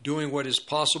 doing what is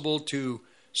possible to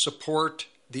support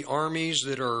the armies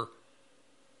that are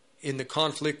in the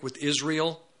conflict with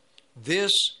Israel.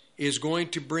 This is going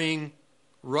to bring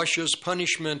Russia's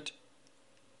punishment,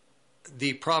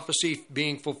 the prophecy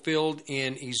being fulfilled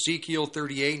in Ezekiel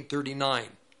 38 and 39.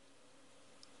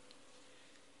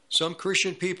 Some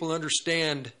Christian people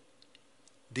understand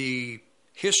the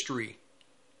history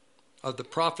of the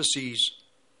prophecies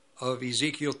of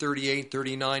Ezekiel 38 and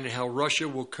 39 and how Russia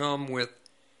will come with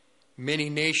many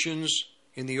nations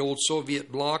in the old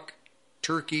Soviet bloc,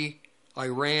 Turkey,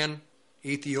 Iran,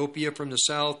 Ethiopia from the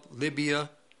south, Libya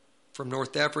from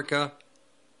North Africa,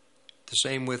 the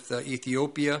same with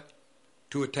Ethiopia,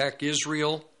 to attack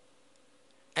Israel.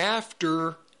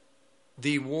 After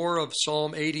the war of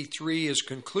Psalm 83 is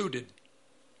concluded,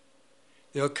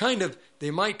 they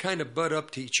might kind of butt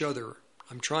up to each other.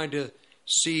 I'm trying to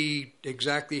see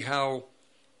exactly how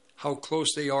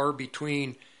close they are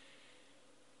between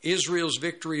Israel's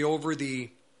victory over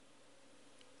the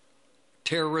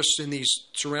terrorists in these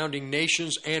surrounding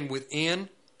nations and within,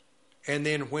 and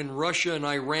then when Russia and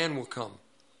Iran will come.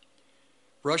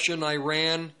 Russia and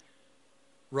Iran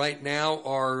right now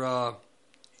are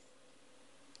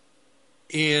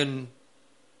in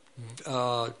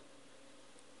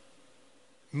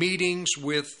meetings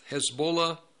with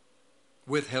Hezbollah,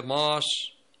 with Hamas,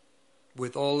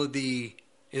 with all of the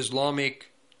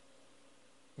Islamic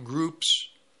groups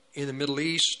in the Middle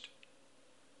East,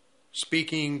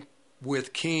 speaking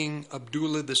with King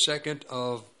Abdullah II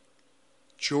of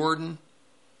Jordan,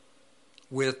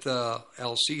 with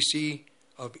al-Sisi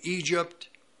of Egypt,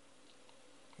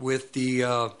 with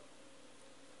the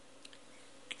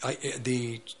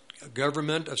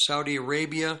government of Saudi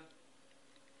Arabia,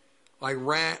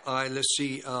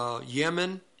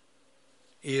 Yemen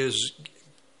is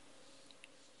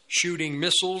shooting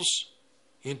missiles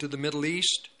into the Middle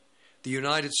East. The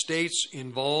United States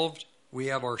involved. We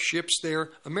have our ships there.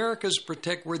 We're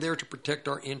there to protect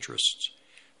our interests.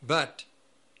 But,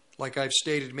 like I've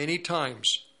stated many times,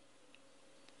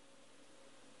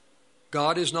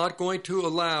 God is not going to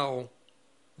allow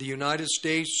the United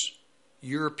States,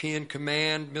 European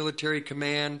Command, Military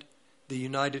Command, the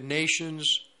United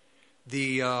Nations,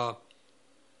 the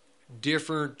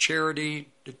different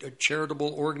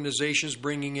charitable organizations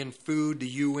bringing in food, the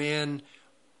UN.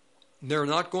 They're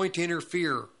not going to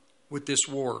interfere with this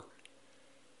war.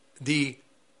 The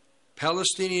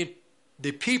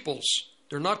peoples,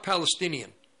 they're not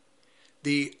Palestinian.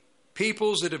 The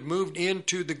peoples that have moved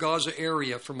into the Gaza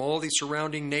area from all the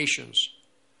surrounding nations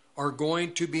are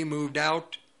going to be moved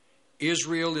out.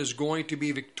 Israel is going to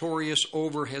be victorious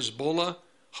over Hezbollah,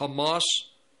 Hamas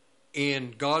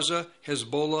in Gaza,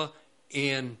 Hezbollah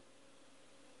in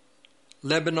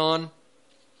Lebanon,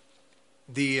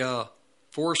 the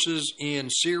forces in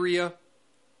Syria.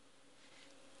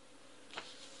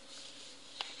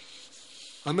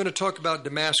 I'm going to talk about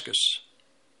Damascus.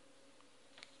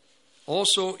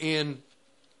 Also in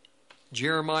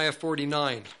Jeremiah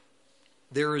 49,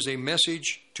 there is a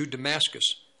message to Damascus.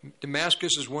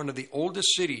 Damascus is one of the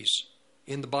oldest cities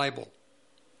in the Bible.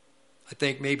 I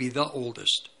think maybe the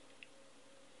oldest.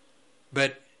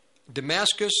 But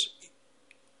Damascus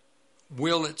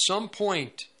will at some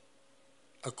point,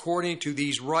 according to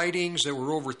these writings that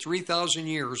were over 3,000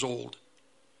 years old,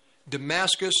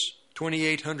 Damascus,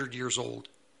 2,800 years old,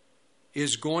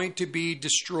 is going to be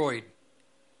destroyed,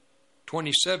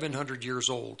 2,700 years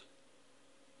old.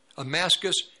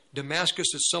 Damascus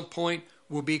at some point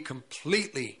will be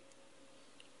completely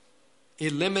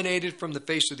eliminated from the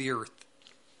face of the earth.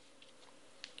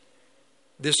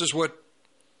 This is what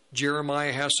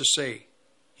Jeremiah has to say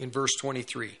in verse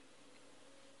 23.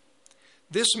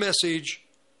 This message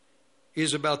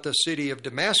is about the city of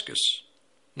Damascus,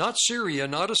 not Syria,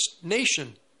 not a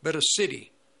nation, but a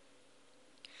city.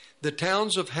 The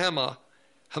towns of Hamath,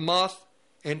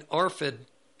 and Arphad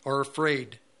are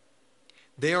afraid.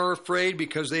 They are afraid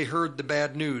because they heard the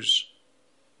bad news.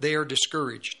 They are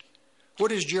discouraged.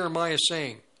 What is Jeremiah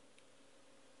saying?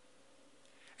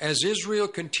 As Israel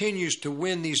continues to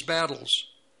win these battles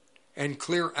and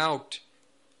clear out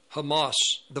Hamas,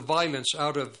 the violence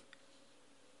out of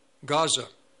Gaza,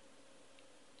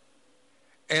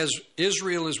 as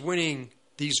Israel is winning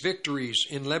these victories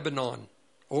in Lebanon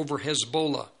over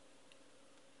Hezbollah,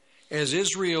 as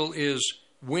Israel is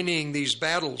winning these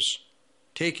battles,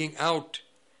 taking out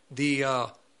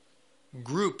the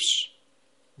groups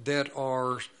that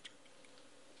are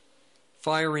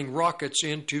firing rockets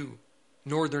into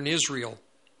northern Israel,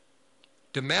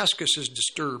 Damascus is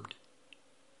disturbed.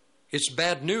 It's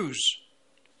bad news.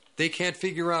 They can't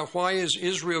figure out why is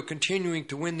Israel continuing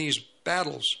to win these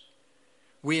battles.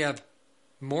 We have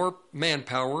more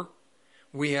manpower.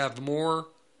 We have more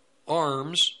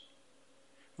arms.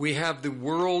 We have the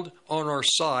world on our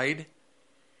side.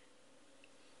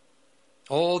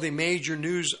 All the major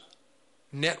news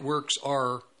networks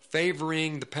are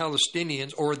favoring the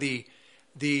Palestinians or the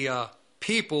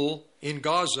people in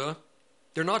Gaza.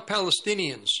 They're not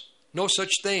Palestinians. No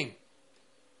such thing.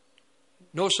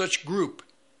 No such group.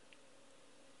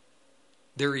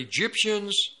 They're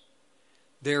Egyptians.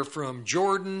 They're from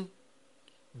Jordan.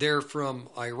 They're from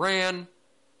Iran.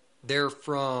 They're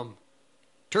from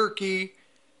Turkey.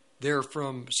 They're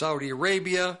from Saudi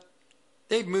Arabia.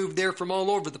 They've moved there from all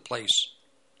over the place.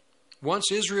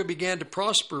 Once Israel began to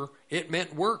prosper, it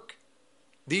meant work.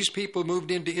 These people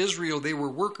moved into Israel. They were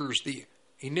workers, the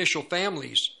initial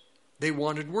families. They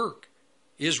wanted work.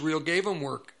 Israel gave them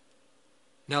work.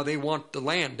 Now they want the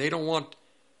land. They don't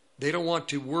want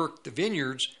to work the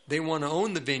vineyards. They want to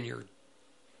own the vineyard,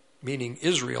 meaning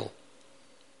Israel.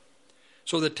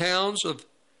 So the towns of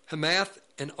Hamath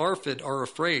and Arphad are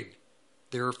afraid.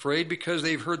 They're afraid because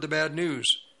they've heard the bad news.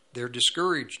 They're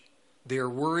discouraged. They are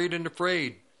worried and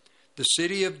afraid. The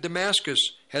city of Damascus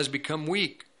has become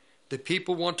weak. The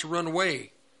people want to run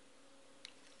away.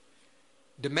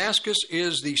 Damascus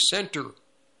is the center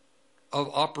of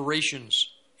operations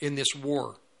in this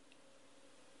war.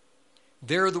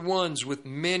 They're the ones with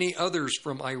many others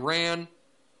from Iran,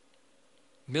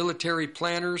 military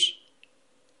planners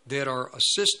that are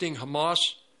assisting Hamas,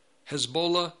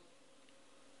 Hezbollah,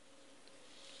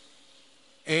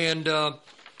 and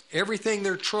everything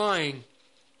they're trying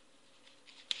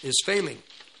is failing.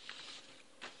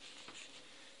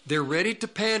 They're ready to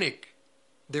panic.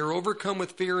 They're overcome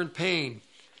with fear and pain,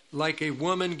 like a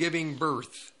woman giving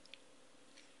birth.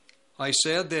 I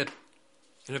said that,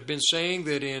 and have been saying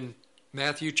that in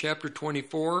Matthew chapter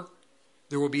 24,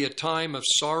 there will be a time of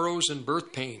sorrows and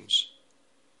birth pains.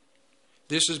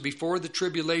 This is before the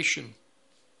tribulation.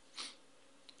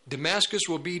 Damascus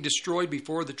will be destroyed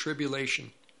before the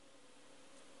tribulation.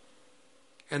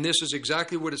 And this is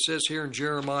exactly what it says here in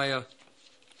Jeremiah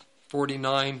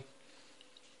 49,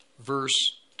 verse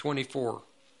 24.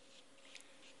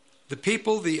 The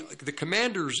people, the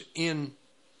commanders in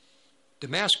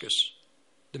Damascus,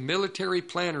 the military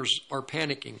planners are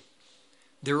panicking.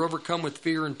 They're overcome with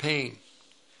fear and pain,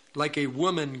 like a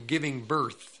woman giving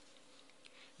birth.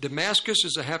 Damascus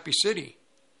is a happy city.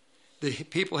 The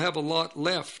people have a lot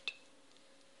left.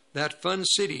 That fun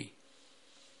city.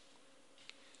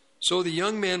 So the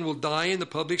young men will die in the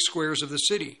public squares of the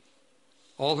city.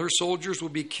 All her soldiers will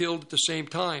be killed at the same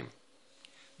time.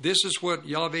 This is what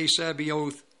Yahweh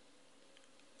Sabaoth,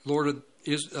 Lord of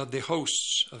the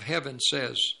hosts of heaven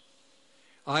says,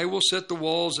 I will set the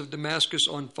walls of Damascus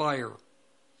on fire.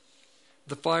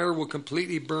 The fire will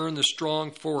completely burn the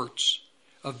strong forts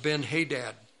of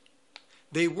Ben-Hadad.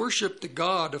 They worship the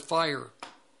god of fire,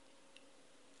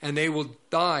 and they will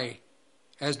die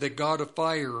as the god of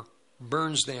fire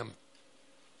burns them.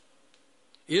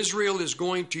 Israel is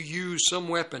going to use some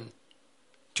weapon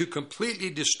to completely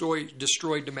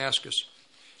destroy Damascus.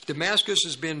 Damascus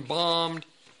has been bombed.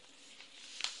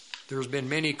 There's been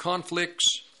many conflicts.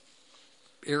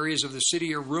 Areas of the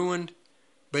city are ruined,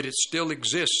 but it still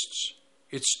exists.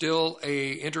 It's still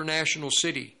an international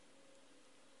city.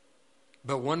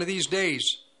 But one of these days,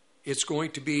 it's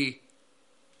going to be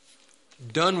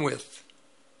done with.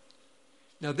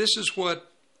 Now, this is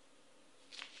what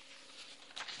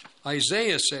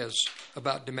Isaiah says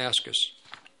about Damascus.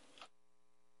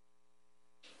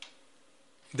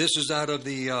 This is out of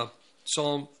the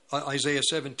Psalm Isaiah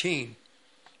 17.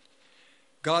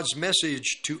 God's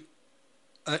message to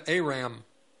Aram.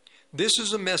 This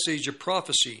is a message of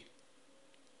prophecy.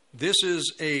 This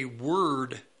is a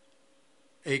word,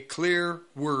 a clear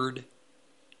word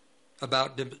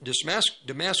about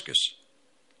Damascus.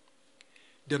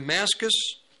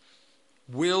 Damascus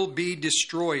will be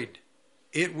destroyed.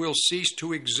 It will cease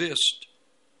to exist.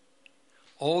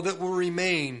 All that will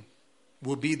remain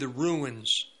will be the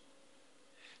ruins.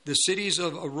 The cities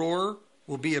of Aroer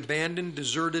will be abandoned,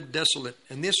 deserted, desolate.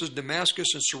 And this is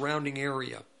Damascus and surrounding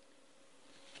area.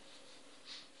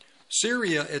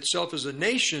 Syria itself as a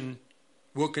nation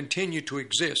will continue to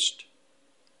exist.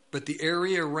 But the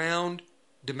area around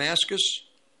Damascus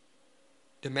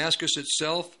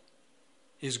itself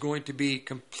is going to be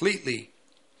completely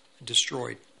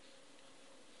destroyed.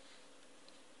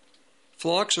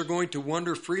 Flocks are going to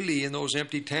wander freely in those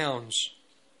empty towns.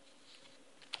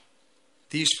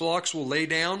 These flocks will lay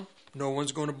down. No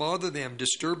one's going to bother them,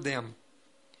 disturb them.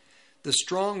 The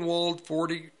strong-walled,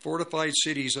 fortified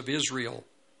cities of Israel,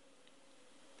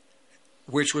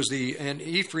 and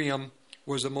Ephraim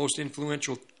was the most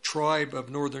influential tribe of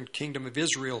northern kingdom of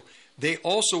Israel, they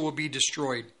also will be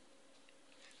destroyed.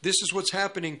 This is what's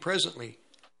happening presently.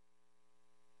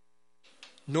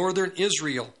 Northern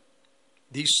Israel,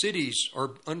 these cities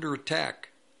are under attack.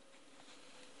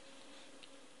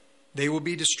 They will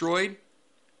be destroyed,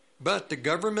 but the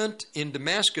government in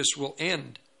Damascus will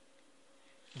end.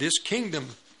 This kingdom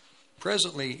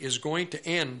presently is going to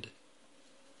end.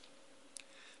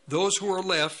 Those who are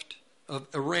left of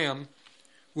Aram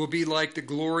will be like the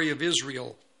glory of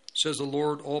Israel, says the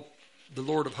Lord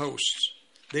of hosts.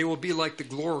 They will be like the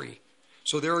glory.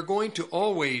 So there are going to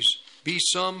always be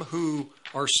some who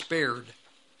are spared.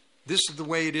 This is the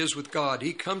way it is with God.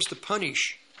 He comes to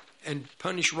punish and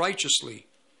punish righteously.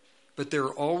 But there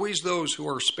are always those who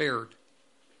are spared.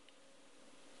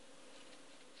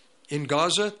 In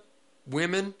Gaza,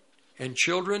 women and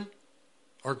children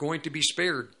are going to be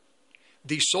spared.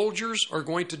 The soldiers are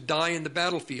going to die in the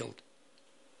battlefield.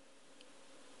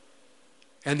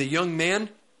 And the young men,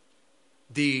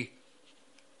 the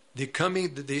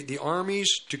armies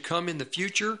to come in the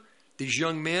future, these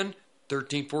young men,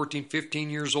 13, 14, 15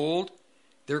 years old,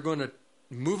 they're going to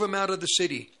move them out of the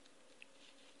city.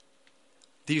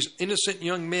 These innocent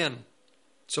young men,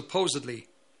 supposedly,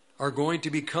 are going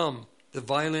to become the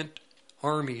violent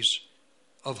armies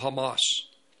of Hamas,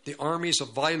 the armies of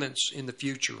violence in the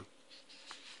future.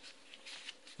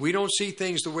 We don't see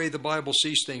things the way the Bible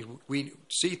sees things. We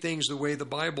see things the way the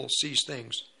Bible sees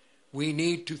things. We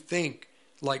need to think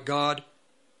like God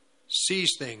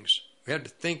sees things. We have to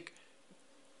think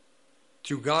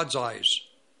through God's eyes.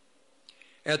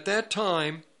 At that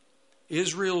time,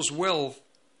 Israel's wealth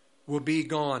will be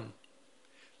gone.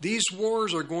 These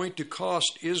wars are going to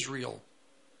cost Israel.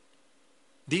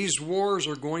 These wars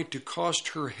are going to cost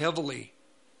her heavily.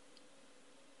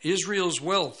 Israel's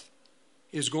wealth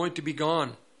is going to be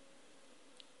gone.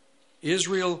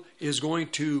 Israel is going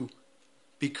to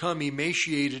become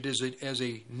emaciated as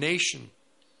a nation.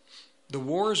 The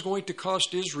war is going to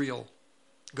cost Israel.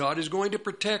 God is going to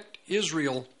protect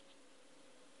Israel.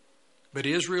 But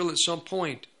Israel at some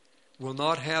point will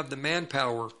not have the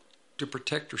manpower to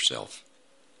protect herself.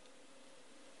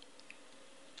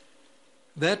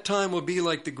 That time will be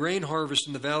like the grain harvest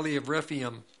in the valley of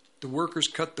Rephaim. The workers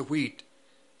cut the wheat.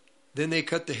 Then they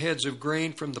cut the heads of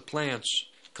grain from the plants,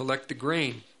 collect the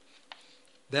grain.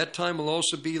 That time will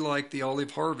also be like the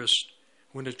olive harvest,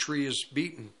 when a tree is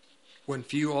beaten, when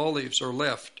few olives are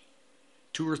left.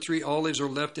 2 or 3 olives are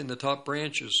left in the top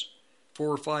branches. 4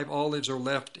 or 5 olives are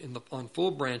left on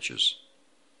full branches.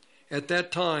 At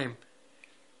that time,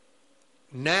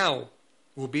 now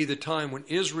will be the time when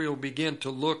Israel begin to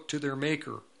look to their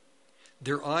Maker.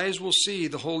 Their eyes will see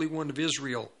the Holy One of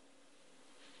Israel.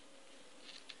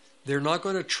 They're not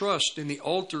going to trust in the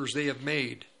altars they have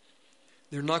made.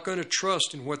 They're not going to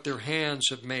trust in what their hands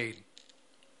have made.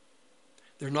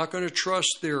 They're not going to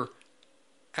trust their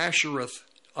Ashereth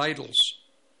idols.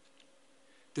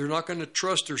 They're not going to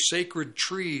trust their sacred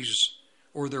trees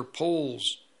or their poles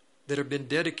that have been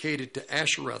dedicated to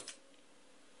Ashereth.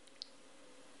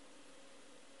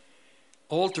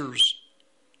 Altars,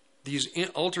 these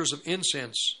altars of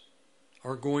incense,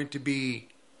 are going to be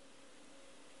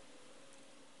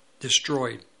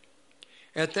destroyed.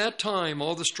 At that time,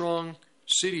 all the strong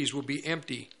cities will be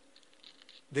empty.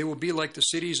 They will be like the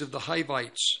cities of the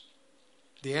Hivites,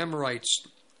 the Amorites.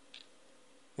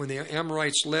 When the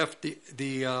Amorites left,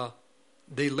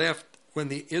 they left when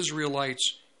the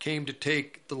Israelites came to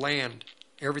take the land.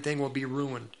 Everything will be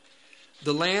ruined.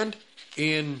 The land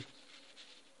in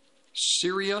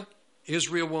Syria,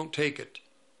 Israel won't take it.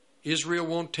 Israel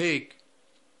won't take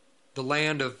the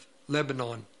land of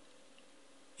Lebanon.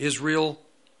 Israel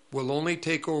will only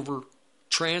take over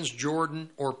Transjordan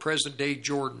or present-day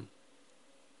Jordan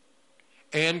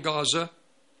and Gaza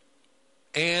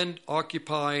and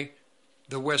occupy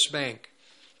the West Bank.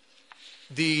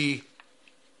 The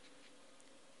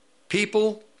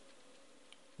people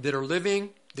that are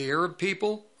living, the Arab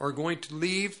people, are going to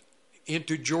leave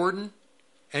into Jordan,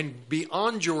 and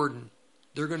beyond Jordan,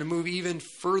 they're going to move even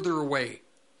further away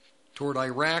toward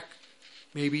Iraq,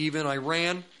 maybe even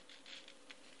Iran.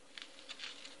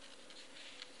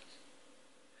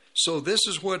 So this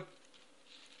is what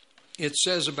it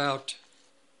says about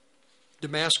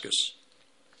Damascus.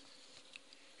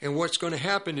 And what's going to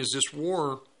happen is this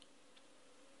war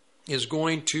is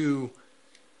going to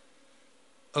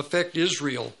affect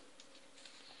Israel.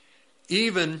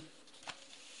 Even,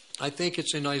 I think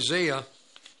it's in Isaiah,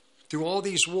 through all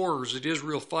these wars that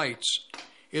Israel fights,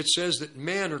 it says that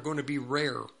men are going to be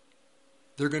rare.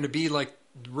 They're going to be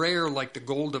rare like the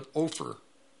gold of Ophir.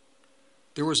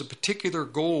 There was a particular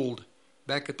gold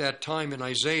back at that time in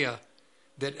Isaiah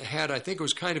that had, I think it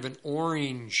was kind of an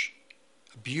orange,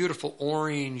 a beautiful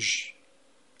orange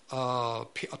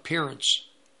appearance.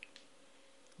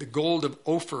 The gold of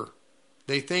Ophir.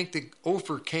 They think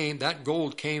that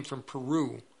gold came from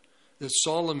Peru, that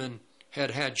Solomon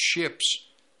had ships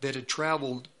that had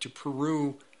traveled to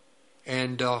Peru,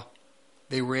 and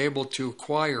they were able to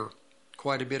acquire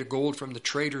quite a bit of gold from the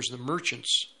traders and the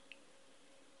merchants.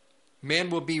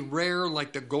 Men will be rare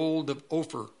like the gold of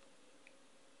Ophir.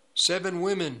 7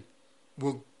 women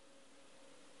will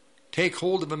take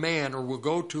hold of a man, or will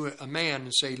go to a man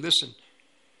and say, listen,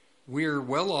 we're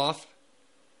well off,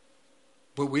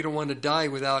 but we don't want to die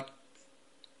without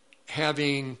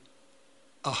having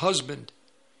a husband.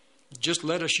 Just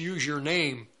let us use your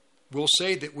name. We'll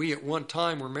say that we at one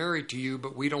time were married to you,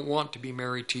 but we don't want to be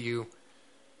married to you.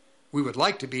 We would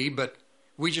like to be, but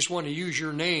we just want to use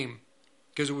your name,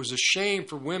 because it was a shame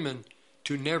for women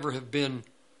to never have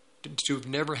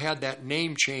had that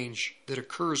name change that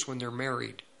occurs when they're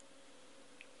married.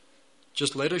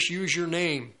 Just let us use your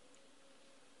name.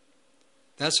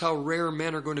 That's how rare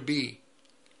men are going to be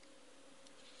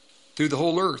through the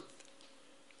whole earth.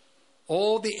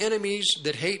 All the enemies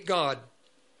that hate God,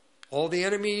 all the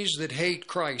enemies that hate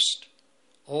Christ,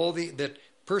 that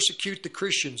persecute the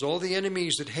Christians, all the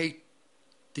enemies that hate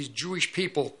these Jewish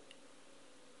people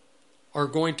are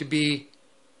going to be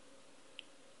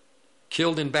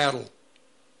killed in battle.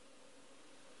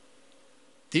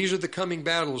 These are the coming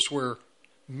battles where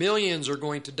millions are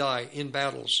going to die in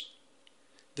battles.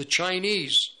 The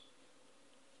Chinese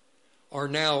are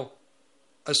now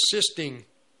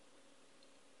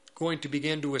going to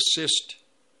begin to assist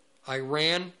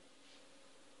Iran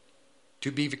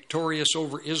to be victorious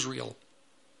over Israel.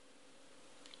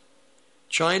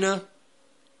 China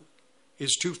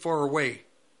is too far away.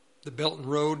 The Belt and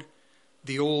Road,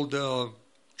 the old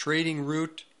trading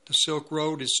route, the Silk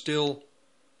Road is still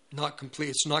not complete.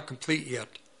 It's not complete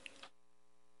yet.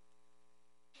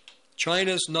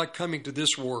 China's not coming to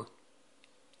this war.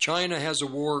 China has a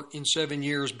war in 7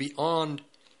 years beyond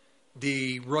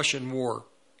the Russian war,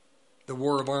 the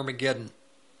War of Armageddon.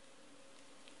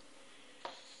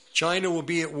 China will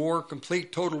be at war,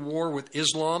 complete total war with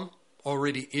Islam,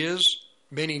 already is.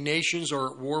 Many nations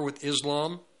are at war with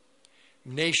Islam.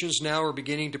 Nations now are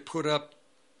beginning to put up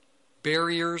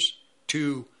barriers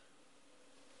to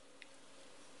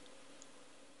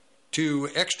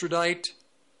extradite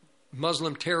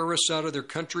Muslim terrorists out of their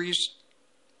countries.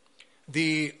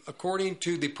 According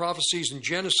to the prophecies in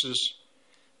Genesis,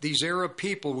 these Arab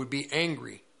people would be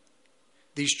angry.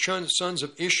 These sons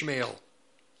of Ishmael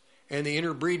and the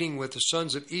interbreeding with the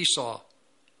sons of Esau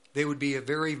They would be a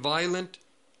very violent,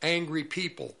 angry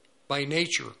people by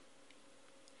nature.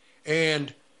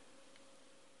 And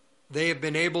they have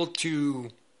been able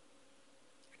to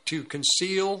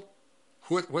conceal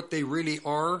what they really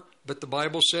are. But the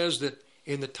Bible says that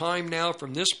in the time now,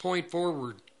 from this point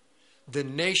forward, the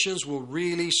nations will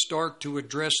really start to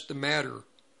address the matter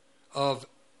of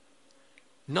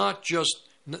not just,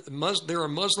 there are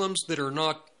Muslims that are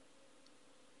not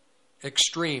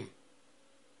extreme.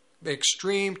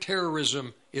 Extreme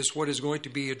terrorism is what is going to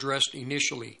be addressed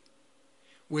initially.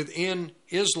 Within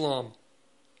Islam,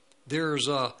 there's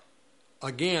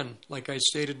again, like I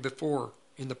stated before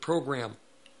in the program,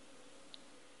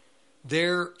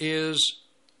 it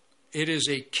is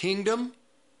a kingdom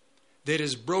that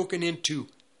is broken into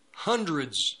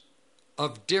hundreds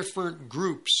of different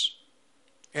groups,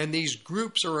 and these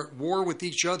groups are at war with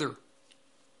each other.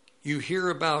 You hear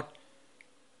about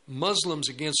Muslims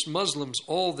against Muslims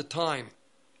all the time.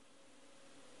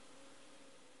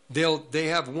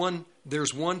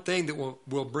 There's one thing that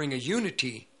will bring a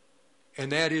unity,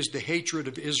 and that is the hatred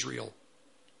of Israel.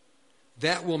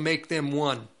 That will make them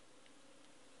one.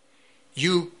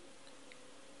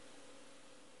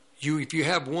 If you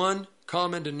have one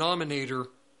common denominator,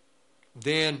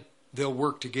 then they'll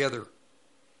work together.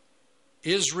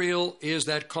 Israel is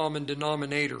that common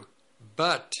denominator,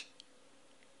 but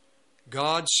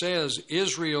God says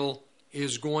Israel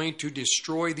is going to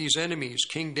destroy these enemies.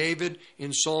 King David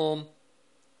in Psalm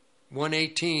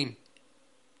 118,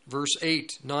 verse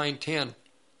 8, 9, 10.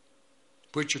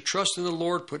 Put your trust in the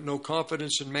Lord, put no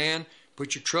confidence in man.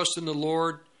 Put your trust in the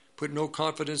Lord, put no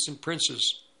confidence in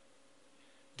princes.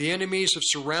 The enemies have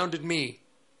surrounded me,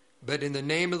 but in the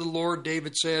name of the Lord,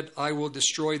 David said, I will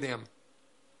destroy them.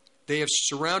 They have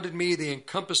surrounded me, they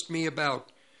encompassed me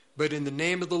about, but in the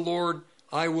name of the Lord,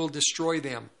 I will destroy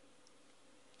them.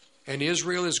 And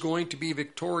Israel is going to be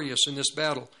victorious in this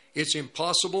battle. It's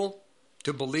impossible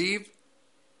to believe.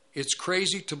 It's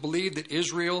crazy to believe that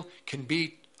Israel can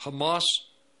beat Hamas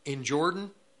in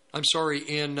Jordan. I'm sorry,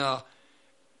 in the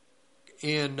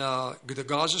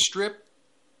Gaza Strip.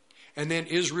 And then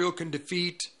Israel can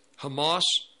defeat Hamas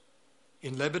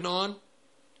in Lebanon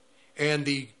and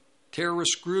the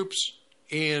terrorist groups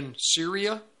in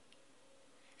Syria,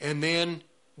 and then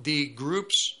the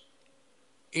groups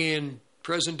in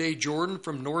present-day Jordan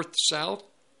from north to south.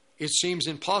 It seems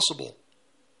impossible.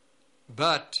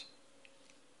 But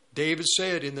David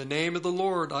said, in the name of the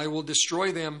Lord, I will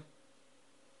destroy them.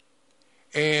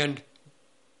 And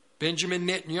Benjamin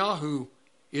Netanyahu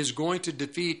is going to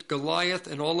defeat Goliath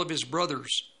and all of his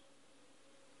brothers.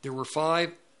 There were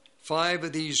five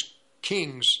of these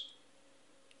kings,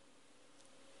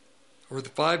 or the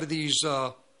five of these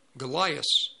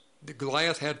Goliaths. The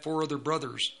Goliath had 4 other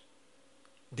brothers.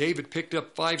 David picked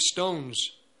up 5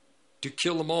 stones to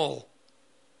kill them all.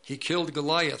 He killed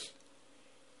Goliath.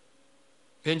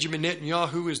 Benjamin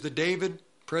Netanyahu is the David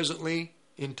presently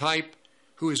in type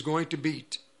who is going to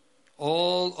beat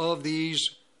all of these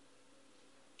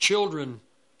children,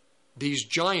 these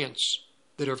giants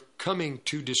that are coming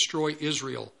to destroy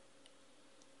Israel.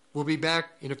 We'll be back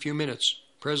in a few minutes.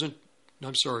 We'll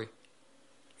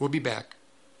be back.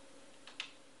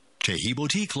 Tehibo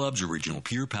Tea Club's original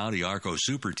Pure Pau de Arco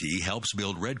Super Tea helps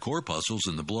build red corpuscles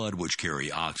in the blood which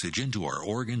carry oxygen to our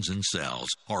organs and cells.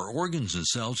 Our organs and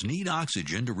cells need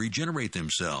oxygen to regenerate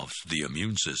themselves. The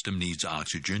immune system needs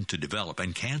oxygen to develop,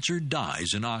 and cancer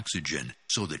dies in oxygen.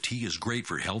 So the tea is great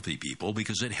for healthy people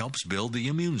because it helps build the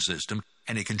immune system,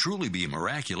 and it can truly be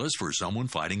miraculous for someone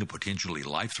fighting a potentially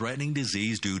life-threatening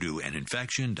disease due to an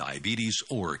infection, diabetes,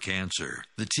 or cancer.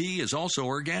 The tea is also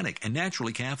organic and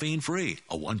naturally caffeine-free.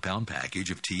 A 1-pound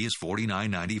package of tea is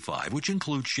 $49.95, which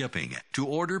includes shipping. To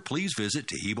order, please visit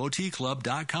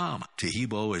TehiboTeaClub.com.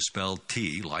 Tehibo is spelled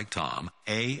T like Tom,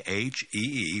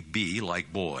 A-H-E-E-B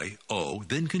like boy, O,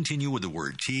 then continue with the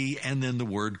word tea and then the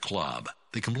word club.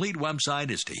 The complete website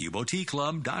is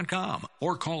TehiboTeaClub.com,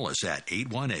 or call us at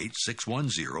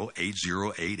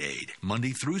 818-610-8088,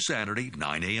 Monday through Saturday,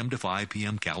 9 a.m. to 5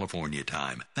 p.m. California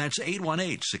time. That's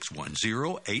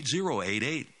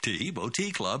 818-610-8088,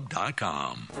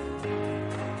 TehiboTeaClub.com.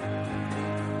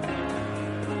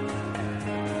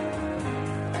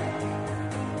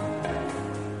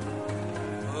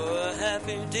 Oh, a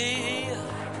happy day.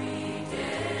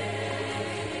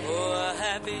 Oh, a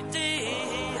happy day.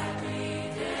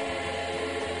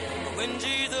 When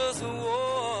Jesus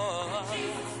wore,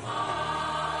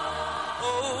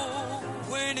 oh,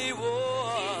 when he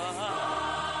wore,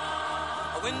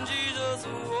 when Jesus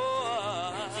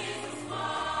wore, he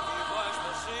washed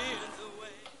my sins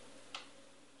away.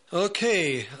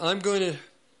 Okay, I'm going to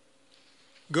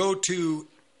go to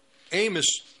Amos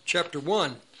chapter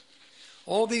 1.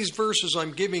 All these verses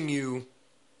I'm giving you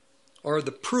are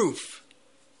the proof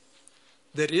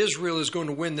that Israel is going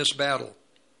to win this battle.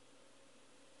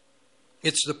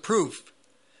 It's the proof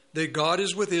that God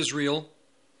is with Israel.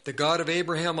 The God of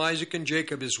Abraham, Isaac, and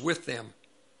Jacob is with them.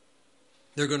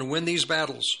 They're going to win these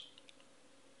battles.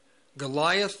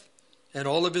 Goliath and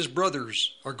all of his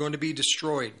brothers are going to be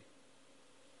destroyed.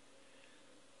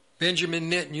 Benjamin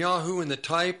Netanyahu, in the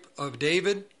type of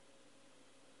David,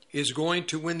 is going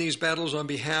to win these battles on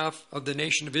behalf of the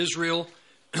nation of Israel.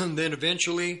 And then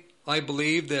eventually, I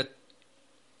believe that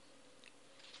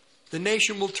the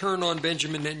nation will turn on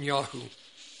Benjamin Netanyahu.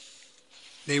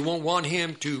 They won't want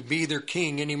him to be their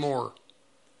king anymore.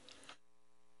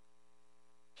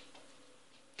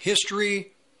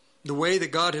 History, the way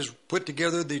that God has put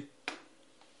together the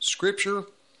Scripture,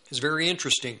 is very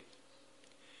interesting.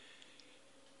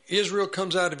 Israel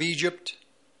comes out of Egypt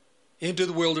into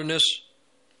the wilderness.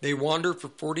 They wander for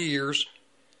 40 years.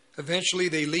 Eventually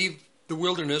they leave the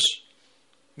wilderness.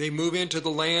 They move into the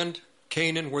land,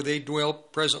 Canaan, where they dwell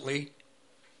presently.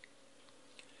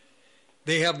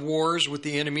 They have wars with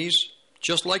the enemies,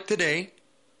 just like today,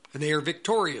 and they are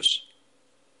victorious.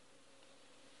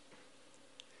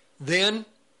 Then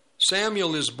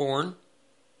Samuel is born.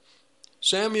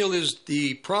 Samuel is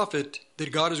the prophet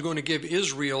that God is going to give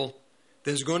Israel,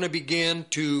 that is going to begin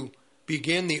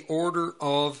the order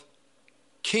of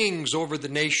kings over the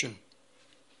nation.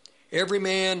 Every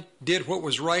man did what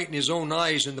was right in his own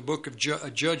eyes in the book of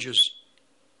Judges.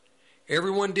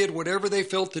 Everyone did whatever they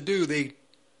felt to do. They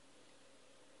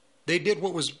did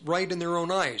what was right in their own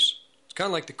eyes. It's kind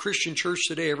of like the Christian church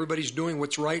today. Everybody's doing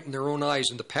what's right in their own eyes,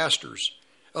 and the pastors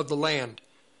of the land.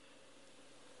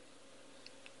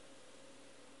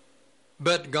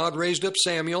 But God raised up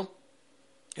Samuel.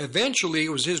 Eventually,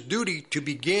 it was his duty to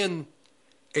begin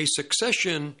a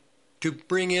succession to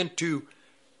bring into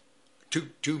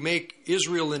to make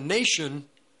Israel a nation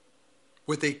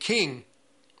with a king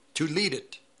to lead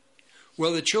it.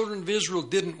 Well, the children of Israel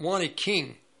didn't want a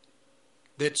king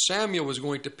that Samuel was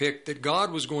going to pick, that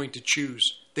God was going to choose.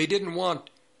 They didn't want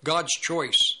God's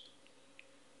choice.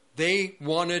 They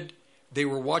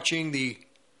were watching the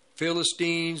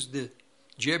Philistines, the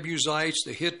Jebusites,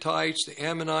 the Hittites, the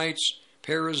Ammonites,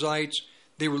 Perizzites.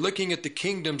 They were looking at the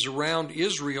kingdoms around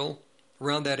Israel,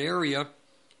 around that area.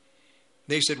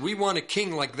 They said, we want a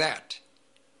king like that.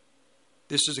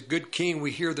 This is a good king.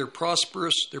 We hear they're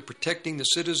prosperous. They're protecting the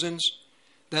citizens.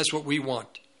 That's what we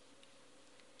want.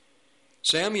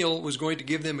 Samuel was going to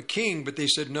give them a king, but they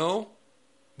said, no,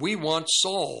 we want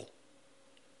Saul.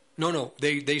 No,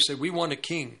 they said, we want a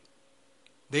king.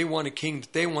 They want a king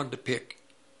that they wanted to pick.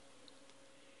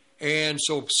 And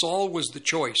so Saul was the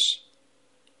choice.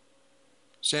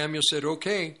 Samuel said,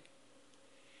 okay.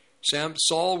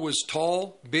 Saul was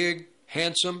tall, big,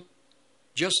 handsome,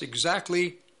 just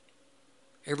exactly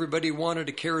everybody wanted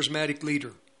a charismatic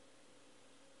leader.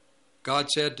 God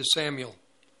said to Samuel,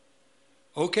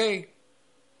 okay,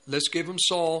 let's give him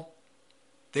Saul.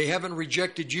 They haven't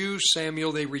rejected you,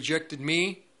 Samuel, they rejected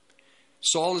me.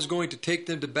 Saul is going to take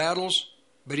them to battles,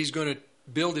 but he's going to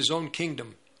build his own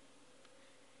kingdom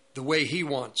the way he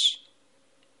wants.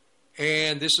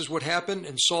 And this is what happened,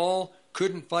 and Saul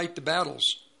couldn't fight the battles.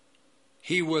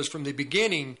 He was, from the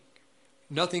beginning,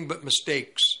 nothing but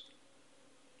mistakes.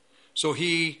 So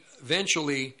he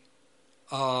eventually,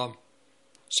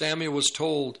 Samuel was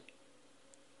told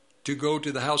to go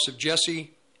to the house of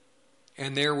Jesse,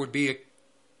 and there would be a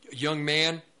young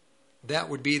man. That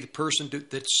would be the person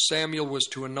that Samuel was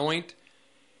to anoint.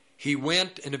 He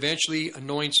went and eventually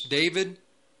anoints David.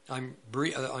 I'm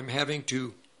having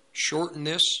to shorten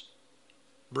this,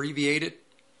 abbreviate it.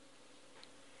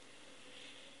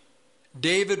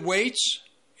 David waits,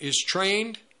 is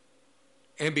trained,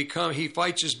 and he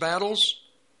fights his battles,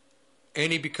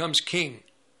 and he becomes king.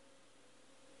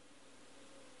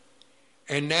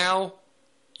 And now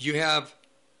you have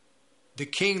the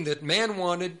king that man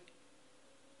wanted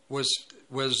was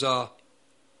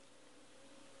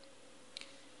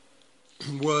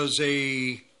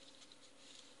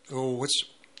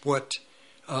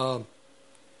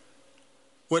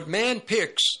what man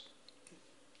picks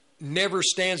never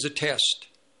stands a test.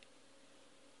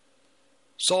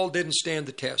 Saul didn't stand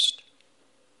the test,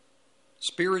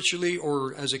 spiritually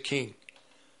or as a king.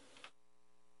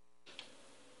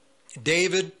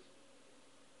 David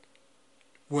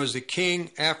was the king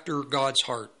after God's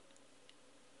heart.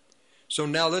 So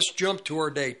now let's jump to our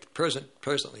day,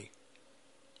 presently.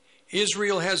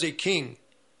 Israel has a king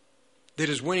that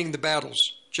is winning the battles,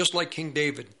 just like King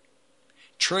David.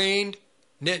 Trained,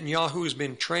 Netanyahu has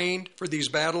been trained for these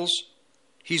battles.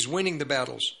 He's winning the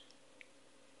battles.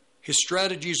 His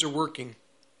strategies are working.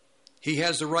 He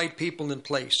has the right people in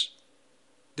place.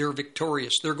 They're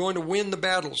victorious. They're going to win the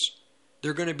battles.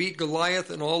 They're going to beat Goliath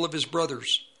and all of his brothers.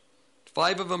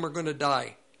 5 of them are going to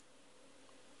die.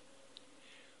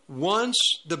 Once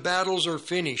the battles are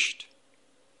finished,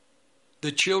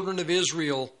 the children of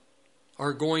Israel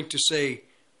are going to say,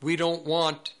 we don't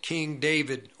want King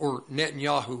David or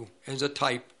Netanyahu as a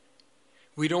type.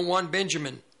 We don't want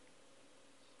Benjamin.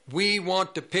 We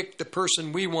want to pick the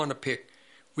person we want to pick.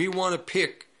 We want to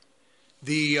pick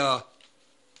the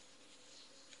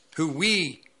who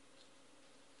we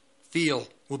feel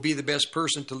will be the best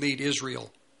person to lead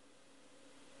Israel.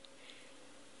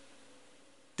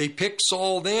 They picked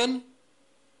Saul then.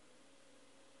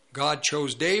 God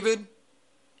chose David.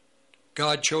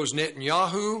 God chose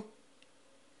Netanyahu.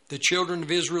 The children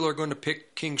of Israel are going to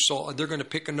pick King Saul. They're going to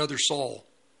pick another Saul.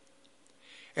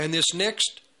 And this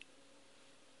next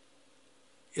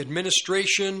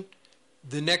administration,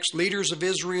 the next leaders of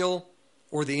Israel,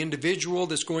 or the individual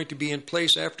that's going to be in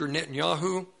place after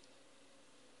Netanyahu,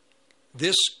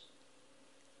 this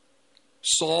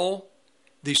Saul,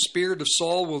 the spirit of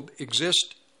Saul will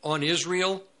exist on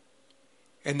Israel,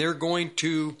 and they're going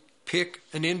to pick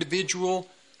an individual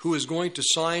who is going to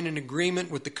sign an agreement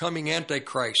with the coming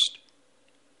Antichrist.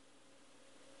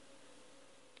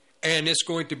 And it's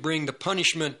going to bring the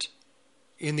punishment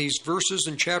in these verses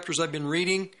and chapters I've been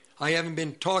reading. I haven't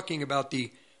been talking about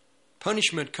the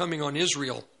punishment coming on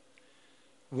Israel.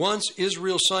 Once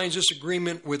Israel signs this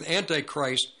agreement with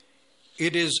Antichrist,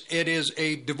 it is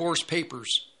a divorce papers.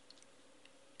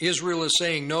 Israel is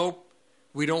saying, no,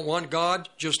 we don't want God,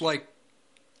 just like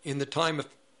in the time of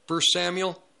 1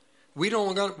 Samuel. We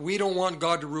don't want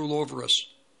God to rule over us.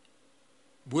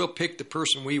 We'll pick the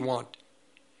person we want.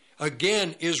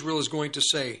 Again, Israel is going to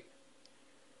say,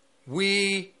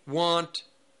 we want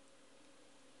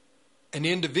an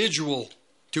individual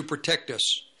to protect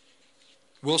us.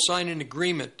 We'll sign an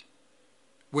agreement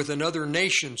with another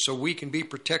nation so we can be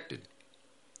protected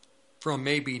from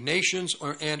maybe nations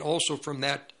and also from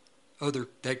that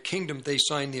kingdom they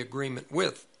signed the agreement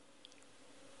with.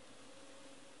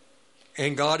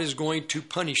 And God is going to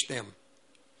punish them.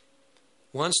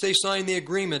 Once they sign the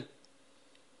agreement,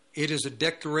 it is a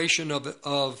declaration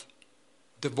of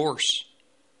divorce.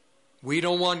 We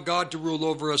don't want God to rule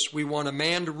over us. We want a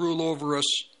man to rule over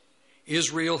us.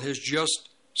 Israel has just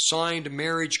signed a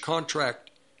marriage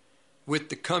contract with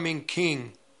the coming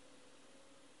king,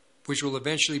 which will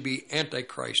eventually be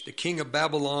Antichrist, the king of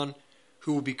Babylon,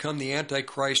 who will become the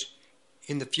Antichrist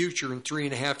in the future in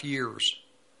 3.5 years.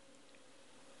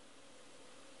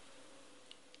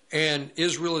 And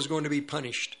Israel is going to be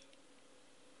punished.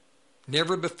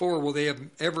 Never before will they have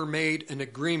ever made an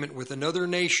agreement with another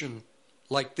nation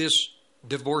like this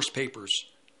divorce papers.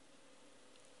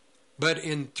 But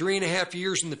in 3.5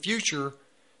 years in the future,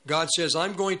 God says,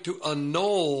 I'm going to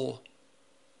annul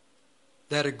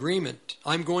that agreement.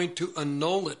 I'm going to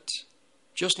annul it.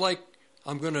 Just like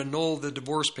I'm going to annul the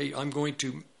divorce paper. I'm going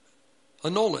to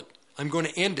annul it. I'm going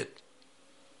to end it.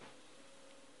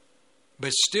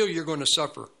 But still you're going to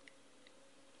suffer.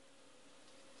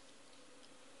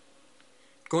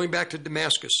 Going back to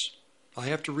Damascus. I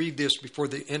have to read this before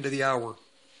the end of the hour.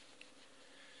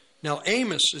 Now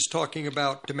Amos is talking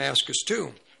about Damascus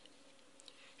too.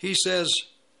 He says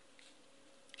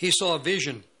he saw a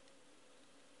vision.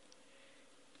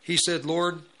 He said, the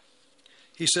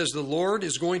Lord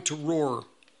is going to roar,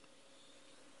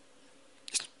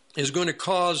 is going to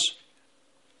cause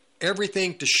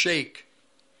everything to shake,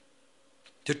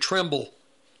 to tremble.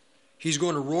 He's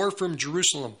going to roar from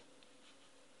Jerusalem.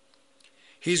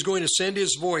 He's going to send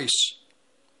his voice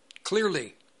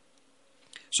clearly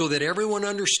so that everyone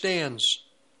understands.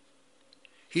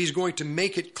 He's going to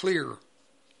make it clear.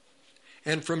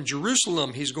 And from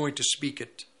Jerusalem, he's going to speak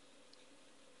it.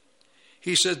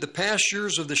 He said the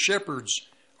pastures of the shepherds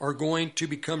are going to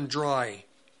become dry.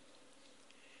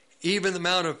 Even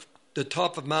the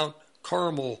top of Mount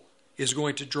Carmel is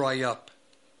going to dry up.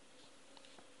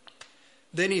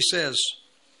 Then he says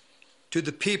to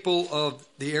the people of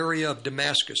the area of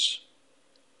Damascus,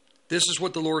 this is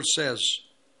what the Lord says.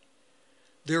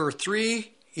 There are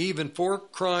 3, even 4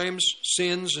 crimes,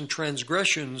 sins, and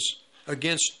transgressions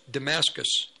against Damascus.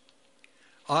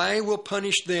 I will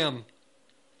punish them.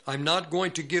 I'm not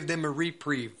going to give them a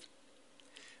reprieve.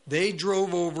 They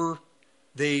drove over,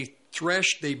 they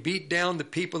threshed, they beat down the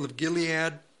people of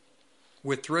Gilead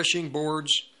with threshing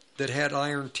boards that had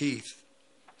iron teeth.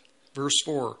 Verse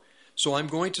 4. So I'm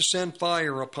going to send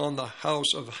fire upon the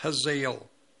house of Hazael,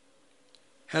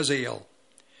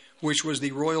 which was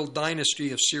the royal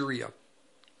dynasty of Syria.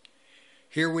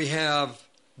 Here we have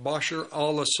Bashar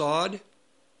al-Assad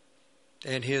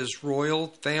and his royal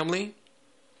family.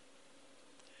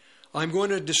 I'm going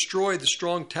to destroy the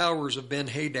strong towers of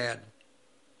Ben-Hadad.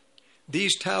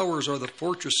 These towers are the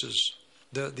fortresses,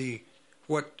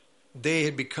 what they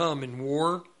had become in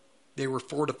war. They were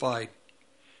fortified.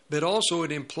 But also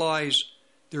it implies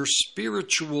their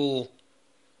spiritual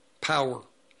power.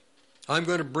 I'm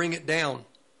going to bring it down.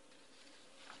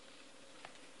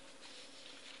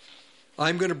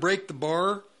 I'm going to break the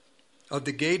bar of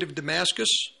the gate of Damascus.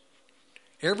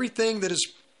 Everything that has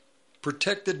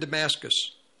protected Damascus,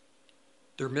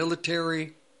 their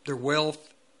military, their wealth,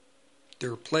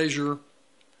 their pleasure,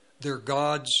 their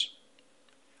gods,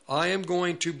 I am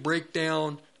going to break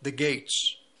down the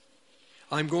gates.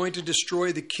 I'm going to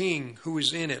destroy the king who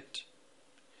is in it.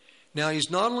 Now,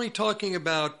 he's not only talking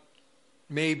about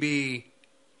maybe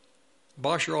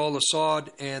Bashar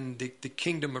al-Assad and the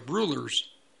kingdom of rulers,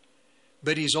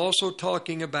 but he's also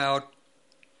talking about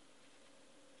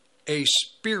a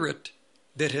spirit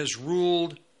that has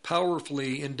ruled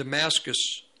powerfully in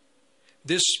Damascus.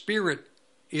 This spirit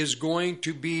is going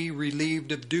to be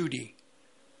relieved of duty.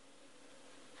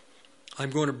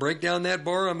 I'm going to break down that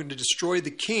bar. I'm going to destroy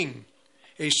the king,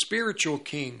 a spiritual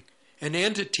king, an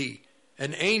entity,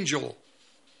 an angel,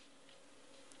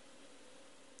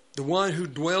 the one who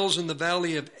dwells in the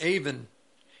valley of Avon,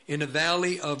 in a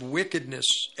valley of wickedness.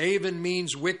 Avon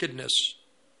means wickedness.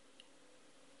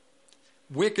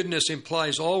 Wickedness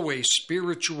implies always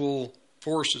spiritual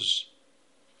forces.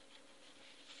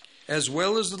 As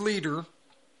well as the leader,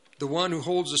 the one who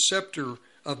holds the scepter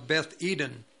of Beth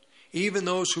Eden, even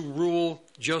those who rule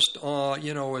just,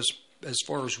 as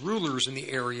far as rulers in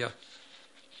the area,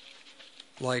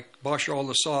 like Bashar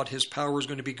al-Assad, his power is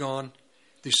going to be gone.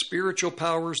 The spiritual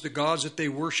powers, the gods that they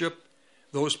worship,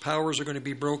 those powers are going to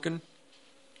be broken.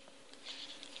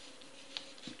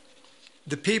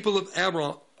 The people of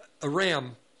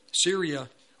Aram, Syria,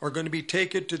 are going to be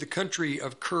taken to the country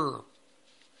of Kir,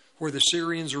 where the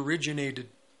Syrians originated,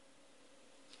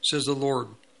 says the Lord.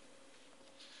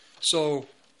 So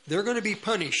they're going to be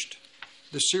punished,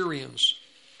 the Syrians,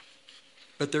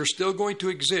 but they're still going to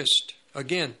exist.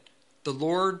 Again, the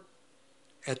Lord,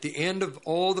 at the end of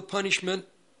all the punishment,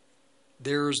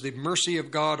 there's the mercy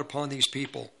of God upon these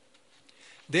people.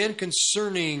 Then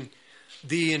concerning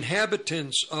the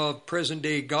inhabitants of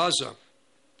present-day Gaza,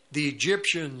 the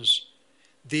Egyptians,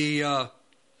 they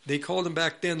called them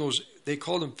back then, they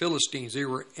called them Philistines. They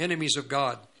were enemies of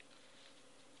God.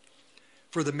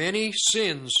 For the many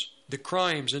sins, the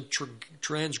crimes and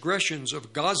transgressions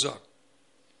of Gaza,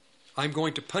 I'm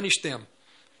going to punish them.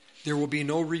 There will be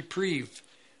no reprieve.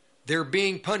 They're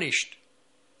being punished.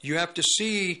 You have to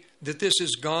see that this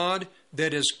is God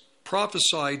that has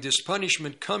prophesied this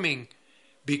punishment coming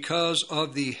because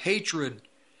of the hatred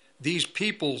these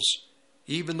peoples,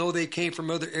 even though they came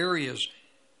from other areas,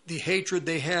 the hatred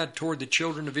they had toward the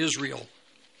children of Israel.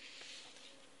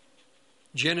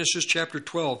 Genesis chapter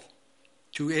 12,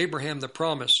 to Abraham the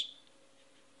promise,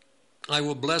 I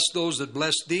will bless those that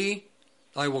bless thee,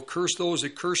 I will curse those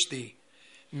that curse thee.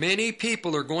 Many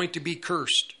people are going to be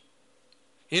cursed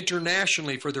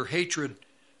internationally for their hatred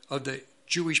of the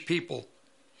Jewish people,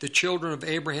 the children of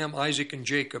Abraham, Isaac, and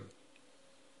Jacob.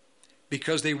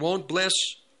 Because they won't bless,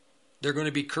 they're going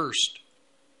to be cursed.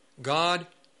 God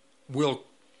will,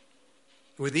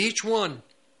 with each one,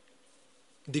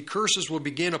 the curses will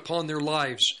begin upon their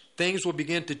lives. Things will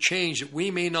begin to change that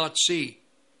we may not see.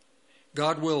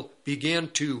 God will begin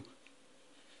to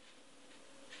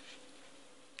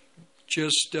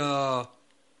just, For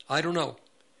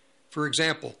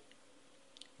example,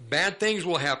 bad things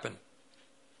will happen.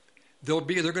 They're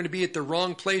going to be at the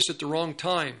wrong place at the wrong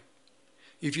time.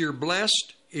 If you're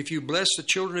blessed, if you bless the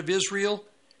children of Israel,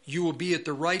 you will be at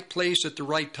the right place at the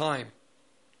right time.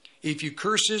 If you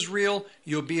curse Israel,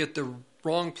 you'll be at the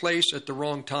wrong place at the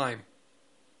wrong time.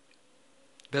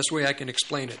 Best way I can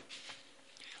explain it.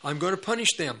 I'm going to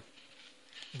punish them.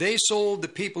 They sold the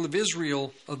people of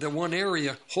Israel, of the one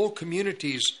area, whole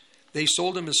communities, they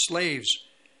sold them as slaves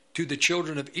to the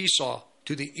children of Esau,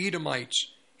 to the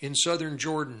Edomites in southern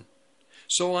Jordan.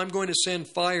 So I'm going to send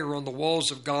fire on the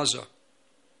walls of Gaza.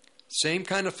 Same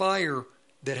kind of fire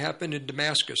that happened in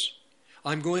Damascus.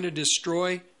 I'm going to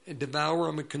destroy and devour,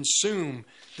 I'm going to consume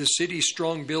the city's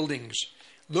strong buildings.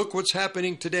 Look what's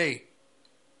happening today.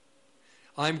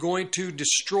 I'm going to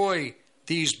destroy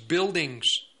these buildings,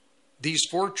 these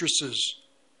fortresses,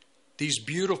 these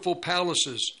beautiful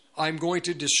palaces. I'm going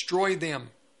to destroy them.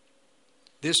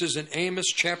 This is in Amos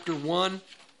chapter 1.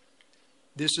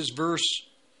 This is verse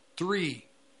 3.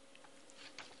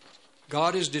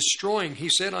 God is destroying. He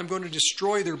said, I'm going to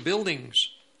destroy their buildings.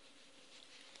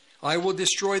 I will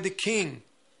destroy the king,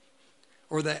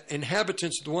 or the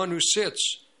inhabitants, the one who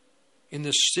sits in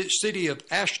the city of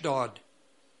Ashdod,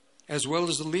 as well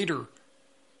as the leader,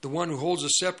 the one who holds the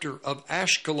scepter of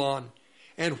Ashkelon.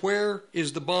 And where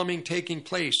is the bombing taking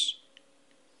place?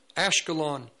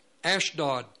 Ashkelon,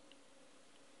 Ashdod.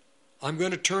 I'm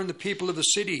going to turn the people of the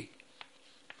city,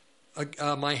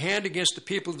 my hand against the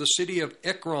people of the city of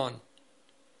Ekron,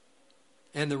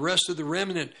 and the rest of the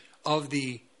remnant of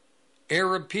the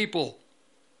Arab people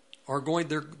are going,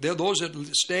 those that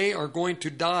stay are going to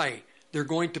die. They're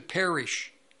going to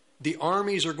perish. The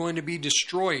armies are going to be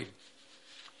destroyed.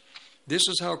 This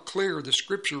is how clear the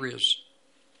scripture is.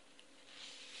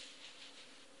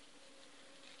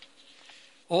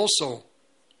 Also,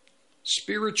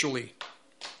 spiritually,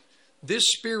 this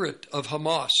spirit of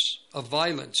Hamas, of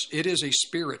violence, it is a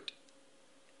spirit.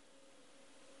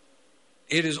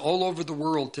 It is all over the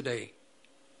world today.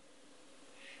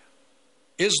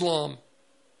 Islam,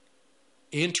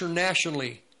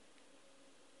 internationally,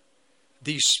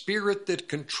 the spirit that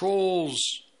controls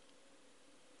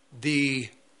the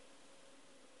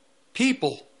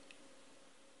people,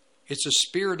 it's a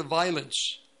spirit of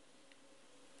violence.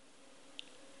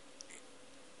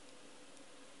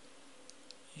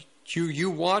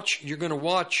 You're going to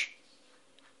watch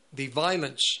the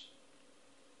violence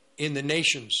in the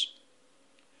nations.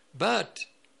 But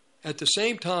at the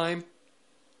same time,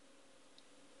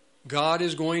 God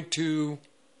is going to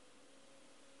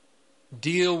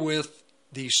deal with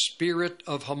the spirit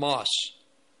of Hamas,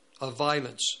 of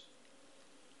violence.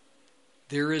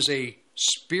 There is a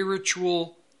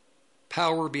spiritual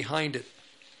power behind it.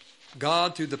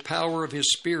 God, through the power of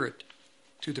His Spirit,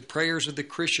 through the prayers of the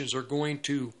Christians, are going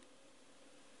to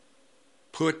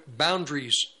put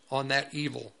boundaries on that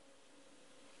evil.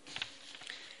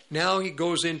 Now he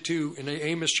goes into, in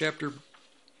Amos chapter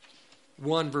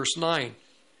 1, verse 9,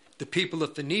 the people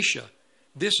of Phoenicia.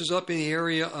 This is up in the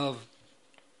area of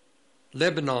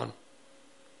Lebanon.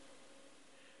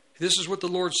 This is what the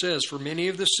Lord says: for many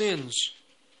of the sins,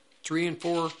 3 and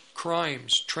 4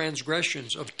 crimes,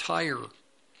 transgressions of Tyre,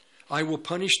 I will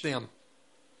punish them.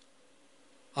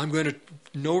 I'm going to,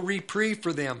 no reprieve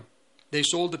for them. They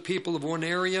sold the people of one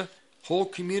area, whole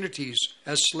communities,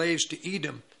 as slaves to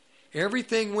Edom.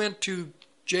 Everything went to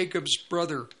Jacob's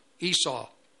brother Esau,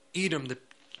 Edom, the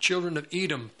children of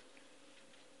Edom,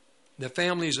 the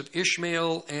families of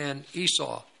Ishmael and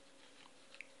Esau.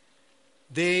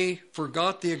 They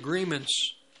forgot the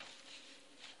agreements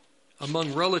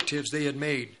among relatives they had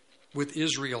made with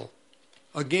Israel.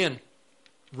 Again,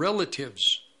 relatives.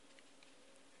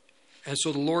 And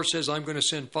so the Lord says, I'm going to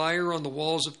send fire on the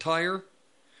walls of Tyre.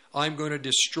 I'm going to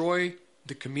destroy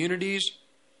the communities,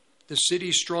 the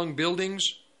city's strong buildings.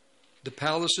 The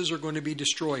palaces are going to be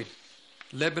destroyed.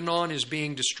 Lebanon is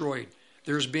being destroyed.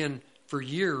 There's been, for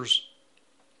years,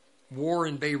 war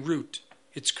in Beirut.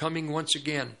 It's coming once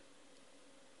again.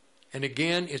 And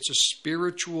again, it's a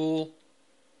spiritual,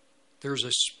 there's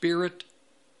a spirit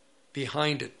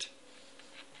behind it.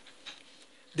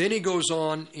 Then he goes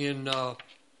on in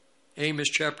Amos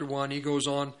chapter 1, he goes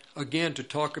on again to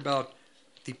talk about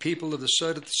the people of the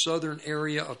southern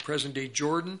area of present-day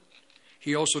Jordan.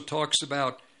 He also talks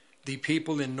about the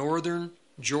people in northern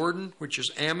Jordan, which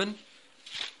is Ammon.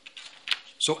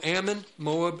 So Ammon,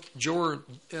 Moab,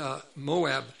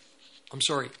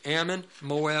 Ammon,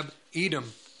 Moab,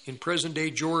 Edom, in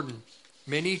present-day Jordan.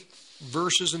 Many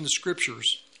verses in the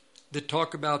scriptures that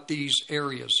talk about these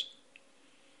areas.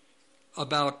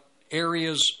 About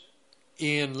areas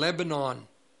in Lebanon,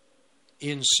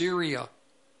 in Syria,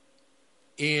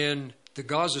 in the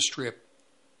Gaza Strip,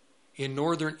 in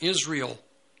northern Israel.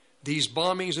 These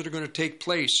bombings that are going to take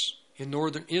place in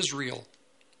northern Israel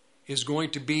is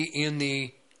going to be in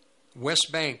the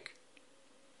West Bank.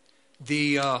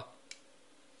 The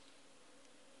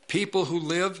people who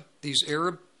live, these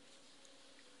Arabs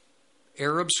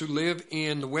who live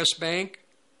in the West Bank,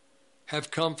 have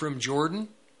come from Jordan,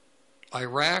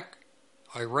 Iraq,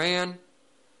 Iran.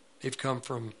 They've come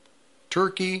from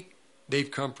Turkey. They've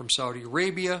come from Saudi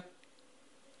Arabia.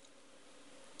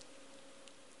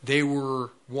 They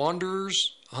were wanderers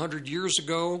 100 years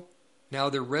ago. Now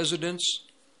they're residents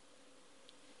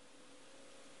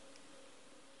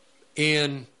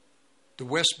in the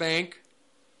West Bank.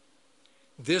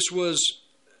 This was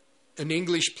an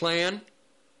English plan,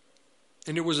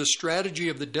 and it was a strategy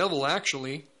of the devil,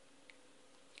 actually,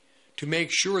 to make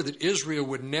sure that Israel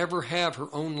would never have her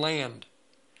own land.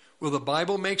 Well, the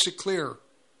Bible makes it clear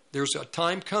there's a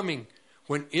time coming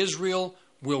when Israel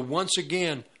will once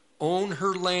again own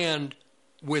her land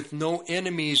with no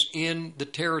enemies in the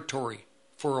territory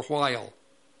for a while.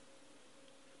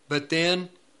 But then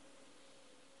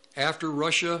after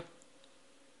Russia,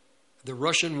 the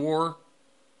Russian war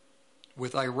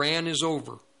with Iran is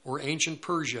over, or ancient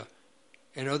Persia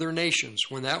and other nations,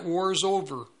 when that war is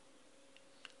over,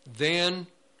 then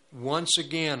once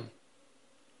again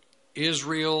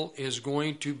Israel is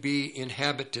going to be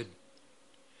inhabited.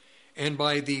 And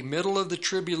by the middle of the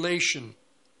tribulation,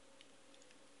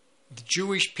 the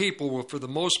Jewish people will, for the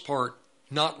most part,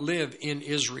 not live in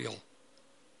Israel.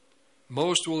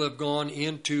 Most will have gone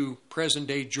into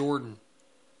present-day Jordan.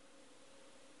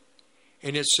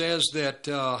 And it says that,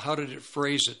 how did it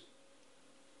phrase it?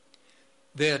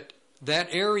 That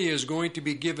area is going to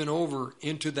be given over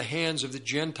into the hands of the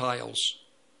Gentiles.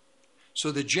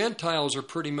 So the Gentiles are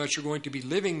pretty much going to be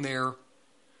living there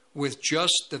with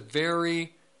just the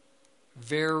very,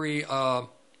 very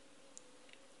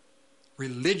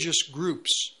religious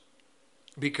groups,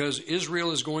 because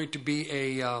Israel is going to be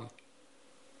a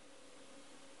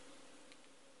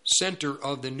center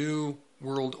of the New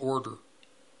World Order.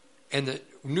 And the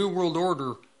New World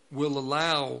Order will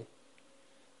allow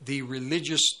the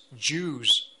religious Jews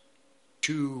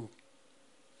to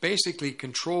basically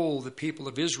control the people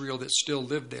of Israel that still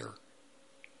live there,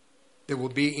 that will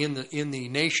be in the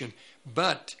nation.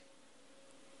 But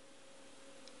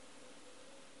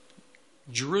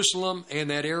Jerusalem and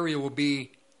that area will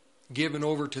be given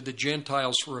over to the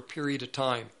Gentiles for a period of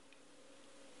time.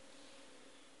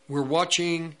 We're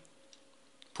watching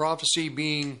prophecy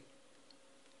being,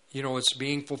 it's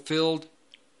being fulfilled.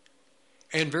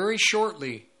 And very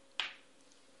shortly,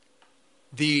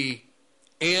 the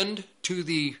end to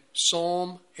the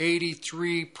Psalm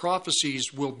 83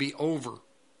 prophecies will be over.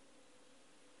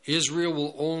 Israel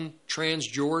will own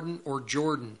Transjordan, or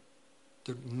Jordan,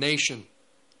 the nation.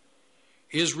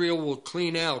 Israel will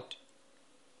clean out,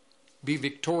 be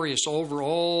victorious over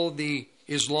all the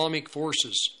Islamic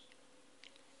forces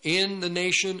in the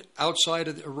nation, outside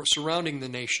of surrounding the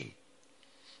nation.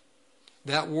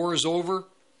 That war is over.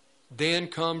 Then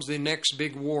comes the next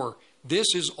big war.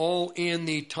 This is all in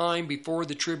the time before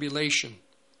the tribulation.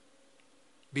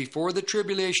 Before the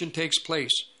tribulation takes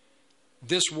place,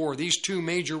 this war, these two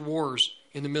major wars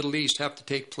in the Middle East have to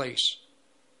take place.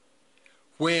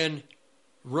 When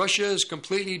Russia is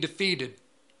completely defeated,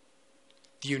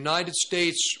 the United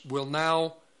States will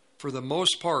now, for the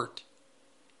most part,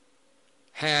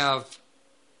 have,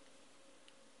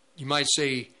 you might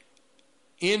say,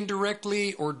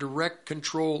 indirectly or direct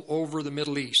control over the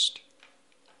Middle East.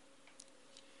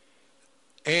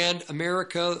 And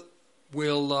America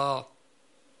will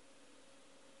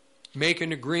make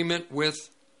an agreement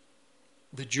with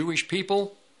the Jewish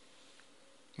people,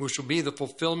 which will be the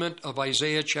fulfillment of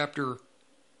Isaiah chapter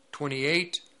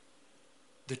 28,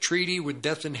 the treaty with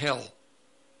death and hell.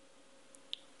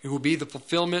 It will be the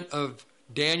fulfillment of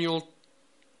Daniel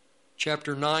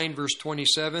chapter 9, verse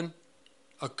 27,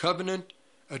 a covenant,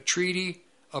 a treaty,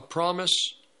 a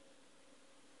promise,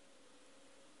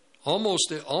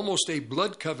 almost a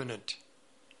blood covenant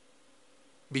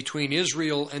between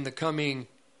Israel and the coming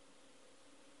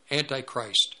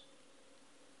Antichrist.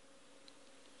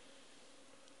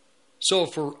 So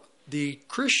for the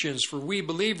Christians, for we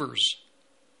believers,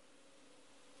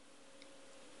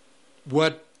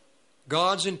 what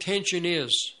God's intention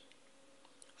is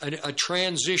a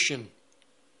transition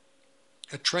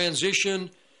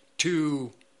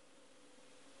to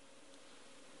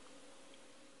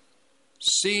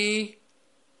see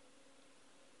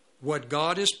what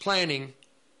God is planning.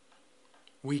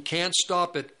 We can't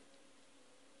stop it.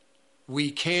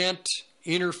 We can't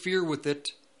interfere with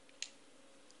it.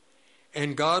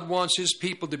 And God wants His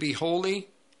people to be holy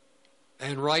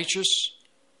and righteous.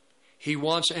 He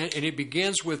wants, and it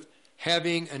begins with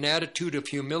having an attitude of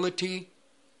humility.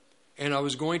 And I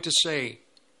was going to say,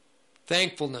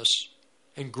 thankfulness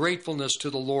and gratefulness to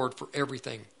the Lord for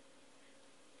everything.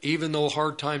 Even though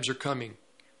hard times are coming,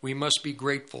 we must be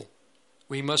grateful.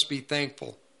 We must be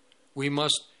thankful. We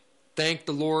must thank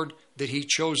the Lord that He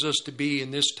chose us to be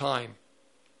in this time.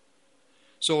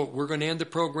 So we're going to end the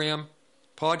program.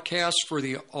 Podcast for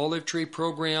the Olive Tree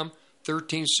program,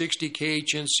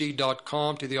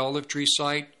 1360khnc.com to the Olive Tree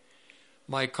site.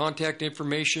 My contact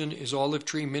information is Olive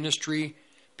Tree Ministry,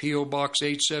 P.O. Box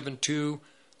 872,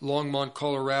 Longmont,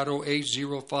 Colorado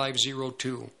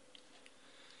 80502.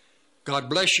 God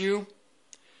bless you.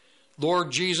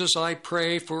 Lord Jesus, I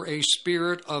pray for a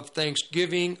spirit of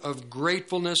thanksgiving, of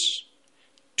gratefulness,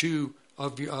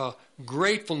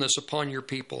 gratefulness upon your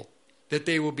people, that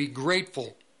they will be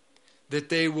grateful, that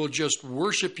they will just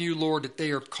worship you, Lord, that they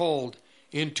are called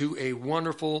into a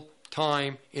wonderful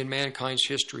time in mankind's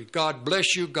history. God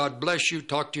bless you. God bless you.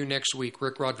 Talk to you next week.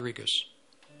 Rick Rodriguez.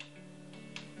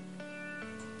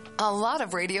 A lot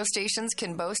of radio stations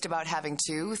can boast about having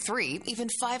 2, 3, even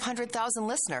 500,000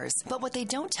 listeners. But what they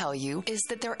don't tell you is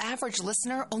that their average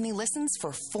listener only listens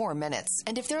for 4 minutes.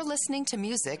 And if they're listening to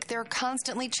music, they're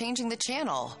constantly changing the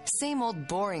channel. Same old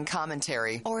boring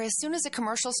commentary. Or as soon as a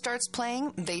commercial starts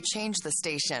playing, they change the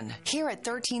station. Here at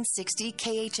 1360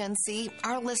 KHNC,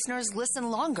 our listeners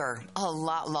listen longer, a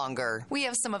lot longer. We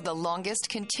have some of the longest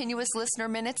continuous listener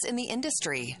minutes in the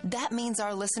industry. That means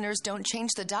our listeners don't change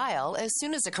the dial as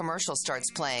soon as a commercial starts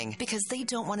playing because they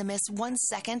don't want to miss 1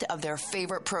 second of their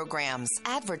favorite programs.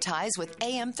 Advertise with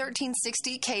AM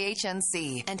 1360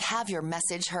 KHNC and have your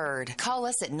message heard. Call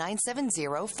us at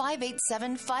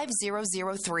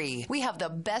 970-587-5003. We have the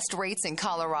best rates in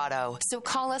Colorado, so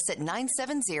call us at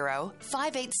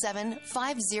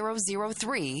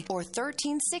 970-587-5003 or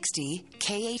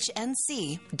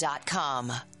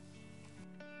 1360KHNC.com.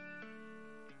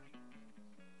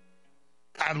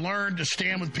 I've learned to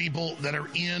stand with people that are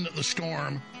in the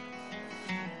storm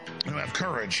and who have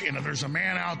courage. You know, there's a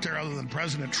man out there other than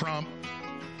President Trump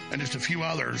and just a few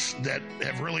others that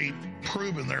have really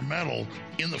proven their mettle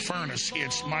in the furnace.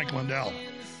 It's Mike Lindell.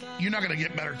 You're not going to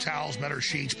get better towels, better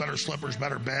sheets, better slippers,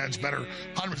 better beds, better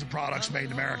hundreds of products made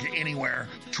in America anywhere.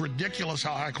 It's ridiculous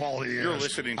how high quality it is. You're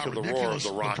listening to the Roar of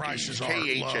the Rockies,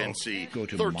 KHNC,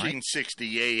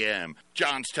 1360 AM,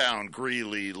 Johnstown,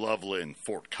 Greeley, Loveland,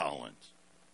 Fort Collins.